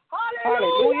soul.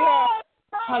 Hallelujah.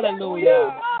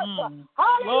 Hallelujah.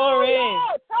 Hallelujah. Glory.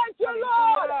 Thank you,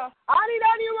 Lord. I need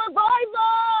a new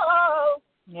revival.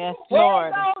 Yes,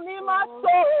 Lord. Down in my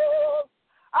soul.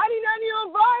 I need a new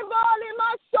revival in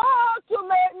my soul to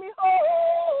make me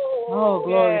whole. Oh,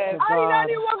 glory to I need a God.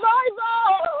 new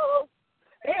revival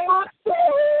in my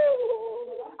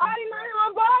soul. I need a new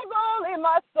revival in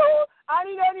my soul. I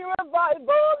need a new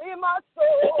revival in my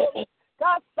soul.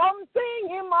 Got something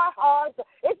in my heart.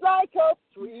 It's like a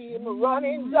stream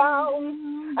running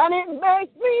down, and it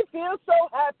makes me feel so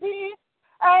happy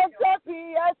as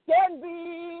can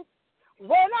be.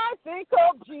 When I think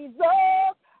of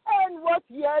Jesus and what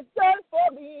He has done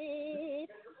for me,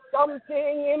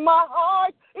 something in my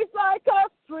heart. It's like a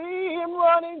stream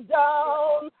running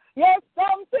down. Yes,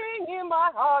 something in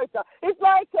my heart. It's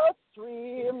like a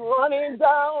stream running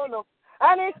down.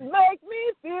 And it makes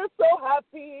me feel so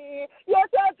happy, yes,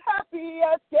 as happy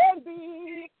as can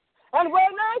be. And when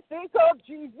I think of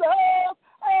Jesus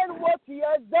and what He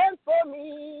has done for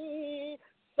me,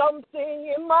 something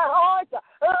in my heart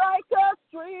like a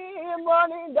stream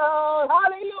running down.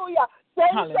 Hallelujah.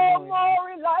 Send some more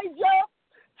Elijah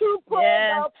to put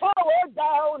the power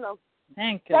down.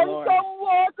 Thank you, Send Lord. some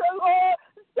water, Lord.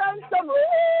 Send some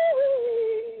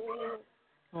rain.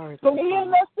 To heal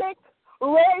the sick.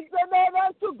 Raise the dead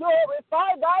and to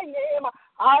glorify thy name.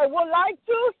 I would like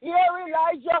to hear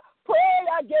Elijah pray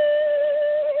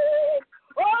again.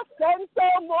 Oh, send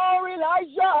some more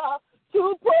Elijah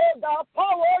to put the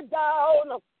power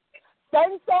down.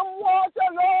 Send some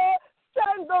water, Lord.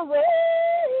 Send the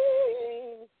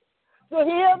rain. To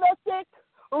heal the sick,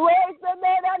 raise the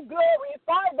dead and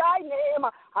glorify thy name.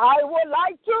 I would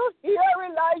like to hear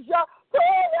Elijah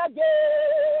pray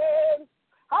again.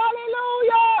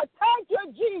 Hallelujah. Thank you,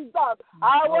 Jesus.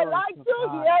 I would like to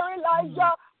hear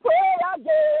Elijah pray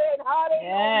again.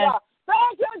 Hallelujah.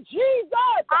 Thank you,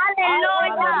 Jesus.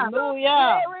 Hallelujah.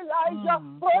 Hallelujah. Hear Elijah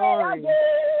pray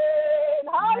again.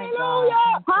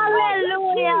 Hallelujah.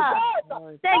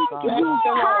 Hallelujah. Thank you.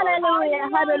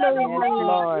 Hallelujah. Hallelujah.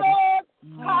 Lord.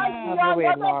 Hide me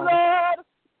under the blood.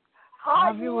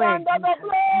 Hide me under the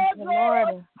blood,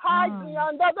 Lord. Hide me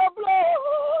under the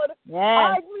blood.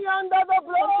 Hide me under the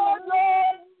blood,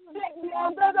 Lord. Take me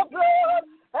under the blood,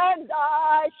 and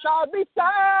I shall be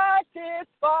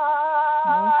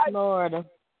satisfied. Yes, Lord.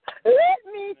 Let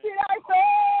me see thy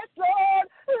face, Lord.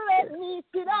 Let me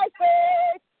see thy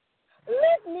face.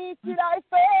 Let me see thy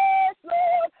face,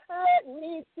 Lord. Let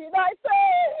me see thy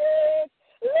face.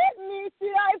 Let me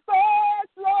see thy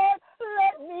face, Lord.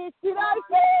 Let me see thy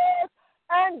face,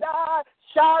 and I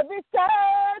shall be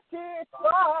satisfied.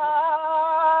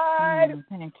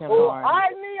 Thank you, Oh, Lord.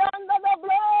 hide me under the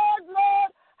blood,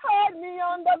 Lord. Hide me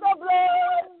under the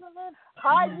blood.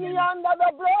 Hide me under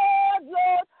the blood,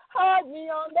 Lord. Hide me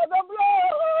under the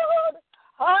blood.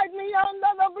 Hide me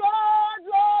under the blood,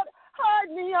 Lord.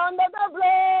 Hide me under the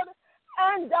blood,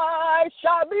 and I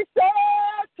shall be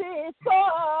satisfied.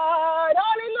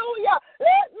 Hallelujah.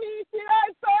 Let me see thy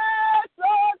face,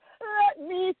 Lord. Let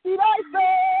me see thy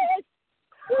face.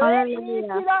 Let me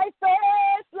see thy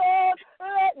face, Lord.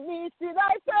 Let me see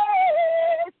thy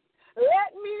face.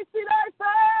 Let me see thy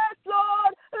face,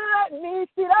 Lord. Let me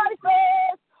see thy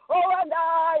face. Oh, and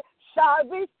I shall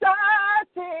be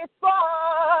satisfied.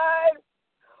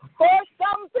 For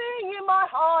something in my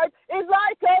heart is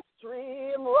like a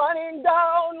stream running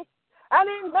down, and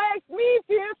it makes me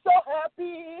feel so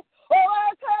happy, oh,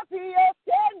 as happy as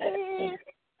can be.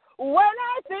 When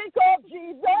I think of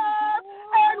Jesus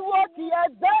and what he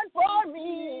has done for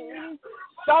me,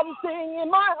 something in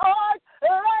my heart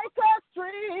like a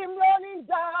stream running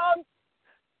down,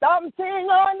 something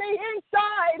on the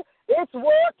inside, it's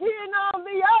working on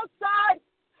the outside.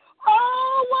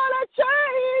 Oh, what a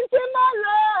change in my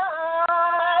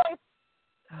life.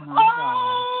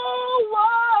 Oh,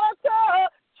 what a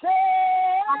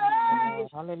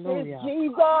change. Hallelujah.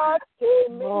 Jesus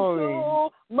came into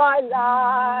my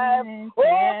life.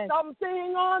 Oh,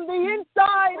 something on the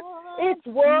inside, it's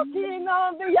working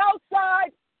on the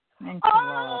outside.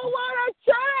 Oh, what a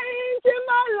change in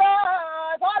my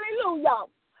life. Hallelujah.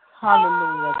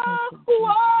 Hallelujah. Oh,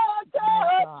 what a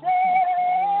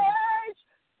change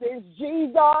since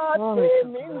Jesus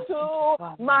came into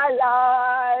my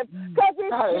life. Because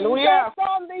it's Jesus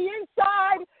on the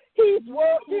inside, he's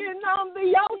working on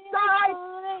the outside.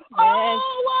 Oh,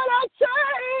 what a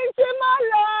change in my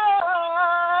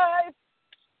life.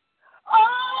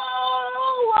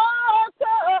 Oh, what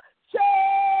a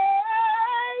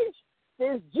change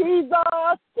since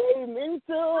Jesus came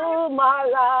into my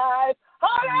life.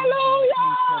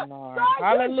 Hallelujah.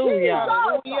 Hallelujah.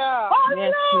 Hallelujah.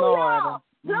 Yes, Lord.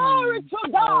 Glory to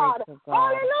God.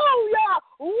 Hallelujah.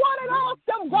 What an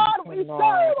awesome God we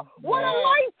serve. What a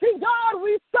mighty God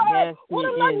we serve. What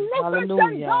a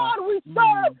magnificent God we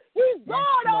serve. He's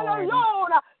God all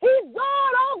alone. He's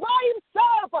God all by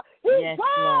himself. He's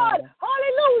God.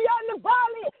 Hallelujah. In the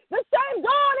valley. The same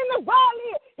God in the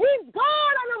valley. He's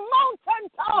God on the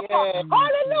mountaintop.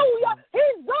 Hallelujah.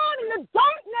 He's God in the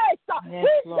darkness.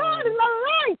 He's God in the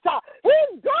light.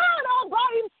 He's God all by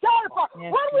himself.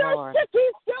 When we are sick,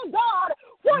 he's still God.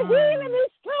 For healing,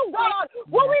 he's still God.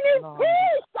 When we need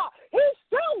peace, he's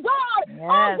still God.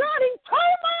 Oh, God, in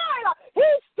turmoil,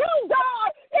 he's still God.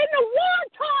 In the war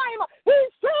time,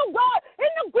 he's still God.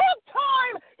 In the good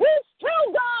time, he's still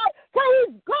God. For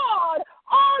he's God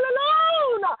all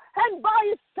alone and by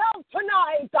himself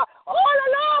tonight. All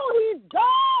alone, he's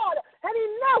God. And he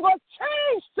never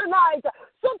changed tonight.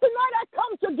 So tonight I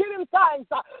come to give him thanks.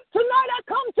 Tonight I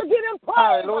come to give him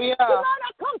praise. Hallelujah. Tonight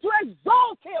I come to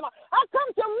exalt him. I come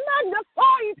to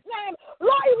magnify his name.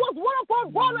 Lord, he was one of our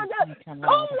brothers.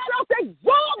 Come, let us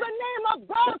exalt the name of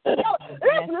God together.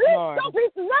 Let's lift up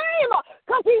his name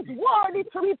because he's worthy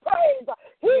to be praised.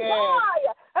 He's high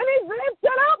and he's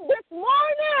lifted up this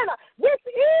morning, this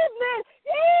evening,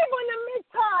 even in the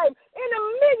midtime, in the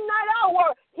midnight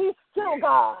hour. He's still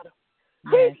God.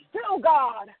 He's still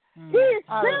God. He's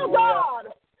still God.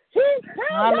 He's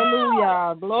still Hallelujah.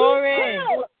 God. Glory. He's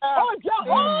still, oh,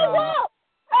 Jehovah,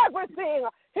 everything.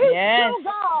 He's still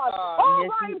God. All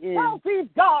by himself, he's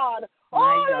God.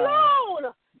 All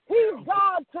alone, he's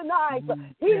God tonight.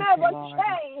 He never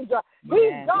changed.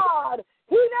 He's God.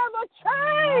 He never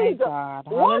changed.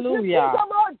 What you think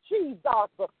about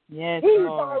Jesus? Yes, he's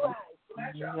Lord. all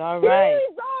right. He's all right.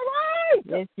 He's all right.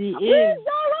 Yes, he is. He's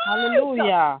all right.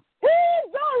 Hallelujah.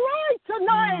 He's all right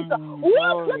tonight.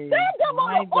 What you think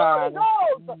about the Holy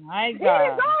Ghost? My He's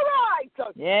God. all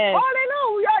right. Yes.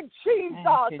 Hallelujah,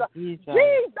 Jesus.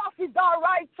 Jesus is all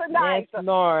right tonight. Yes,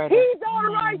 Lord. He's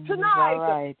all right tonight. He's all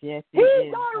right. Yes, he he's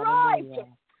is. all right.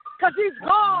 Because he's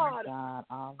God.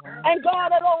 And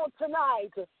God alone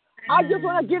tonight. I just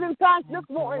want to give him thanks this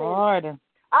morning. Lord.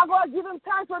 I'm going to give him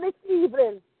thanks for this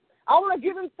evening. I want to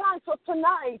give him thanks for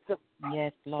tonight.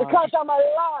 Yes, Lord. Because I'm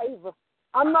alive.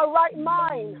 I'm in my right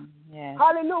mind. Yes.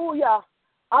 Hallelujah.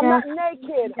 I'm not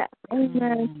naked.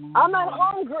 Amen. I'm not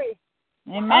hungry.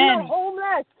 Amen. I'm not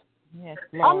homeless. Yes,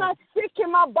 Lord. I'm not sick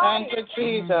in my body. Thank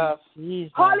you,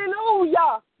 Jesus.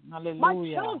 Hallelujah. Hallelujah. My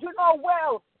children are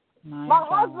well. My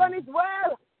husband is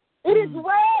well. It is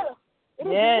well. It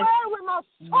is well with my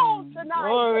soul tonight.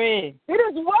 Glory. It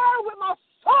is well with my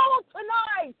soul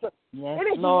tonight. Yes, it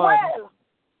is Lord. well.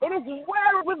 It is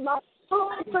well with my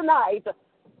soul tonight.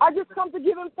 I just come to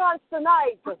give him thanks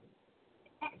tonight.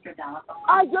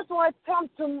 I just want to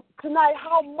tell him tonight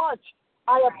how much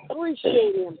I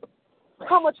appreciate him,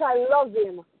 how much I love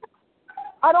him.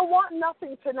 I don't want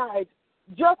nothing tonight,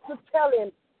 just to tell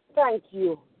him thank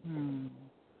you.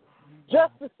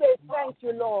 Just to say thank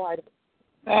you, Lord.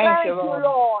 Thank you,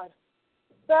 Lord.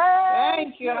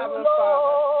 Thank you,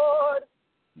 Lord.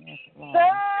 Yes, Lord.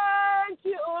 Thank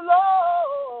you,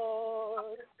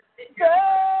 Lord.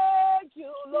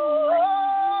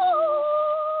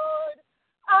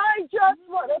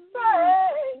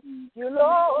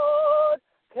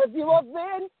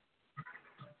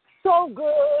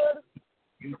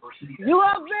 You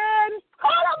have been,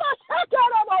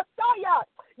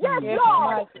 yes,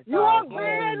 Lord, you have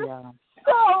been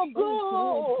so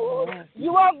good.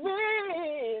 You have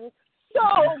been so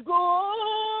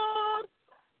good.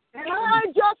 And I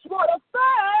just want to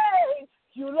thank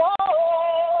you,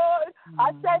 Lord.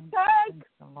 I said thank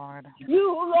you,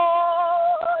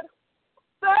 Lord.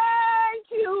 Thank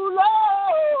you,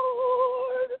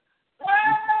 Lord.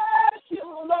 Thank you,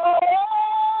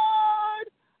 Lord.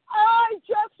 I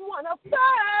just want to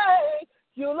thank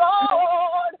you,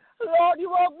 Lord. Lord, you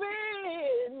have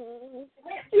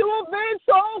been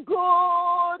so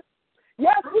good.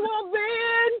 Yes, you have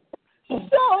been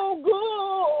so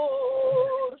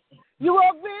good. You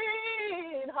have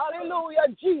been, hallelujah,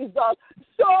 Jesus,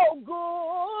 so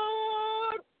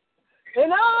good.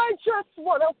 And I just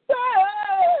want to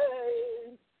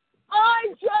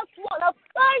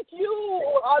thank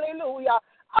you, hallelujah.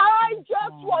 I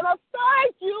just want to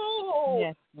thank you,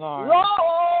 yes, Lord,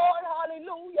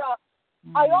 hallelujah.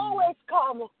 I always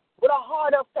come with a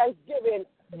heart of thanksgiving.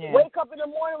 yes. Wake up in the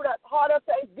morning with a heart of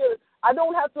thanksgiving. I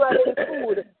don't have to have any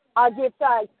food. I give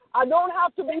thanks. I don't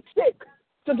have to be sick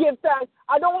to give thanks.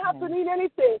 I don't have to need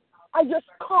anything. I just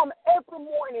come every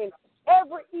morning,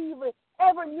 every evening,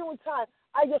 every noontime.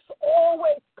 I just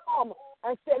always come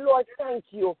and say, Lord, thank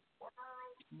you.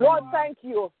 Lord, thank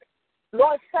you.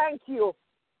 Lord, thank you.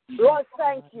 Lord,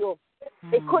 thank you.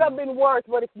 It could have been worse,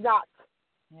 but it's not.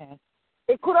 Yes.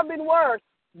 It could have been worse,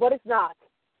 but it's not.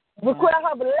 We could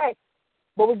have less,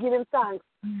 but we give him thanks.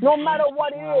 No matter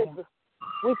what it is,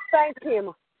 we thank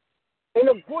him. In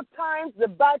the good times, the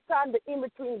bad times, the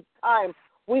in-between times,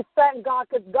 we thank God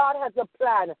because God has a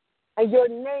plan, and your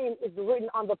name is written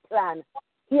on the plan.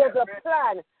 He has a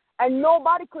plan, and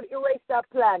nobody could erase that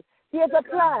plan. He has a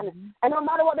plan, and no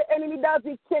matter what the enemy does,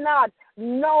 he cannot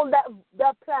know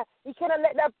that plan. He cannot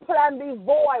let that plan be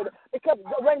void, because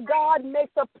when God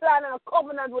makes a plan and a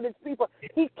covenant with his people,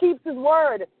 he keeps his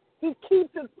word. He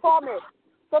keeps his promise.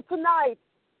 So tonight,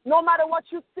 no matter what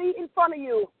you see in front of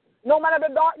you, no matter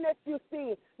the darkness you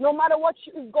see, no matter what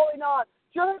is going on,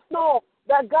 just know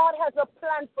that God has a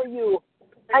plan for you,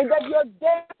 and that your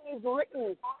day is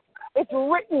written. It's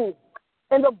written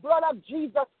in the blood of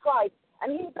Jesus Christ.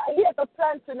 And he has a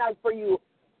plan tonight for you.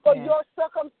 For your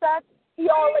circumstance, he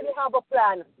already has a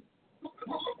plan.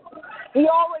 He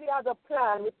already has a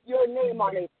plan with your name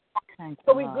on it.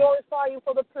 So we glorify you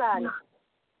for the plan.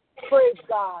 Praise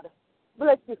God.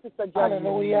 Bless you, Sister John.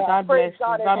 Hallelujah. God bless you.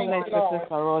 God bless you,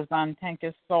 Sister Roseanne. Thank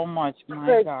you so much,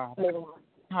 my God.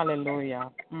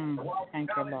 Hallelujah. Thank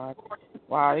you, Lord.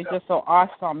 Wow, it's just so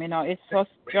awesome. You know, it's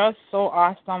just so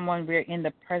awesome when we're in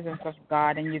the presence of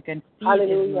God and you can feel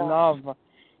his love.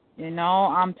 You know,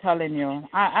 I'm telling you,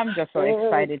 I'm just so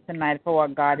excited tonight for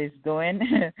what God is doing.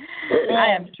 I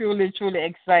am truly, truly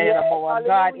excited about what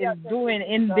God is doing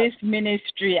in this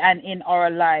ministry and in our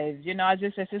lives. You know, as you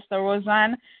said, Sister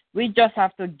Roseanne, we just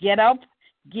have to get up,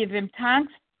 give him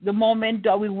thanks. The moment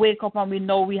that we wake up and we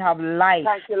know we have life.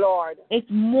 Thank you, Lord. It's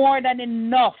more than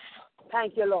enough.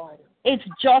 Thank you, Lord. It's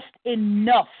just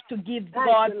enough to give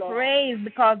God praise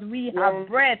because we have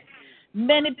breath.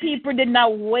 Many people did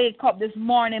not wake up this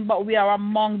morning, but we are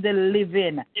among the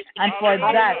living. And for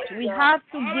that, we have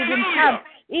to give him thanks.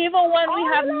 Even when we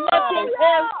have nothing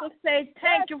else to say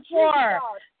thank you for,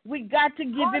 we got to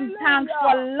give him thanks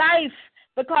for life.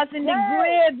 Because in the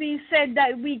grave, he said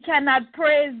that we cannot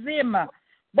praise him.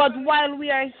 But while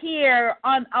we are here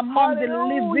among the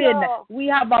living, we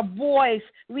have a voice,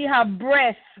 we have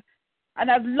breath. And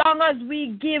as long as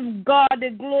we give God the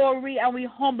glory and we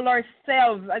humble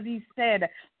ourselves, as he said,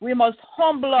 we must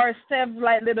humble ourselves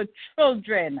like little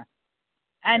children.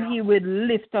 And he will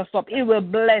lift us up. He will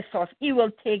bless us. He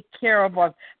will take care of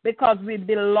us because we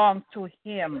belong to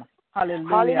him.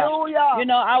 Hallelujah. Hallelujah. You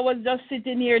know, I was just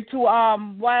sitting here too,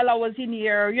 while I was in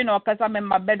here, you know, because I'm in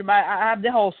my bedroom. I have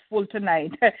the house full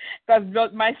tonight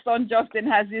because my son Justin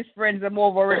has his friends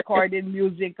over recording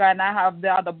music, and I have the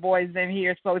other boys in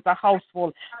here, so it's a house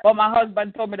full. But my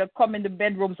husband told me to come in the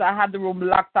bedroom, so I have the room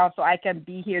locked off so I can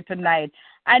be here tonight.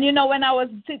 And, you know, when I was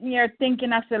sitting here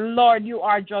thinking, I said, Lord, you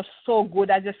are just so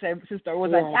good. I just said, Sister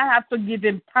Rosa, I have to give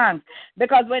him thanks.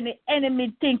 Because when the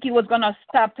enemy think he was going to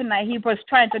stop tonight, he was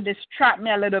trying to distract me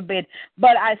a little bit.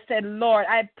 But I said, Lord,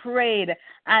 I prayed,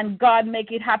 and God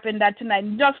make it happen that tonight.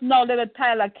 Just now, little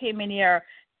Tyler came in here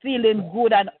feeling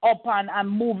good and up and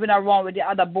moving around with the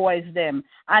other boys them.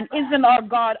 And isn't our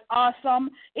God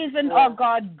awesome? Isn't our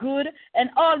God good?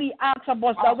 And all he asks of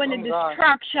us that when the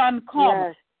distraction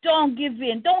comes, don't give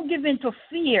in. Don't give in to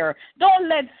fear. Don't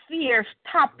let fear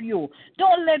stop you.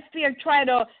 Don't let fear try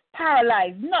to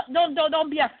paralyze. No, don't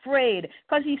be afraid,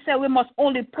 because he said we must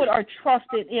only put our trust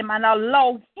in him and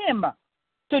allow him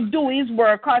to do his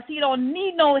work, because he don't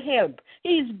need no help.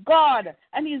 He's God,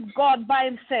 and he's God by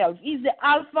himself. He's the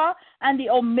Alpha and the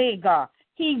Omega.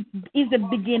 He is the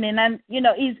beginning, and,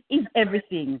 he's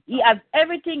everything. He has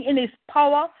everything in his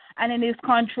power and in his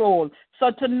control.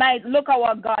 So tonight, look at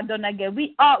what God done again.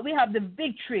 We have the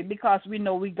victory because we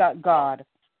know we got God.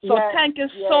 So thank you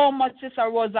so much, Sister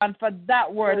Roseanne, for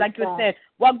that word. Like you said,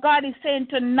 what God is saying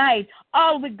tonight,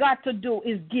 all we got to do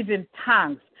is give him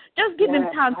thanks. Just give him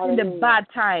thanks in the bad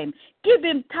time. Give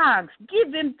him thanks.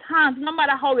 Give him thanks no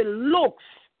matter how it looks.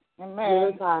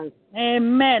 Amen.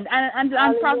 Amen. And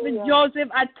Prophet Joseph,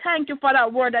 I thank you for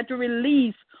that word that you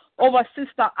released over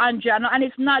Sister Andrea. And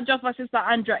it's not just for Sister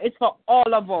Andrea, it's for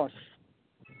all of us.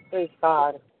 Praise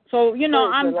God. So,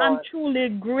 I'm truly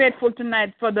grateful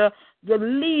tonight for the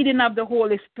leading of the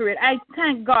Holy Spirit. I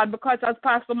thank God because, as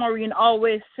Pastor Maureen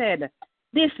always said,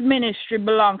 this ministry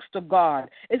belongs to God.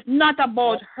 It's not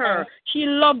about her. She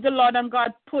loved the Lord, and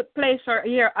God placed her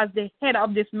here as the head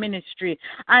of this ministry.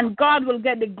 And God will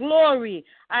get the glory.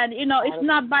 And, it's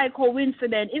not by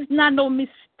coincidence. It's not no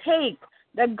mistake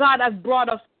that God has brought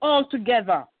us all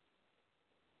together.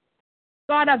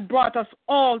 God has brought us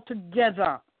all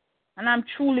together. And I'm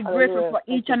truly grateful for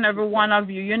each and every one of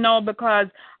you, because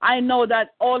I know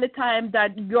that all the time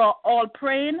that you're all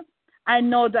praying, I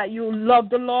know that you love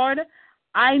the Lord.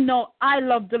 I know I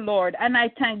love the Lord, and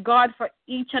I thank God for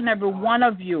each and every one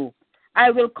of you. I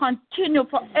will continue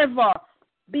forever,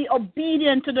 be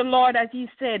obedient to the Lord, as he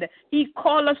said. He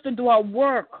called us to do our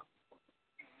work,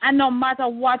 and no matter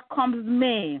what comes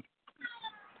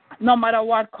no matter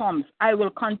what comes, I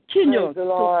will continue to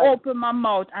open my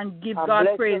mouth and give God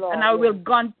praise, and I will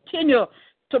continue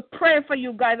to pray for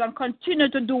you guys and continue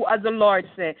to do as the Lord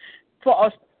said for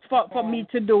us. For me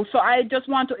to do. So I just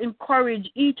want to encourage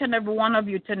each and every one of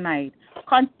you tonight.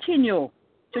 Continue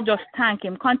to just thank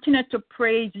him. Continue to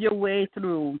praise your way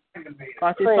through,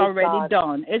 because it's already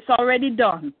done. It's already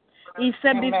done. He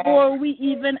said before we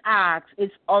even ask,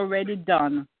 it's already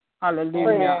done.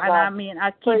 Hallelujah. And I mean,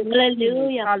 I keep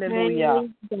hallelujah. Hallelujah.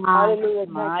 Hallelujah.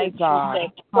 My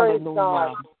God.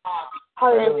 Hallelujah.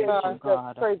 Hallelujah.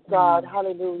 God. Praise God.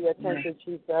 Hallelujah. Thank you,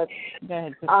 Jesus. Go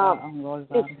ahead,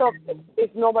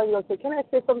 if nobody else, can I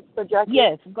say some suggestions?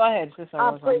 Yes, go ahead, Sister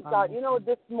Rosa. Praise God.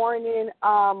 This morning,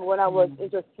 when I was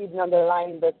interceding on the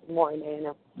line this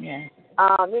morning,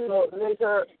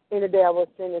 later in the day I was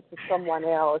saying it to someone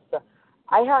else.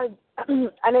 I had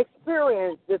an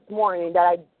experience this morning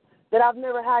that I've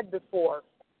never had before.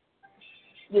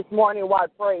 This morning while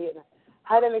praying,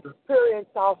 I had an experience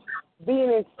of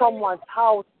being in someone's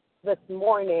house this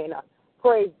morning.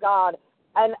 Praise God.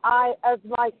 And as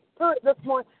my spirit this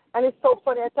morning, and it's so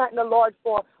funny, I thank the Lord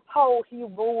for how he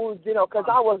moves, because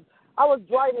I was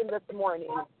driving this morning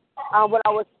when I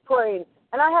was praying,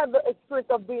 and I had the experience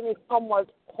of being in someone's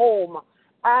home.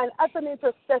 And as an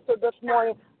intercessor this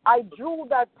morning, I drew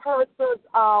that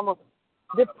person's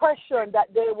depression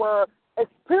that they were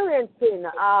experiencing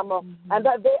and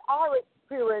that they are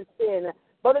experiencing.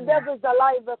 But the devil is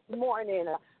alive this morning,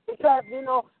 because,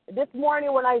 this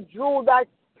morning when I drew that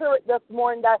spirit this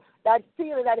morning, that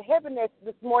feeling, that heaviness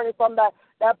this morning from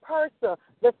that person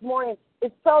this morning,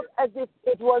 it felt as if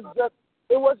it was just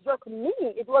me.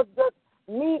 It was just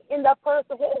me in that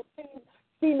person,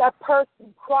 seeing that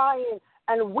person crying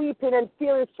and weeping and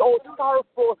feeling so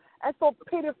sorrowful and so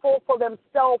pitiful for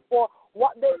themselves, for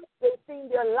what they see in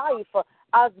their life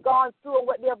has gone through and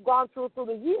what they have gone through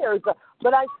the years.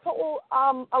 But I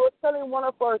was telling one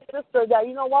of our sisters that,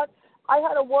 you know what, I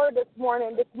had a word this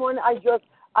morning. This morning I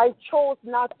chose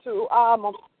not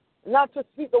to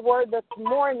speak the word this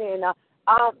morning.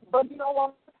 But you know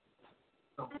what,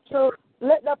 to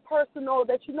let that person know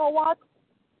that, you know what,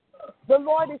 the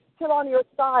Lord is still on your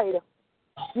side.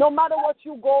 No matter what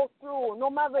you go through, no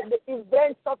matter the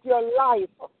events of your life,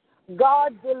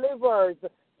 God delivers.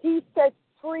 He sets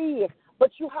free.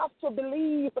 But you have to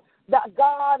believe that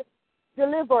God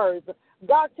delivers.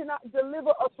 God cannot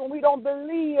deliver us when we don't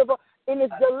believe in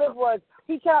his deliverance.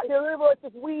 He cannot deliver us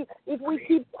if we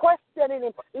keep questioning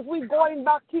him, if we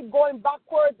keep going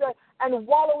backwards and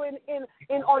wallowing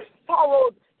in our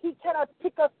sorrows. He cannot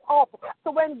pick us up.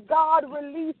 So when God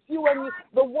releases you and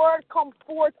the word comes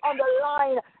forth on the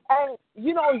line and,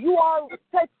 you are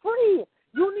set free,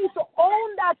 you need to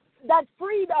own that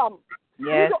freedom. Yes.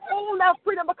 You need to own that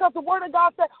freedom, because the word of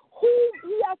God said, whom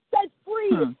he has set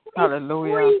free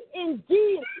Hallelujah. is free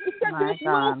indeed. He said there's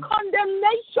no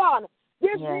condemnation.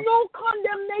 There's no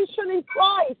condemnation in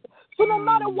Christ.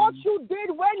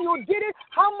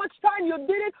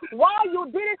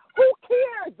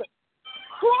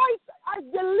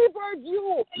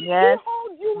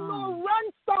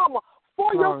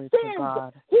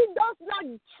 God. He does not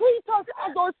treat us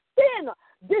as our sin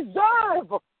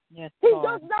deserve. Yes, He Lord.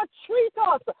 does not treat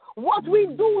us. What we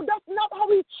do, that's not how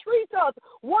he treats us.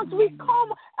 Once we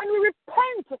come and we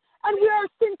repent and we are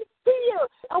sincere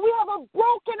and we have a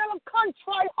broken and a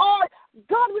contrite heart,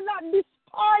 God will not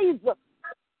despise.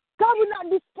 God will not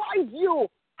despise you.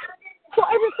 So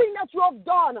everything that you have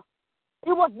done,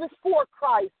 it was before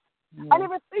Christ. And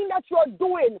everything that you are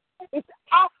doing is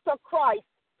after Christ.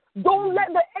 Don't let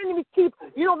the enemy keep,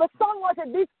 the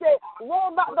songwriter did say,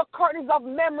 roll back the curtains of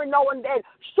memory now and then.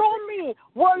 Show me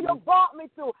where you brought me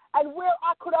to and where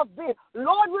I could have been.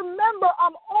 Lord, remember,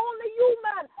 I'm only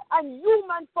human, and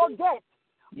human forget.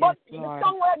 But the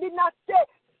songwriter did not say,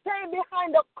 stay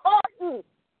behind the curtain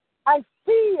and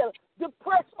feel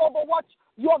depressed over what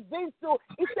you have been through.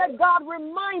 He said, God,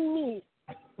 remind me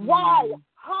why,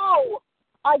 how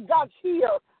I got here,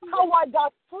 how I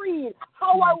got freed,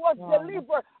 how I was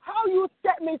delivered, how you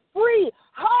set me free,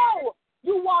 how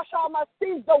you wash all my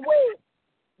sins away.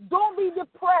 Don't be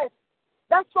depressed.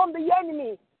 That's from the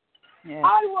enemy. Yeah.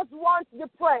 I was once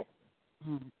depressed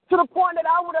to the point that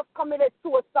I would have committed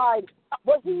suicide,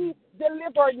 but he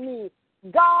delivered me.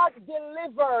 God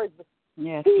delivers.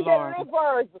 Yes, he Lord.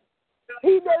 delivers.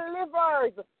 He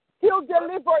delivers. He'll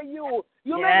deliver you.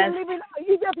 You may be living,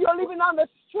 even if you're living on the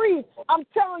street, I'm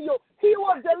telling you, he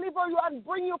will deliver you and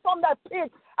bring you from that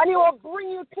pit, and he will bring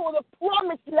you to the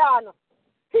promised land.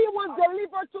 He will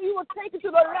deliver to you, he will take you to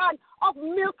the land of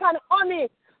milk and honey.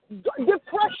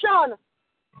 Depression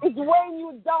is weighing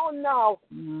you down now.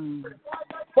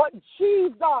 But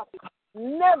Jesus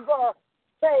never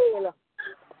fails,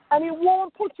 and he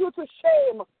won't put you to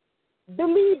shame.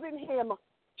 Believe in him.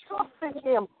 Trust in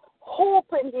him. Hope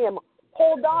in him.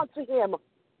 Hold on to him.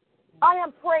 I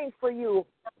am praying for you.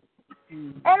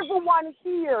 Everyone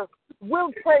here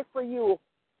will pray for you.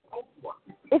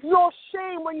 It's no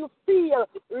shame when you feel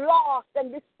lost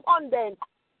and despondent.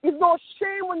 It's no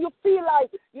shame when you feel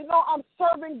like, I'm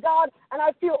serving God and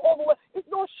I feel overwhelmed. It's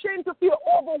no shame to feel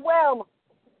overwhelmed.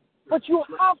 But you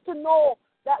have to know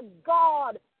that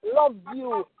God loves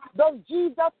you. Does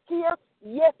Jesus care?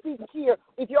 Yes, he cares.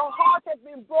 If your heart has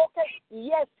been broken,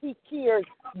 yes, he cares.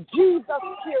 Jesus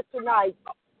cares tonight.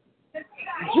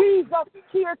 Jesus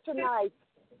cares tonight.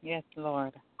 Yes,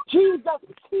 Lord. Jesus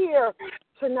cares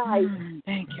tonight.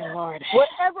 Thank you, Lord.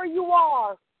 Wherever you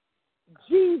are,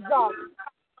 Jesus,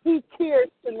 he cares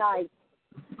tonight.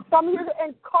 So I'm here to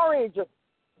encourage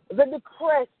the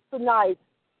depressed tonight.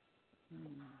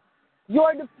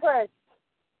 You're depressed.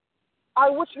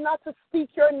 I wish not to speak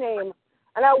your name.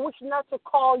 And I wish not to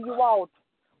call you out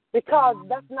because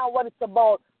that's not what it's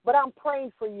about. But I'm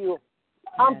praying for you.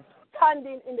 I'm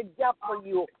standing in the gap for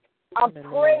you. I'm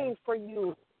praying for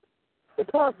you.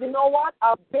 Because you know what?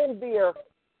 I've been there.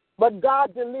 But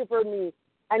God delivered me.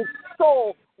 And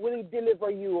so will he deliver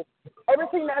you.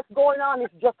 Everything that's going on is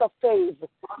just a phase.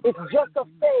 It's just a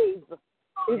phase.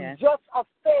 It's just a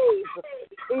phase.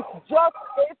 It's just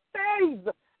a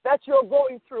phase that you're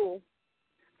going through.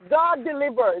 God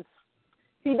delivers.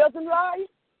 He doesn't lie.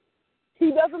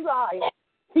 He doesn't lie.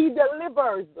 He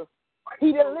delivers.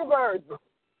 He delivers.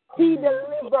 He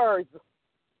delivers.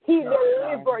 He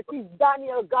delivers. He's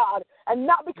Daniel God. And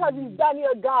not because he's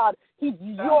Daniel God, he's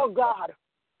your God.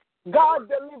 God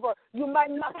deliver. You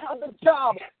might not have the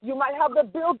job. You might have the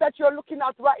bills that you're looking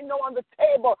at right now on the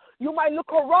table. You might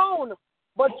look around,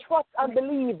 but trust and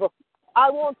believe.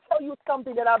 I won't tell you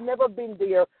something that I've never been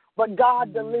there, but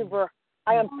God deliver.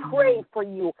 I am praying for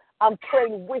you. I'm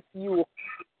praying with you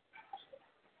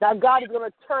that God is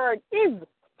going to is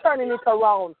turning it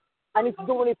around, and it's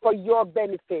doing it for your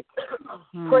benefit.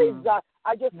 Praise God.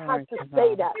 I just had to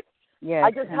say that. Yes,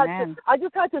 I just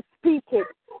had to speak it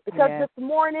because this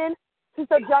morning,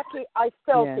 Sister Jackie, I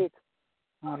felt it.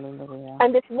 Hallelujah.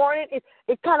 And this morning,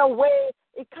 it kind of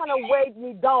weighed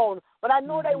me down. But I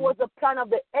know that it was the plan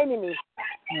of the enemy.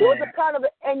 It was the plan of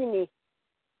the enemy.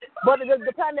 But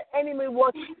the plan of the enemy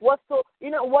was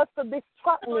to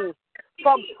distract me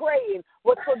from praying,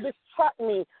 was to distract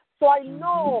me. So I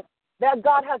know that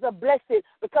God has a blessing,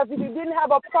 because if he didn't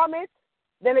have a promise,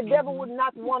 then the devil would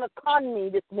not want to con me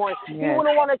this morning. He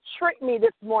wouldn't want to trick me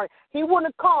this morning. He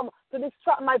wouldn't come to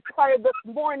distract my prayer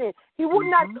this morning. He would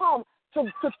not come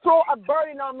to throw a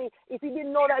burden on me if he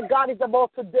didn't know that God is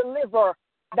about to deliver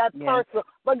that person.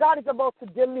 But God is about to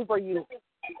deliver you.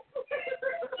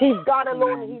 He's God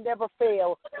alone, and he never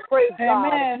fails. Praise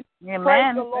Amen. God. Amen.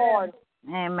 Praise the Lord.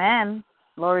 Amen.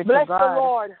 Glory Bless to God. the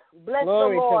Lord. Bless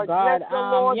Glory the Lord. to God. Bless the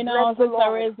Lord. Sister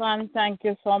Lord. Rizwan, thank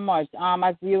you so much.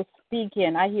 As you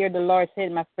speaking, I hear the Lord say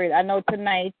in my spirit. I know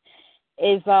tonight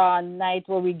is a night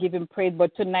where we give him praise,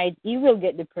 but tonight he will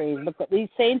get the praise. Because he's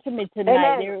saying to me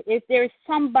tonight, if there is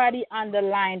somebody on the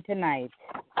line tonight,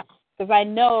 because I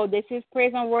know this is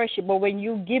praise and worship, but when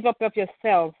you give up of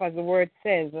yourself, as the word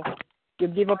says, you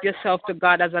give up yourself to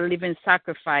God as a living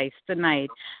sacrifice tonight.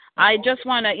 I just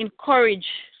want to encourage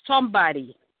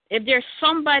somebody. If there's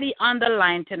somebody on the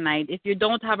line tonight, if you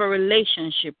don't have a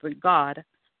relationship with God,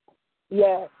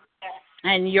 yes,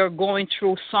 and you're going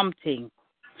through something,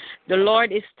 the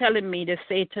Lord is telling me to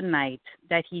say tonight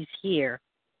that he's here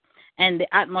and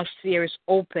the atmosphere is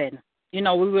open. You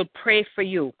know, we will pray for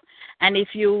you. And if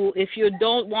you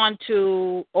don't want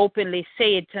to openly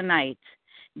say it tonight,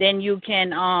 then you can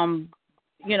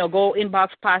go inbox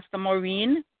Pastor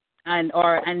Maureen and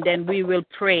then we will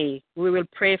pray. We will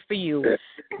pray for you.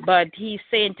 But he's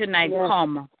saying tonight,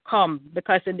 come,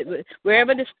 because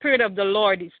wherever the Spirit of the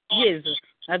Lord is,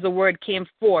 as the word came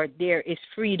forth, there is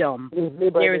freedom.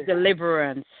 There is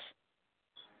deliverance.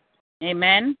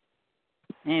 Amen?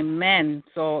 Amen.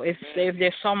 So if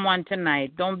there's someone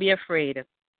tonight, don't be afraid.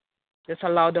 Just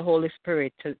allow the Holy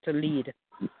Spirit to lead.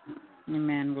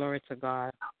 Amen. Glory to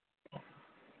God.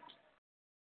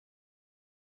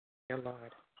 Dear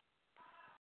Lord.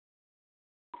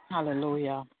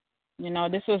 Hallelujah. You know,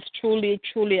 this was truly,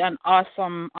 truly an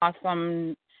awesome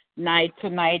night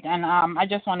tonight. And I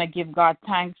just want to give God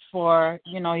thanks for,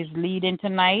 his leading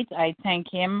tonight. I thank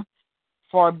him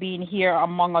for being here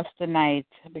among us tonight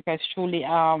because truly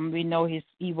we know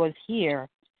he was here.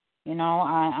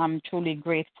 I'm truly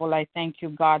grateful. I thank you,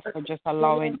 God, for just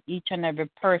allowing each and every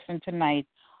person tonight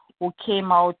who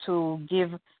came out to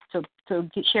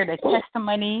share their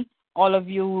testimony. All of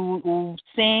you who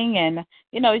sing, and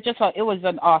it was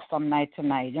an awesome night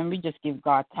tonight, and we just give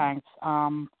God thanks.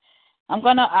 I'm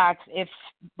gonna ask if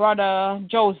Brother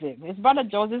Joseph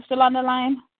still on the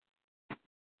line?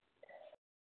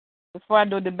 Before I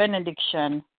do the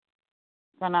benediction,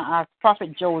 I'm gonna ask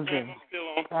Prophet Joseph.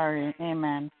 Sorry,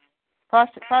 amen.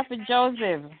 Prophet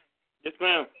Joseph. Yes,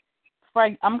 ma'am.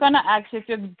 I'm gonna ask if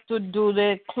you to do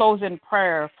the closing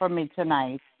prayer for me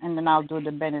tonight, and then I'll do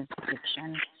the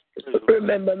benediction.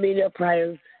 Remember me in your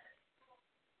prayers.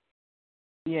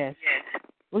 Yes.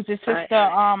 Was your sister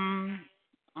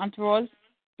Aunt Rose?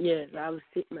 Yes, I was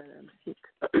sick, man. I'm sick.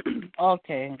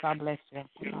 Okay. God bless you.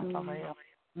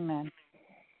 Amen.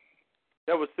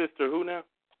 That was Sister who now?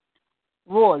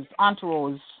 Rose. Aunt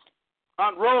Rose.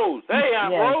 Aunt Rose. Hey,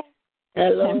 Aunt yes. Rose.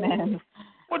 Hello. Amen.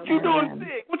 What you doing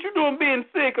sick? What you doing being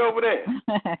sick over there?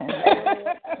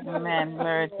 Amen.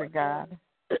 Glory to God.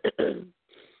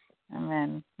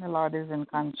 Amen. The Lord is in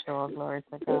control. Glory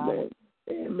to God. Amen.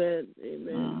 Amen.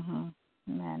 Amen. Mm-hmm.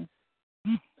 Amen.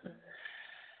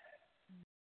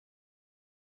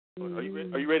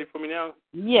 Are you ready for me now?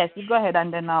 Yes, you go ahead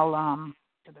and then I'll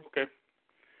Okay.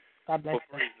 God bless you.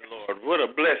 Praise the Lord. What a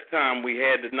blessed time we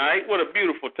had tonight. What a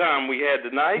beautiful time we had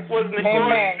tonight, wasn't it?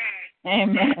 Amen.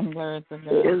 Amen. Glory to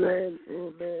God. Amen.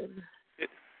 Amen.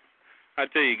 I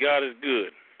tell you, God is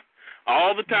good.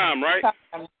 All the time, right?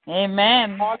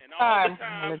 Amen. All the time.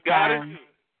 God is good.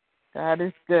 God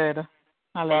is good.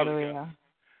 Hallelujah.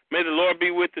 May the Lord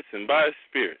be with us and by His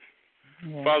Spirit.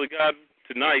 Yes. Father God,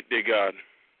 tonight, dear God,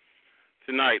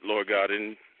 Lord God,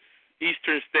 in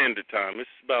Eastern Standard Time, it's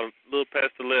about a little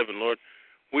past 11, Lord.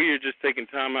 We are just taking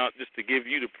time out just to give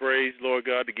you the praise, Lord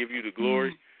God, to give you the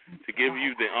glory, to give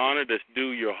you the honor that's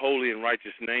due your holy and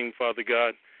righteous name, Father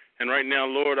God. And right now,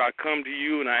 Lord, I come to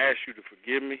you and I ask you to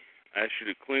forgive me. I ask you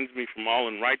to cleanse me from all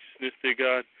unrighteousness, dear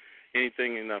God.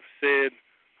 Anything that I've said,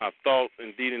 I've thought,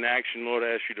 and deed, and action, Lord,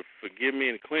 I ask you to forgive me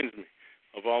and cleanse me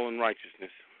of all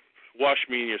unrighteousness. Wash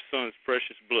me in your Son's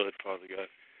precious blood, Father God.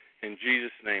 In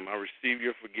Jesus' name, I receive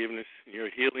your forgiveness, your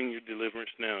healing, your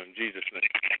deliverance now, in Jesus' name.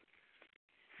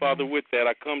 Father, with that,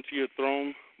 I come to your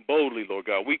throne boldly, Lord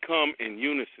God. We come in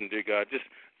unison, dear God, just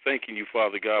thanking you,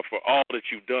 Father God, for all that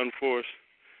you've done for us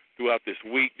throughout this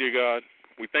week, dear God.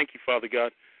 We thank you, Father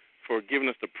God, for giving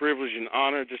us the privilege and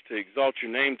honor just to exalt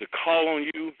your name, to call on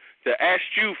you, to ask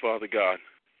you, Father God,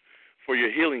 for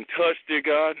your healing touch, dear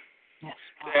God. Yes.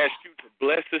 To ask you to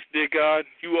bless us, dear God.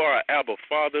 You are our Abba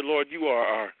Father, Lord. You are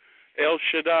our El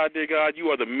Shaddai, dear God. You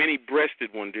are the many-breasted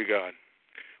one, dear God.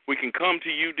 We can come to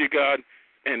you, dear God,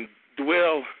 and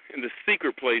dwell in the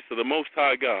secret place of the Most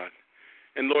High God.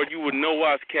 And, Lord, you would no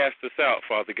wise cast us out,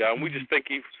 Father God. And we just thank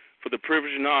you for the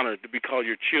privilege and honor to be called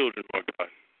your children, Lord God.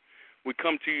 We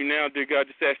come to you now, dear God,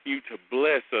 just asking you to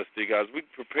bless us, dear God, as we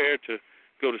prepare to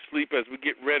go to sleep, as we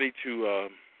get ready to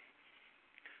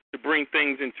bring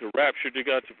things into rapture, dear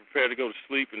God, to prepare to go to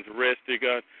sleep and to rest, dear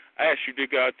God. I ask you, dear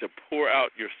God, to pour out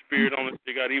your Spirit on us,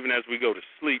 dear God, even as we go to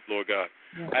sleep, Lord God.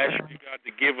 I ask you, dear God,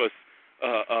 to give us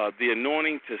the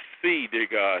anointing to see, dear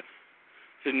God,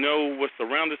 to know what's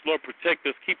around us. Lord, protect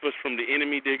us, keep us from the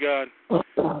enemy, dear God. Watch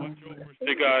over us,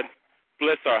 dear God.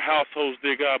 Bless our households,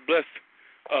 dear God. Bless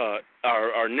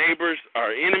our neighbors,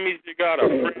 our enemies, dear God, our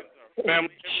friends, our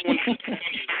family, everyone that's on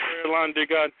this prayer line, dear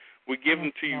God. We give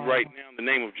them to you right now in the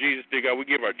name of Jesus, dear God. We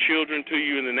give our children to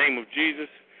you in the name of Jesus.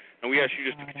 And we ask you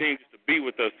just to continue to be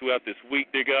with us throughout this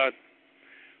week, dear God.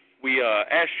 We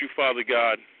ask you, Father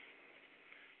God,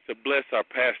 to bless our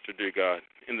pastor, dear God,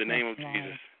 in the name of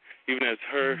Jesus. Even as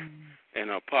her and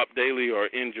Pop Daly are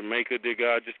in Jamaica, dear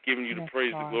God, just giving you the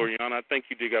praise, the glory, and honor. I thank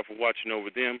you, dear God, for watching over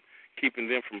them, keeping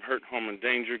them from hurt, harm, and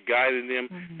danger, guiding them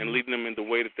and leading them in the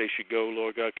way that they should go,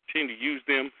 Lord God. Continue to use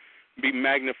them, be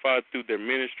magnified through their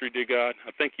ministry, dear God.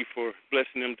 I thank you for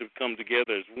blessing them to come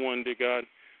together as one, dear God,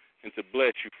 and to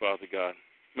bless you, Father God.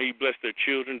 May you bless their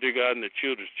children, dear God, and their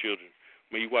children's children.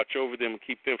 May you watch over them and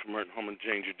keep them from hurt, harm, and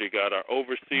danger, dear God. Our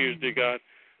overseers, dear God,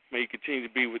 may you continue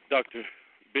to be with Dr.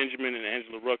 Benjamin and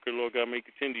Angela Rucker, Lord God. May you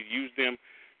continue to use them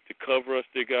to cover us,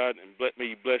 dear God, and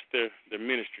may you bless their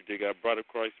ministry, dear God, Bride of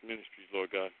Christ Ministries,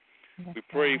 Lord God. We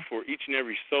pray for each and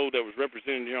every soul that was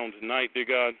represented here on tonight, dear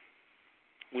God.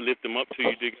 We lift them up to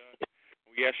you, dear God.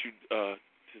 We ask you to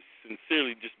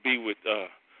sincerely just be with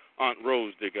Aunt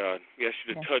Rose, dear God. We ask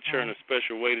you to touch her in a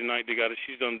special way tonight, dear God. If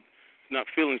she's not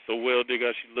feeling so well, dear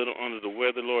God, she's a little under the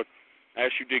weather, Lord. I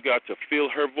ask you, dear God, to fill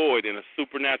her void in a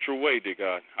supernatural way, dear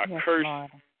God. I curse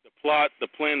the plot, the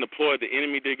plan, the ploy of the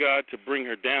enemy, dear God, to bring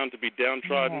her down, to be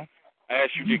downtrodden. I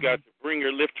ask you, dear God, to bring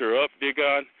her, lift her up, dear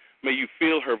God. May you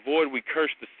fill her void. We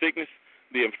curse the sickness,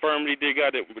 the infirmity, dear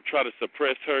God, that would try to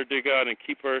suppress her, dear God, and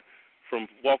keep her from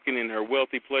walking in her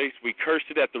wealthy place. We curse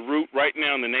it at the root right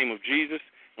now in the name of Jesus,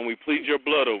 and we plead your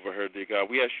blood over her, dear God.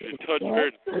 We ask you to touch her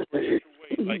in a special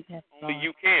way, like only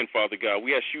you can, Father God.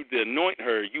 We ask you to anoint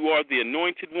her. You are the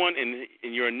anointed one, and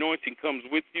your anointing comes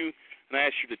with you. And I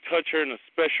ask you to touch her in a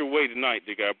special way tonight,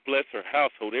 dear God. Bless her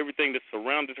household, everything that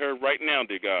surrounded her right now,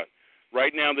 dear God.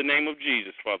 Right now in the name of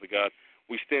Jesus, Father God.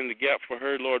 We stand in the gap for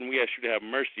her, Lord, and we ask you to have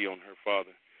mercy on her,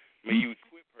 Father. May you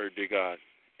equip her, dear God,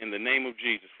 in the name of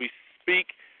Jesus. We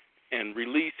speak and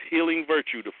release healing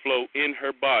virtue to flow in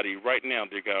her body right now,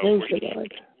 dear God.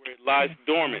 Where it lies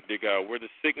dormant, dear God, where the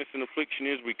sickness and affliction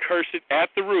is, we curse it at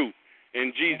the root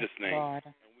in Jesus' name.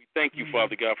 And we thank you,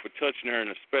 Father God, for touching her in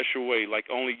a special way like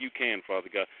only you can, Father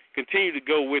God. Continue to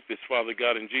go with us, Father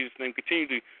God, in Jesus' name. Continue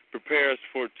to prepare us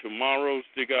for tomorrow's,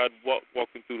 dear God,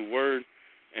 walking through the Word,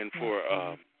 and for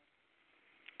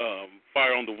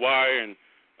Fire on the Wire and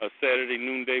Saturday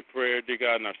noonday prayer, dear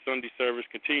God, and our Sunday service.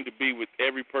 Continue to be with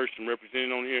every person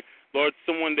represented on here. Lord,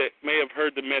 someone that may have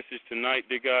heard the message tonight,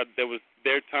 dear God, that was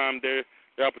their time, their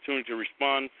opportunity to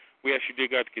respond. We ask you, dear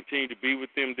God, to continue to be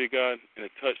with them, dear God, and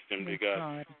to touch them, dear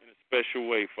God, in a special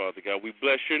way, Father God. We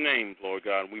bless your name, Lord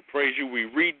God. We praise you. We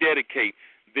rededicate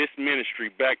this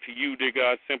ministry back to you, dear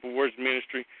God, Simple Words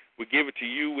Ministry. We give it to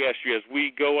you. We ask you as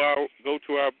we go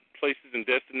to our places and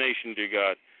destinations, dear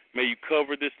God, may you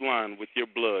cover this line with your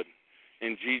blood.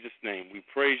 In Jesus' name, we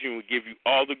praise you and we give you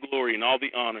all the glory and all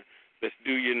the honor that's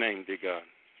due your name, dear God.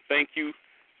 Thank you,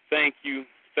 thank you,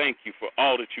 thank you for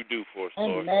all that you do for us,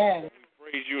 Lord. Amen.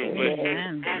 We praise you and bless you.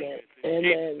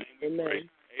 Amen. Amen.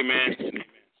 Amen.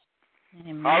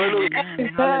 Amen. Hallelujah.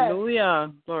 Amen.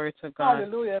 Hallelujah. Glory to God.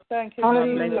 Hallelujah. Thank you. God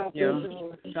bless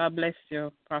you. God bless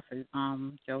you, Prophet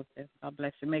Joseph. God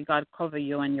bless you. May God cover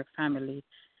you and your family,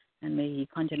 and may He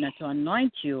continue to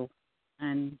anoint you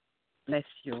and bless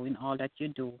you in all that you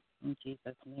do. In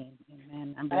Jesus' name.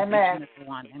 Amen. And bless each and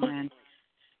everyone. Amen.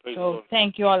 So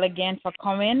thank you all again for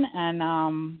coming,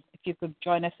 and if you could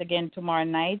join us again tomorrow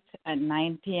night at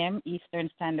 9 p.m. Eastern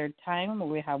Standard Time.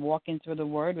 We have Walking Through the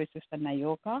Word with Sister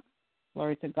Nayoka.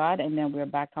 Glory to God. And then we're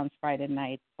back on Friday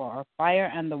night for our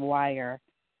Fire and the Wire.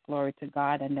 Glory to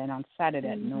God. And then on Saturday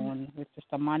at noon with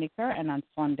Sister Monica. And on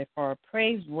Sunday for our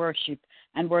praise, worship,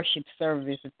 and worship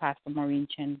service with Pastor Maureen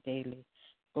Chen Daly.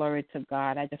 Glory to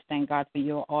God. I just thank God for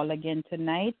you all again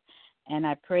tonight. And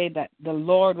I pray that the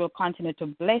Lord will continue to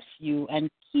bless you and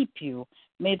keep you.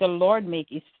 May the Lord make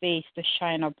his face to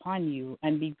shine upon you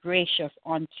and be gracious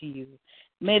unto you.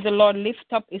 May the Lord lift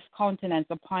up his countenance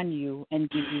upon you and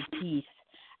give you peace.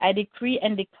 I decree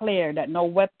and declare that no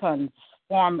weapons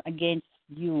formed against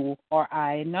you or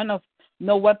I,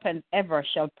 no weapons ever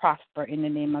shall prosper in the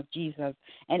name of Jesus.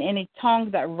 And any tongue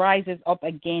that rises up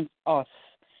against us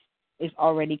is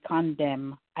already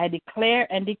condemned. I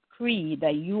declare and decree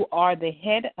that you are the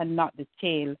head and not the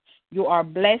tail. You are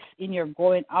blessed in your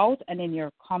going out and in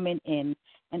your coming in,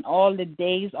 and all the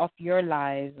days of your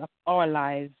lives, of our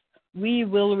lives, we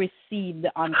will receive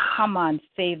the uncommon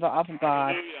favor of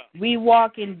God. We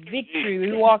walk in victory,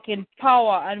 we walk in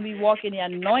power, and we walk in the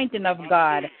anointing of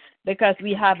God because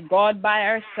we have God by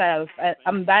ourselves,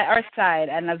 by our side,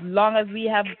 and as long as we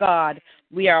have God,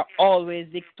 we are always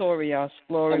victorious.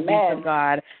 Glory be to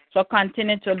God. So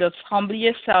continue to just humble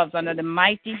yourselves under the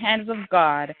mighty hands of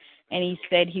God, and He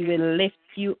said He will lift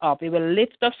you up. He will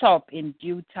lift us up in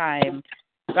due time.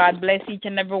 God bless each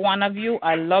and every one of you.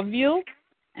 I love you.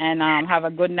 And have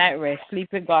a good night rest. Sleep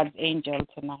with God's angel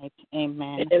tonight.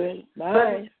 Amen.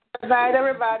 Bye. Good night,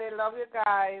 everybody. Love you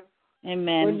guys.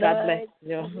 Amen. Good God night. bless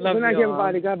you. Good Love night, you all.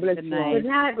 everybody. God bless Good you. night. Good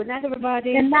night. Good night,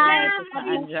 everybody. Good night.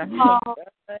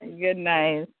 Good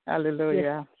night.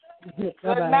 Hallelujah. Good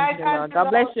night, Lord. God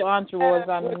bless you, Aunt Rose,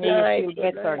 and Good may you night.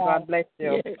 feel better. God bless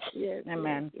you. Yes.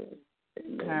 Amen. Yes.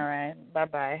 All right.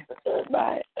 Bye-bye.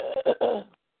 Bye.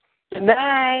 Good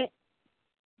night.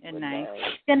 Good night.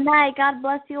 Good night. God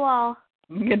bless you all.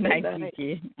 Good night,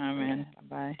 Kiki. Amen.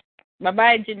 Bye-bye.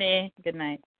 Bye-bye, Jenny. Good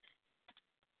night.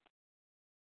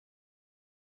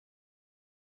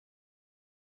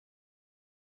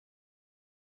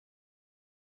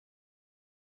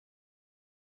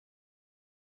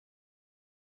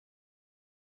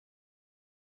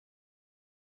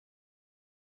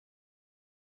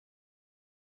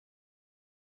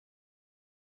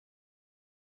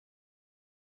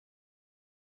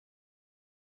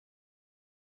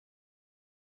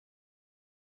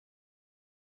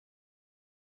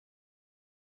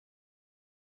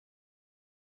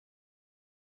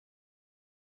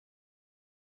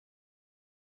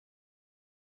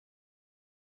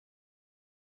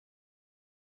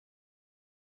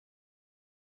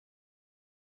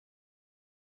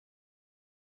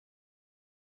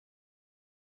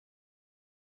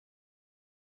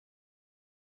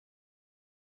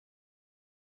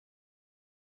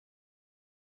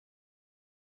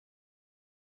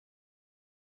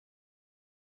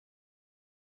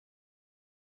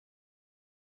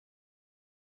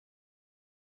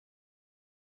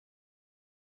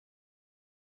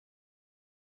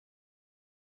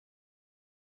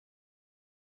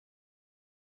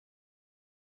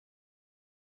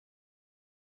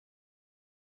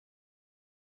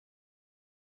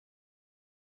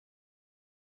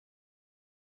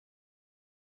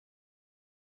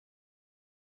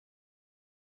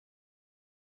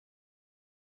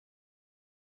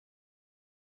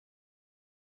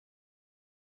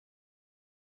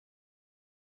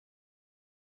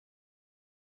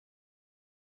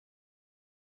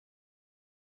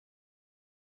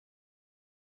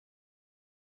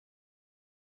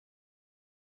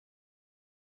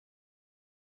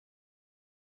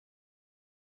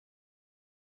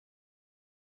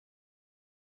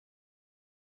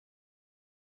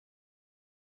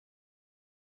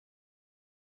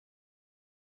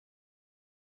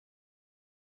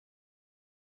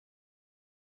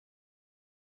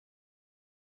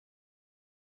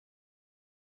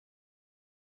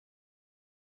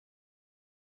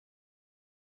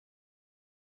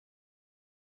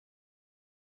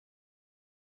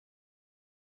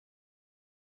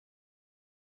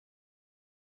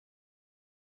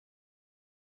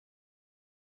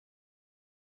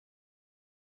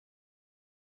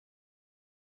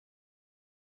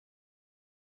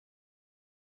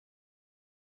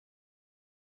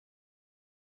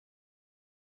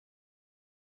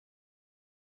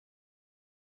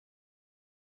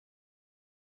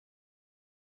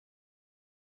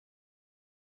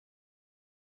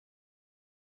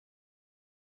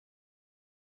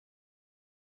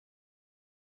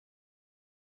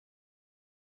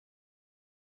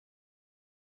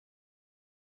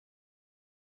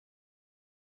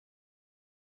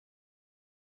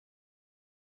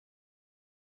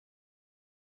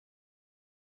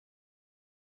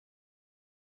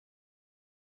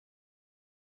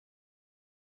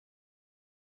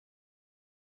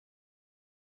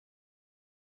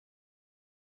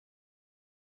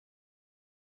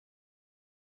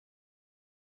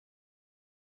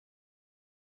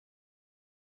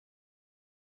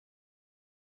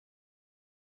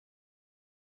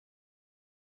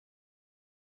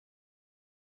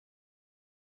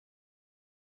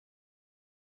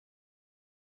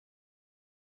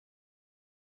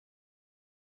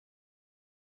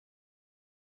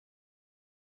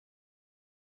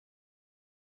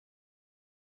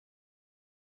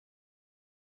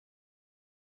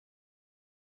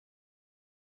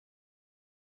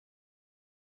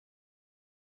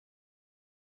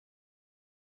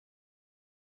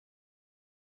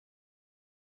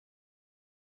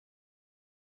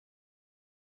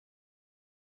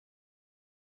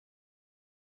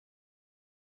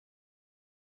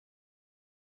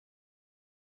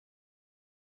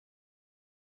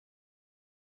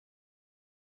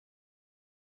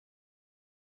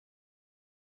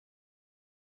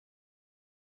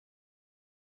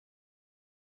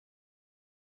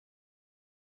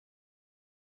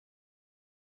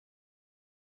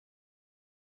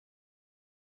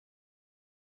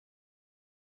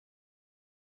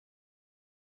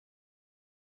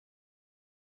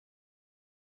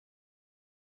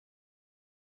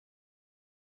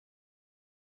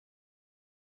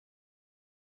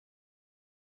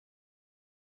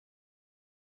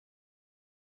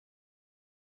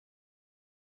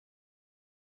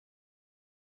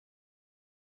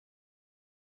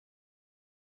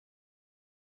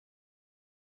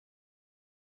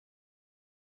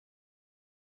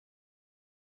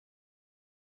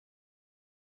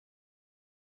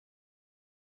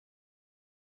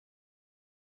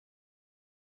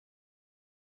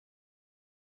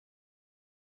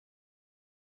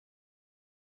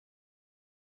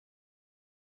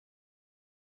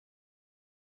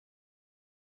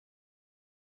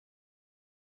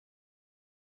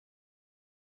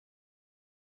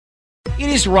 It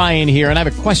is Ryan here, and I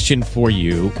have a question for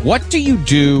you. What do you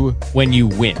do when you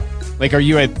win? Like, are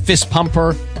you a fist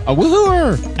pumper, a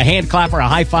woo-hooer, a hand clapper, a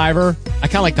high fiver? I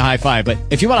kind of like the high five, but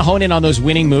if you want to hone in on those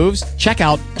winning moves, check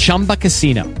out Chumba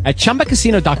Casino. At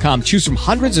ChumbaCasino.com, choose from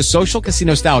hundreds of social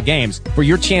casino-style games for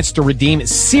your chance to redeem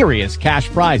serious cash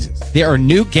prizes. There are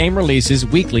new game releases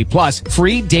weekly, plus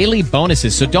free daily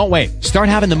bonuses. So don't wait. Start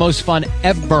having the most fun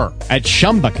ever at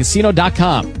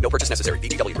ChumbaCasino.com. No purchase necessary.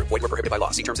 VGW Group. Void where prohibited by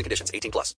law. See terms and conditions. 18+.